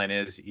bottom line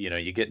is,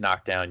 you get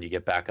knocked down, you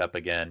get back up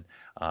again.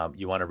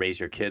 You want to raise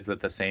your kids with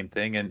the same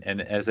thing.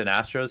 And as an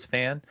Astros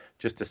fan,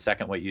 just to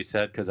second what you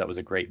said, because that was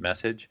a great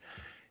message,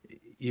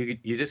 you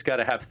just got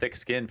to have thick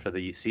skin for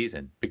the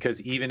season,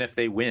 because even if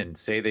they win,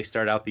 say they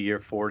start out the year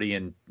 40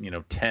 and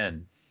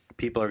 10,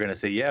 people are going to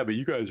say, yeah, but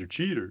you guys are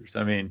cheaters.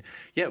 I mean,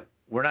 yeah,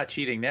 we're not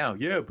cheating now.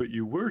 Yeah, but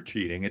you were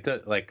cheating. It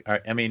does,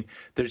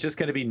 there's just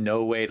going to be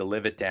no way to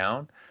live it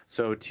down.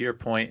 So to your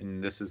point,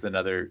 and this is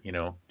another,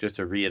 just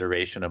a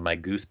reiteration of my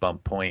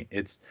goosebump point,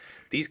 it's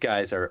these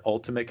guys are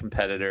ultimate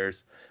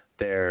competitors.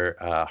 They're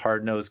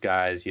hard-nosed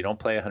guys. You don't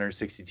play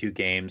 162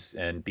 games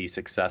and be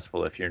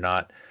successful if you're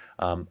not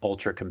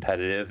ultra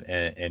competitive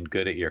and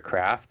good at your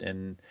craft.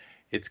 And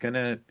it's going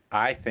to,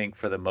 I think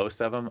for the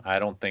most of them, I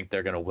don't think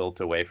they're going to wilt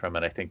away from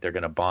it. I think they're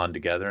going to bond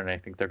together, and I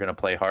think they're going to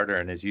play harder.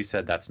 And as you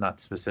said, that's not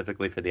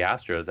specifically for the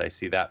Astros. I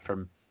see that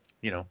from,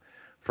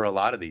 for a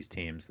lot of these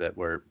teams that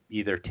were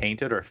either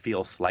tainted or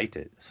feel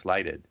slighted.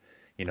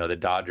 The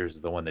Dodgers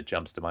is the one that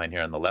jumps to mind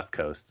here on the left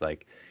coast.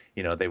 Like,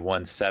 they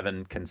won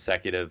 7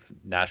 consecutive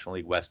National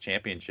League West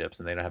championships,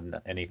 and they don't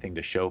have anything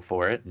to show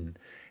for it. And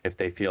if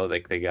they feel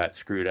like they got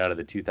screwed out of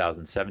the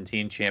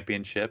 2017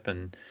 championship,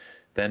 and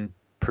then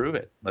prove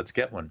it, let's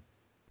get one.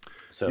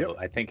 So yep.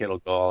 I think it'll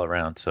go all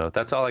around. So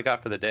that's all I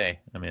got for the day.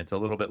 I mean, it's a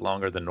little bit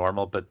longer than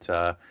normal, but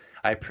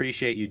I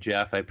appreciate you,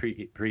 Jeff. I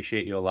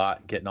appreciate you a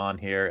lot getting on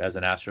here as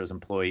an Astros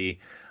employee.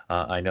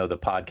 I know the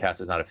podcast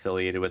is not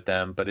affiliated with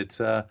them, but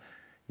it's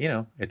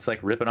it's like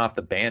ripping off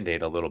the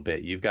Band-Aid a little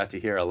bit. You've got to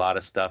hear a lot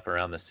of stuff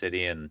around the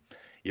city, and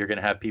you're going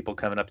to have people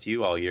coming up to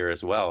you all year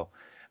as well.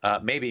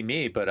 Maybe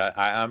me, but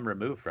I'm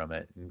removed from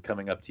it, and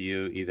coming up to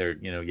you either,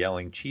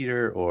 yelling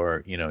cheater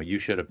or, you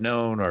should have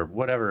known or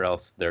whatever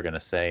else they're going to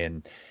say.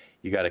 And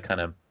you got to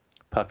kind of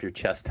puff your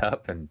chest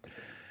up and,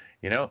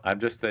 I'm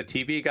just the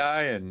TV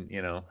guy and,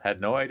 had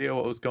no idea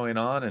what was going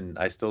on, and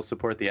I still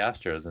support the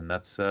Astros. And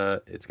that's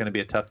it's going to be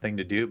a tough thing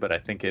to do, but I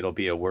think it'll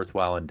be a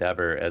worthwhile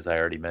endeavor, as I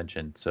already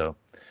mentioned. So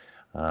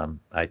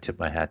I tip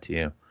my hat to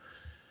you.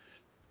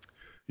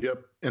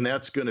 Yep. And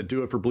that's going to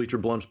do it for Bleacher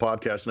Blum's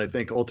podcast. And I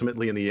think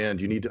ultimately in the end,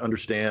 you need to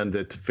understand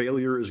that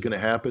failure is going to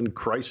happen.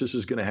 Crisis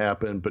is going to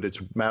happen, but it's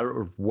a matter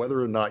of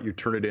whether or not you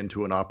turn it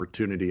into an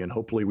opportunity. And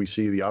hopefully we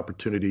see the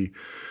opportunity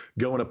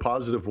go in a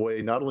positive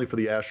way, not only for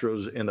the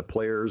Astros and the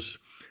players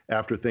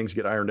after things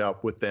get ironed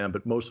out with them,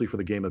 but mostly for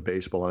the game of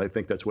baseball. And I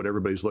think that's what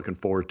everybody's looking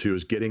forward to,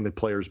 is getting the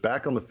players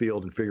back on the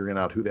field and figuring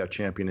out who that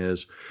champion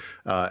is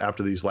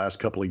after these last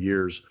couple of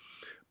years.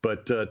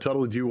 But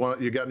Tuttle,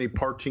 you got any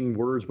parting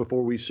words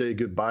before we say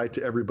goodbye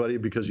to everybody?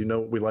 Because you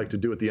know what we like to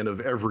do at the end of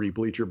every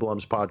Bleacher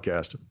Blums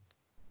podcast.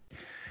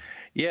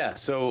 Yeah.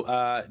 So,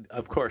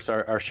 of course,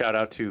 our shout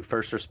out to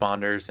first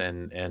responders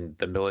and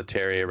the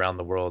military around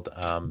the world.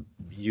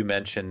 You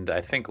mentioned, I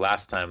think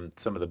last time,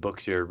 some of the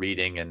books you're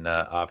reading, and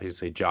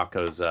obviously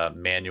Jocko's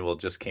manual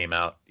just came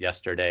out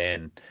yesterday,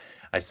 and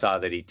I saw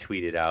that he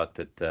tweeted out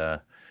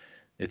that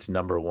it's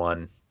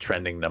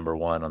trending number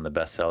one on the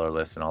bestseller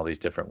list in all these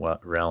different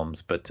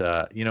realms. But,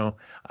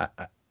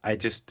 I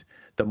just,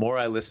 the more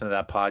I listen to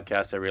that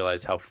podcast, I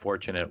realize how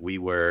fortunate we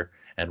were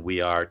and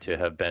we are to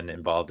have been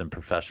involved in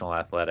professional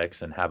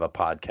athletics and have a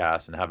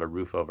podcast and have a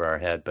roof over our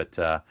head. But,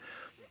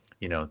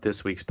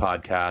 this week's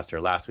podcast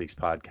or last week's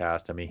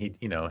podcast, I mean,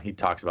 he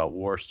talks about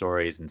war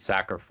stories and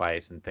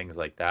sacrifice and things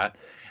like that.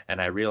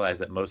 And I realize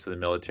that most of the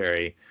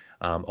military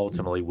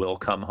ultimately will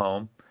come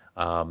home.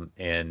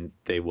 And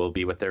they will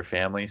be with their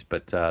families.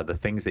 But the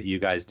things that you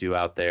guys do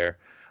out there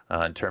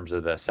in terms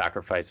of the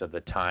sacrifice of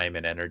the time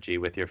and energy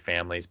with your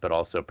families, but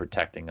also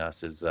protecting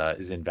us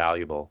is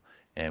invaluable.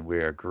 And we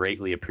are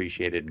greatly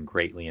appreciated and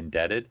greatly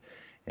indebted.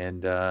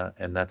 And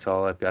that's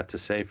all I've got to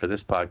say for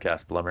this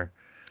podcast, Blummer.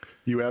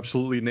 You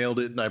absolutely nailed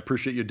it, and I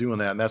appreciate you doing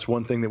that. And that's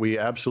one thing that we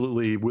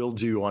absolutely will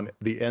do on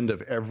the end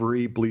of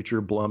every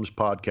Bleacher Blums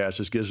podcast,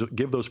 is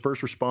give those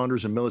first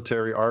responders and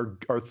military our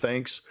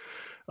thanks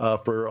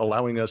for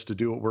allowing us to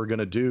do what we're going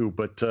to do.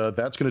 But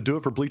that's going to do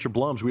it for Bleacher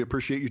Blums. We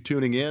appreciate you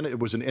tuning in. It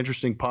was an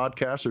interesting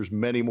podcast. There's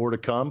many more to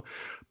come.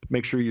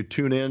 Make sure you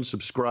tune in,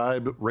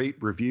 subscribe, rate,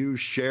 review,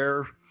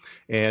 share.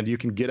 And you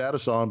can get at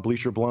us on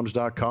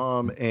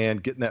bleacherblums.com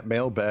and get in that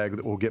mailbag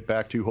that we'll get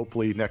back to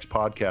hopefully next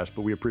podcast.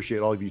 But we appreciate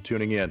all of you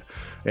tuning in.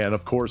 And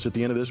of course, at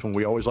the end of this one,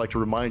 we always like to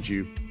remind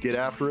you, get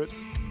after it,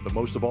 but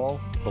most of all,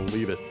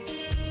 believe it.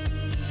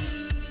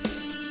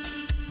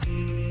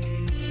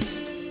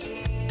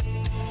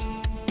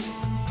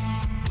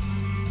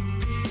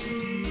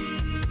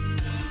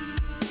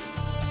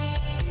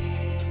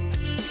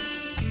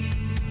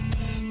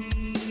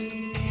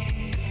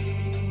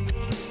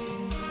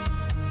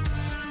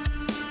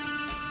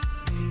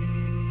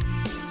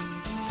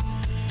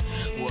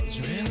 Was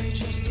really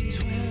just a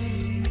twin.